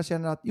 Men jag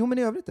känner att men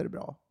i övrigt är det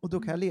bra. Och då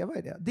kan jag leva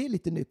i det. Det är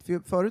lite nytt. För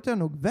förut har jag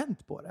nog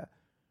vänt på det.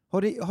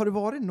 Har det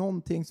varit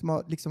någonting som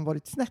har liksom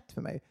varit snett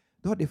för mig,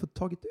 då har det fått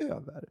tagit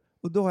över.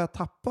 Och då har jag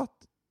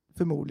tappat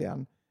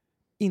förmodligen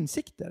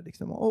insikter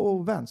liksom,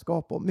 och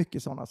vänskap och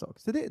mycket sådana saker.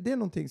 Så det är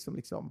någonting som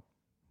liksom...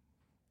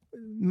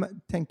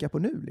 tänka på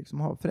nu liksom,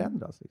 har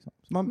förändrats liksom.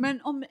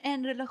 Men om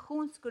en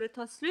relation skulle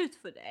ta slut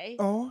för dig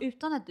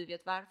utan att du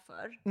vet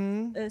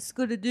varför,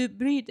 skulle du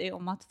bry dig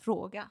om att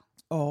fråga?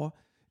 Ja,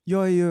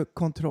 jag är ju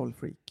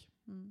kontrollfreak.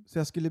 Så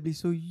jag skulle bli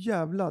så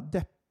jävla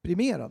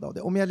deprimerad av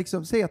det. Om jag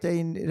liksom säger att jag är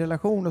i en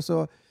relation och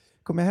så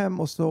kommer jag hem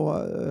och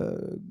så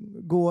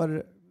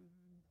går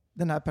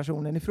den här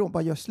personen ifrån,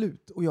 bara gör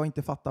slut och jag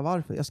inte fattar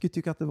varför. Jag skulle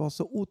tycka att det var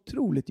så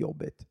otroligt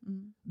jobbigt.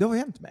 Det har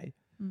hänt mig.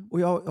 Och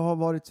jag har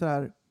varit så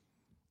här,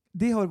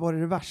 det har varit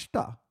det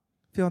värsta.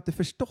 För jag har inte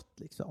förstått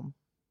liksom.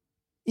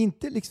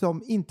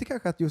 Inte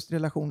kanske att just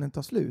relationen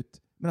tar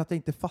slut, men att jag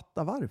inte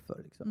fattar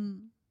varför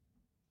liksom.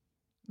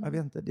 Jag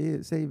vet inte,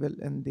 det säger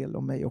väl en del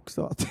om mig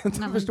också att jag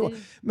inte förstår.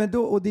 Men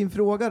då, och din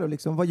fråga då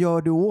liksom, vad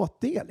gör du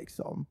åt det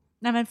liksom?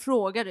 Nej men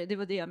fråga det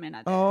var det jag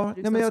menade. Ja,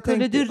 liksom, men jag skulle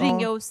tänkte, du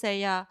ringa och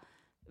säga,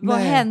 vad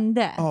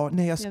hände? Ja,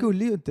 nej jag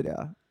skulle ju inte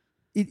det.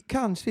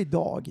 Kanske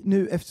idag,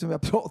 nu eftersom vi har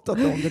pratat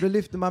om det, då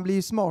lyfter man, blir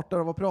ju smartare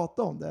av att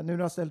prata om det. Nu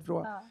när jag ställt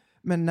frågan. Ja.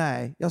 Men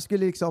nej, jag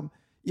skulle liksom,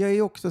 jag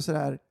är också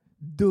sådär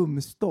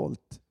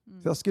dumstolt.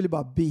 För jag skulle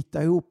bara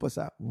bita ihop och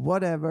säga,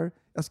 whatever.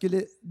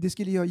 Det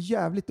skulle göra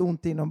jävligt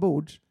ont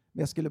inombords. Men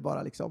jag skulle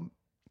bara liksom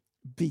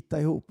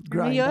bita ihop.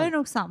 Grinda. Men jag är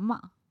nog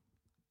samma.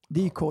 Det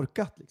är ju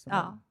korkat liksom.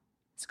 Ja.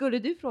 Skulle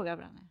du fråga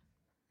Branne?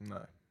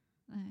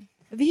 Nej.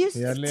 Vi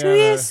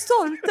är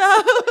stolta.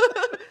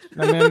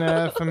 Nej,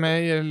 men för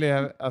mig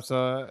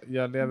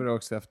jag lever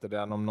också efter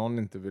det. Om någon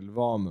inte vill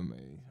vara med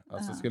mig.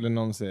 Alltså skulle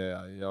någon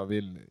säga jag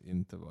vill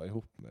inte vara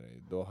ihop med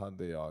dig. Då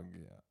hade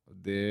jag.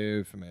 Det är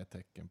ju för mig ett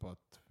tecken på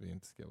att vi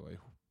inte ska vara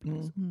ihop.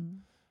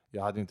 Liksom.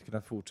 Jag hade inte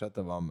kunnat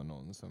fortsätta vara med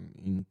någon som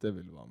inte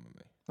vill vara med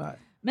mig. Nej.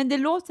 Men det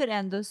låter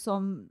ändå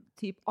som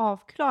typ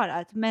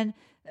avklarat. Men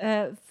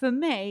för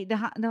mig, det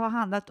har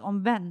handlat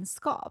om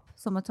vänskap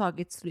som har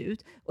tagit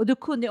slut. Och då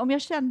om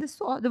jag kände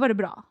så, då var det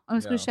bra. Om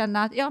jag skulle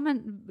känna att,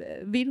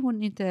 vill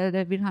hon inte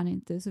eller vill han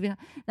inte. Så nej,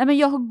 men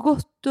jag har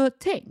gått och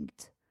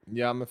tänkt.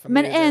 Ja,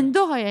 men ändå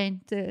har jag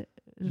inte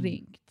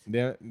ringt.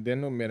 Det är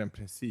nog mer en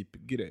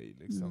principgrej.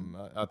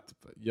 Liksom. Att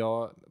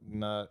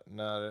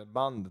när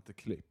bandet är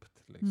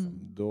klippt, liksom,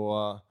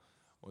 då...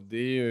 Och det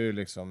är ju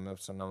liksom,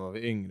 eftersom när man var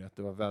yngre, att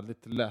det var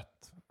väldigt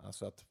lätt.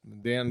 Alltså att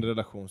det är en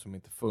relation som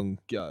inte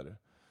funkar.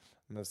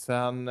 Men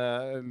sen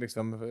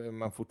liksom, är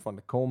man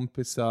fortfarande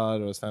kompisar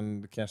och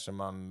sen kanske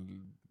man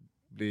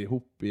blir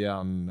ihop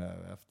igen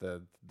efter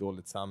ett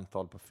dåligt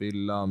samtal på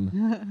fyllan.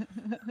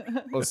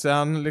 Och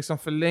sen liksom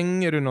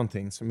förlänger du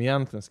någonting som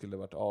egentligen skulle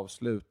varit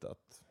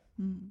avslutat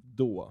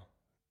då.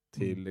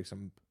 Till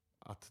liksom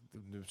att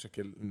du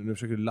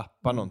försöker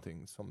lappa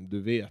någonting som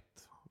du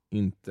vet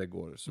inte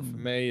går. Så för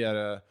mig är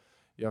det,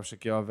 jag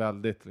försöker vara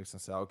väldigt liksom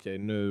säga okej,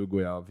 nu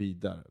går jag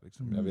vidare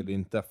liksom. Jag vill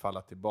inte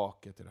falla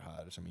tillbaka till det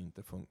här som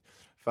inte funkar.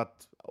 För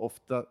att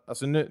ofta,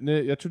 alltså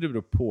nu jag tror det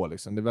beror på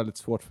liksom. Det är väldigt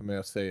svårt för mig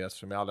att säga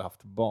eftersom jag aldrig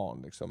haft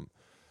barn liksom.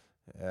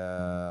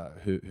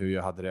 Hur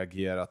jag hade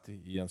reagerat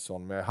i en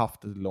sån, men jag har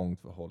haft ett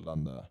långt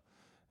förhållande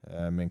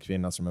med en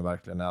kvinna som jag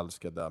verkligen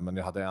älskade, men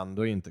jag hade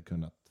ändå inte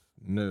kunnat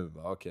nu,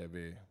 okej,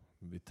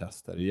 vi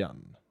testar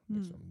igen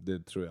liksom.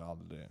 Det tror jag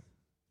aldrig.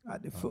 Ja,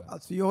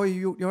 alltså jag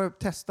har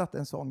testat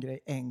en sån grej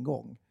en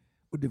gång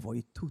och det var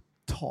ju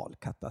total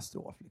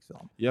katastrof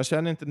liksom. Jag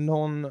känner inte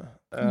någon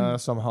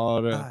som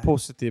har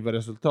positiva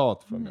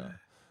resultat från det.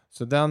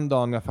 Så den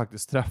dagen jag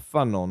faktiskt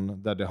träffar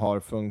någon där det har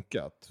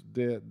funkat,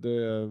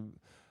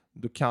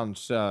 då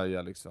kanske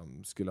jag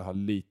liksom skulle ha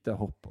lite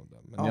hopp om det.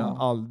 Men jag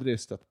har aldrig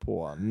stött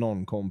på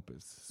någon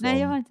kompis som...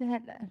 Nej, jag har inte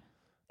heller.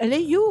 Eller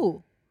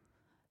jo!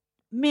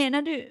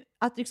 Menar du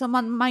att liksom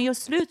man gör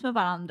slut med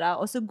varandra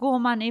och så går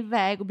man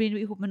iväg och blir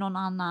ihop med någon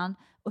annan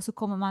och så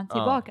kommer man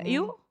tillbaka?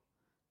 Jo.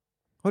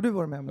 Har du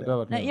varit med om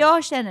det? Nej,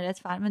 jag känner ett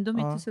fall, men de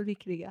är inte så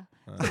lyckliga.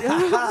 Så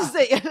jag måste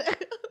säga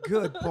det.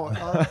 Good point.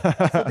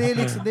 Så det är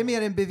liksom, det är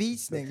mer en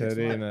bevisning.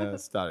 Teorin är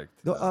starkt.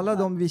 Då alla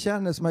de vi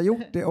känner som har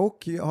gjort det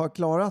och har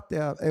klarat det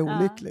är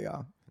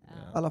olyckliga.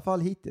 I alla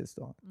fall hittills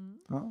då.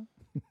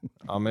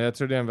 Ja, men jag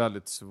tror det är en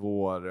väldigt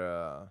svår...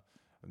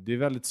 Det är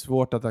väldigt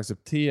svårt att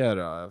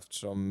acceptera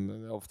eftersom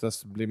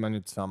oftast blir man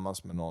ju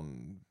tillsammans med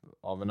någon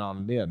av en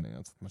anledning.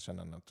 Alltså att man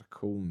känner en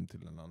attraktion till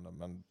den andra.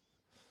 Men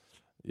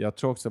jag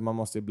tror också att man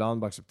måste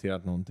ibland bara acceptera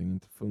att någonting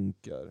inte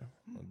funkar.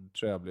 Och det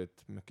tror jag har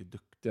blivit mycket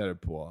duktigare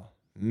på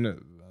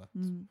nu.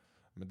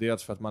 Men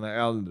dels för att man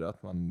är äldre,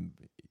 att man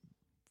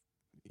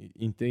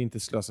inte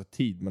slösar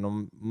tid. Men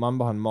om man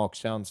bara har en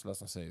magkänsla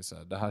som säger så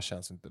här, det här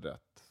känns inte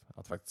rätt.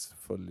 Att faktiskt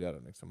följa det.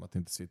 Liksom. Att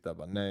inte sitta och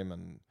bara, nej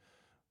men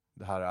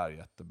det här är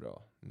jättebra.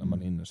 När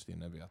man innerst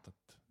inne vet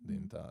att det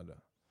inte är det.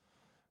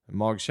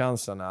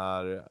 Magkänslan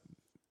är...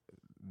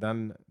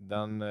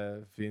 Den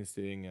finns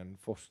det ju ingen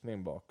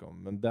forskning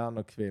bakom. Men den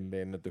och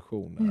kvinnlig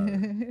intuition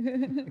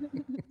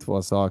är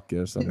två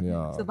saker som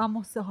jag... Så man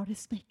måste ha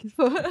respekt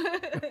för.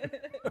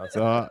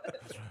 Alltså,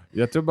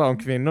 jag tror bara om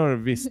kvinnor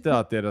visste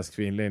att deras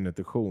kvinnliga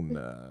intuition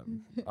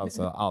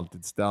alltså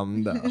alltid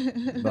stämde.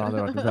 Då hade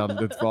det varit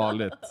väldigt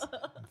farligt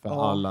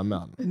för alla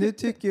män. Nu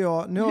tycker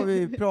jag, nu har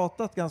vi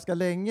pratat ganska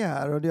länge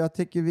här och jag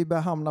tycker vi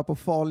börjar hamna på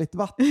farligt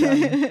vatten.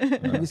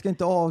 Vi ska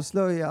inte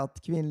avslöja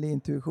att kvinnlig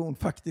intuition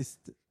faktiskt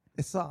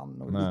är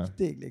sann och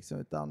riktig liksom,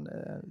 utan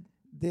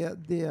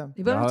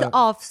Vi behöver inte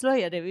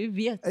avslöja det, vi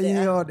vet det.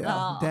 Jag gör det,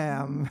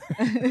 damn.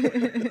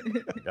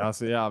 Jag har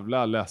så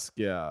jävla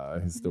läskiga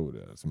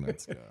historier som jag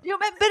inte ska... Jo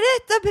men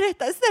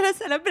berätta,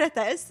 snälla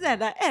berätta,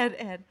 snälla,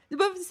 du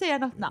behöver inte säga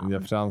något namn.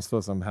 Jag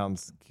framstår som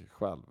hemsk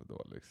själv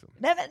då liksom.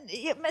 Nej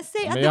men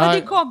säg att det var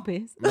din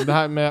kompis.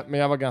 Men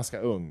jag var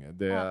ganska ung.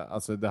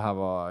 Alltså det här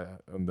var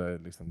under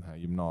liksom den här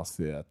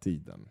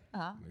gymnasietiden.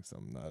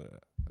 Liksom, när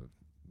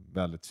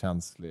väldigt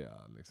känsliga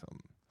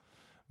liksom.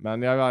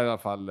 Men jag var i alla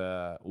fall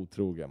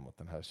otrogen mot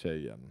den här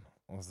tjejen.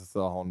 Och så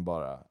sa hon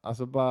bara,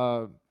 alltså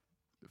bara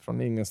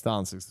från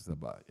ingenstans liksom, så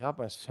bara, jag har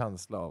bara en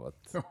känsla av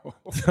att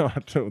jag var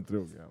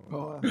otrogen.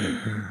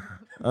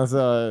 Alltså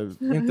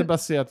inte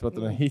baserat på att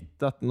hon har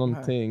hittat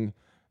någonting,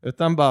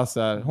 utan bara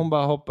så här, hon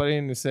bara hoppar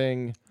in i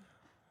säng,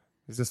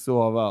 vi ska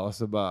sova och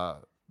så bara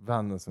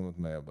vänder sig mot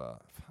mig och bara,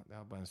 fan, jag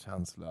har bara en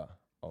känsla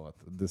av att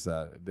det är, så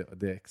här,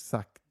 det är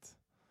exakt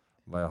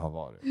vad jag har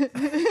varit.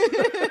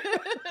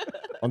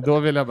 Och då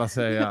vill jag bara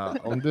säga,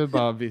 om du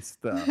bara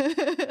visste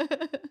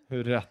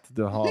hur rätt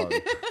du har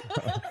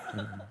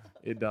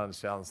i den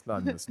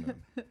känslan just nu.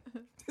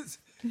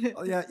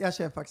 Jag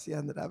känner faktiskt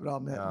igen det där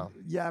branden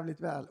jävligt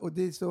väl. Och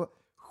det är så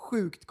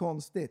sjukt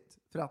konstigt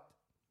för att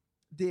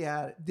det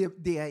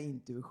är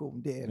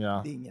intuition. Det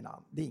är ingen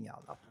annat.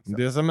 Liksom.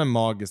 Det är som en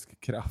magisk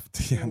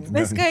kraft egentligen.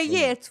 Men ska jag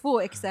ge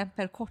 2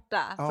 exempel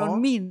korta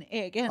från min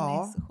egen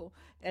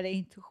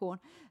intuition.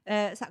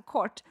 Så här,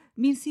 kort.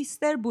 Min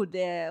syster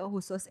bodde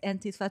hos oss en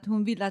tid för att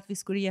hon ville att vi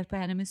skulle hjälpa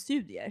henne med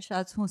studier så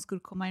att hon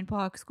skulle komma in på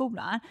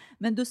högskolan.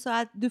 Men du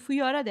sa att du får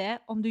göra det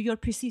om du gör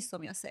precis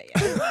som jag säger.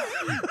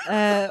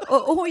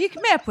 Och hon gick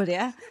med på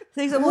det. Så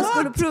liksom, hon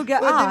skulle plugga.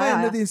 Och det var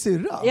ändå din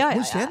syrra?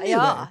 Hon känner ju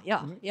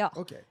dig.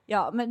 Okay.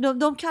 Ja, men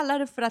de kallar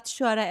det för att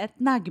köra ett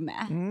nagme,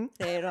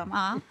 säger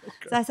de.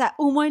 Så här,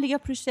 omöjliga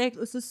projekt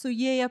och så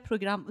ger jag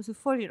program och så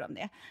följer de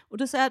det. Och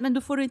då säger jag, men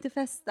då får du inte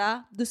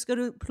festa, då ska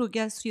du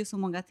plugga så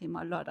många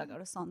timmar lördagar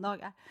och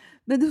söndagar.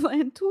 Men det var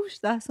en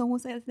torsdag som hon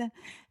säger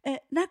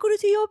när går du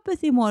till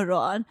jobbet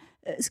imorgon?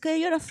 Ska jag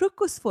göra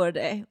frukost för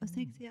dig? Och så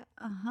tänkte jag,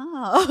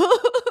 aha.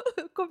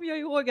 Kom jag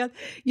ihåg att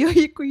jag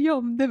gick och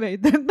gömde mig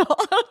den dagen.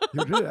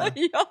 Gjorde du det?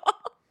 Ja.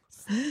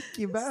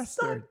 Sneaky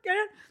bastard.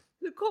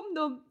 Då kom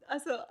de,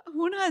 alltså,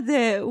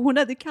 hon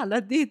hade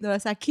kallat dit några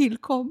så här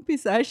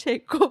killkompisar,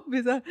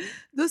 tjejkompisar.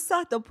 Då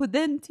satt de på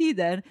den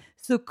tiden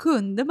så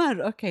kunde man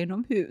röka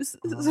inomhus.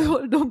 Så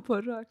höll de på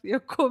att röka.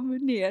 Jag kommer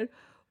ner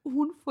och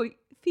hon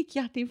fick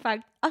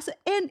hjärtinfarkt. Alltså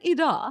än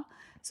idag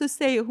så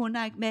säger hon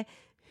med,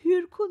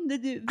 hur kunde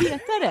du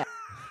veta det?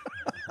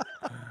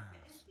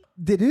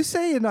 Det du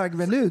säger,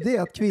 Nagme, nu, det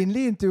är att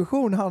kvinnlig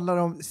intuition handlar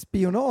om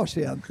spionage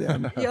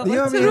egentligen. Ja, det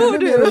gör mig tror ännu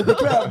du? mer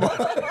obekväm.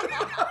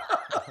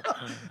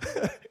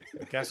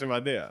 Kanske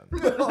var det.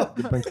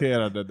 Du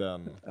punkterade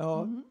den.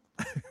 Ja.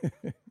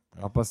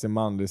 Jag hoppas din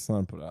man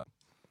lyssnar på det här.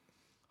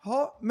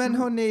 Ja, men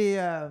hörni,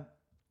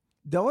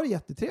 det var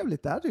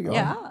jättetrevligt där tycker jag.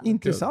 Ja.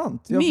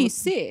 Intressant.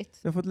 Mysigt.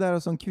 Jag har fått lära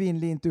oss om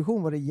kvinnlig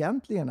intuition, vad det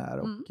egentligen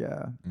är.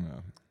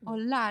 Och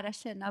lära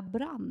känna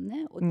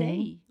Branne och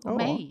dig och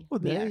mig.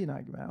 Och dig,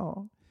 Nagme.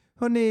 Ja.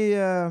 Hörni,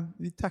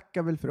 vi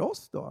tackar väl för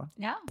oss då.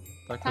 Ja.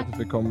 Tack för att du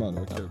fick komma, det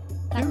var kul.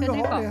 Tack Kul för att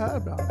att ha du dig kom. här,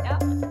 Branne. Ja.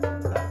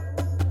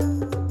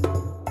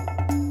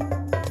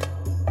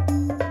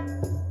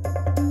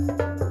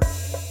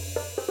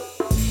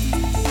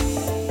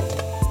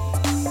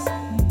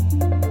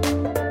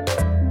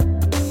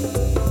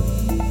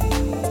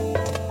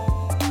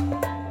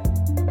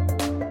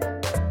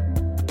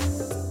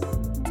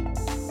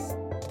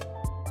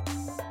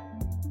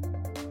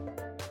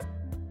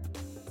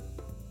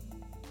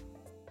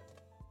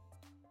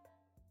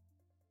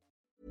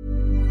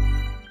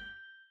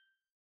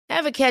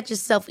 Ever catch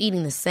yourself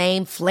eating the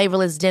same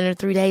flavorless dinner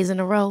 3 days in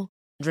a row?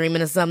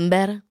 Dreaming of something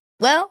better?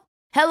 Well,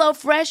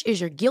 HelloFresh is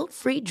your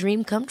guilt-free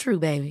dream come true,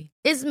 baby.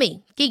 It's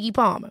me, Keke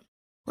Palmer.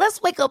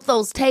 Let's wake up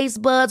those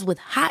taste buds with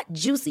hot,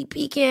 juicy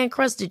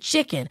pecan-crusted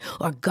chicken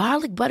or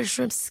garlic butter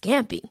shrimp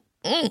scampi.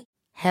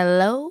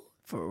 Hello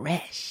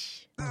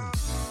Fresh.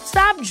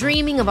 Stop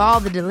dreaming of all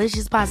the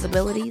delicious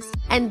possibilities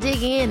and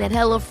dig in at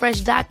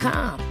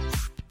HelloFresh.com.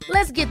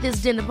 Let's get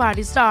this dinner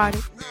party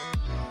started.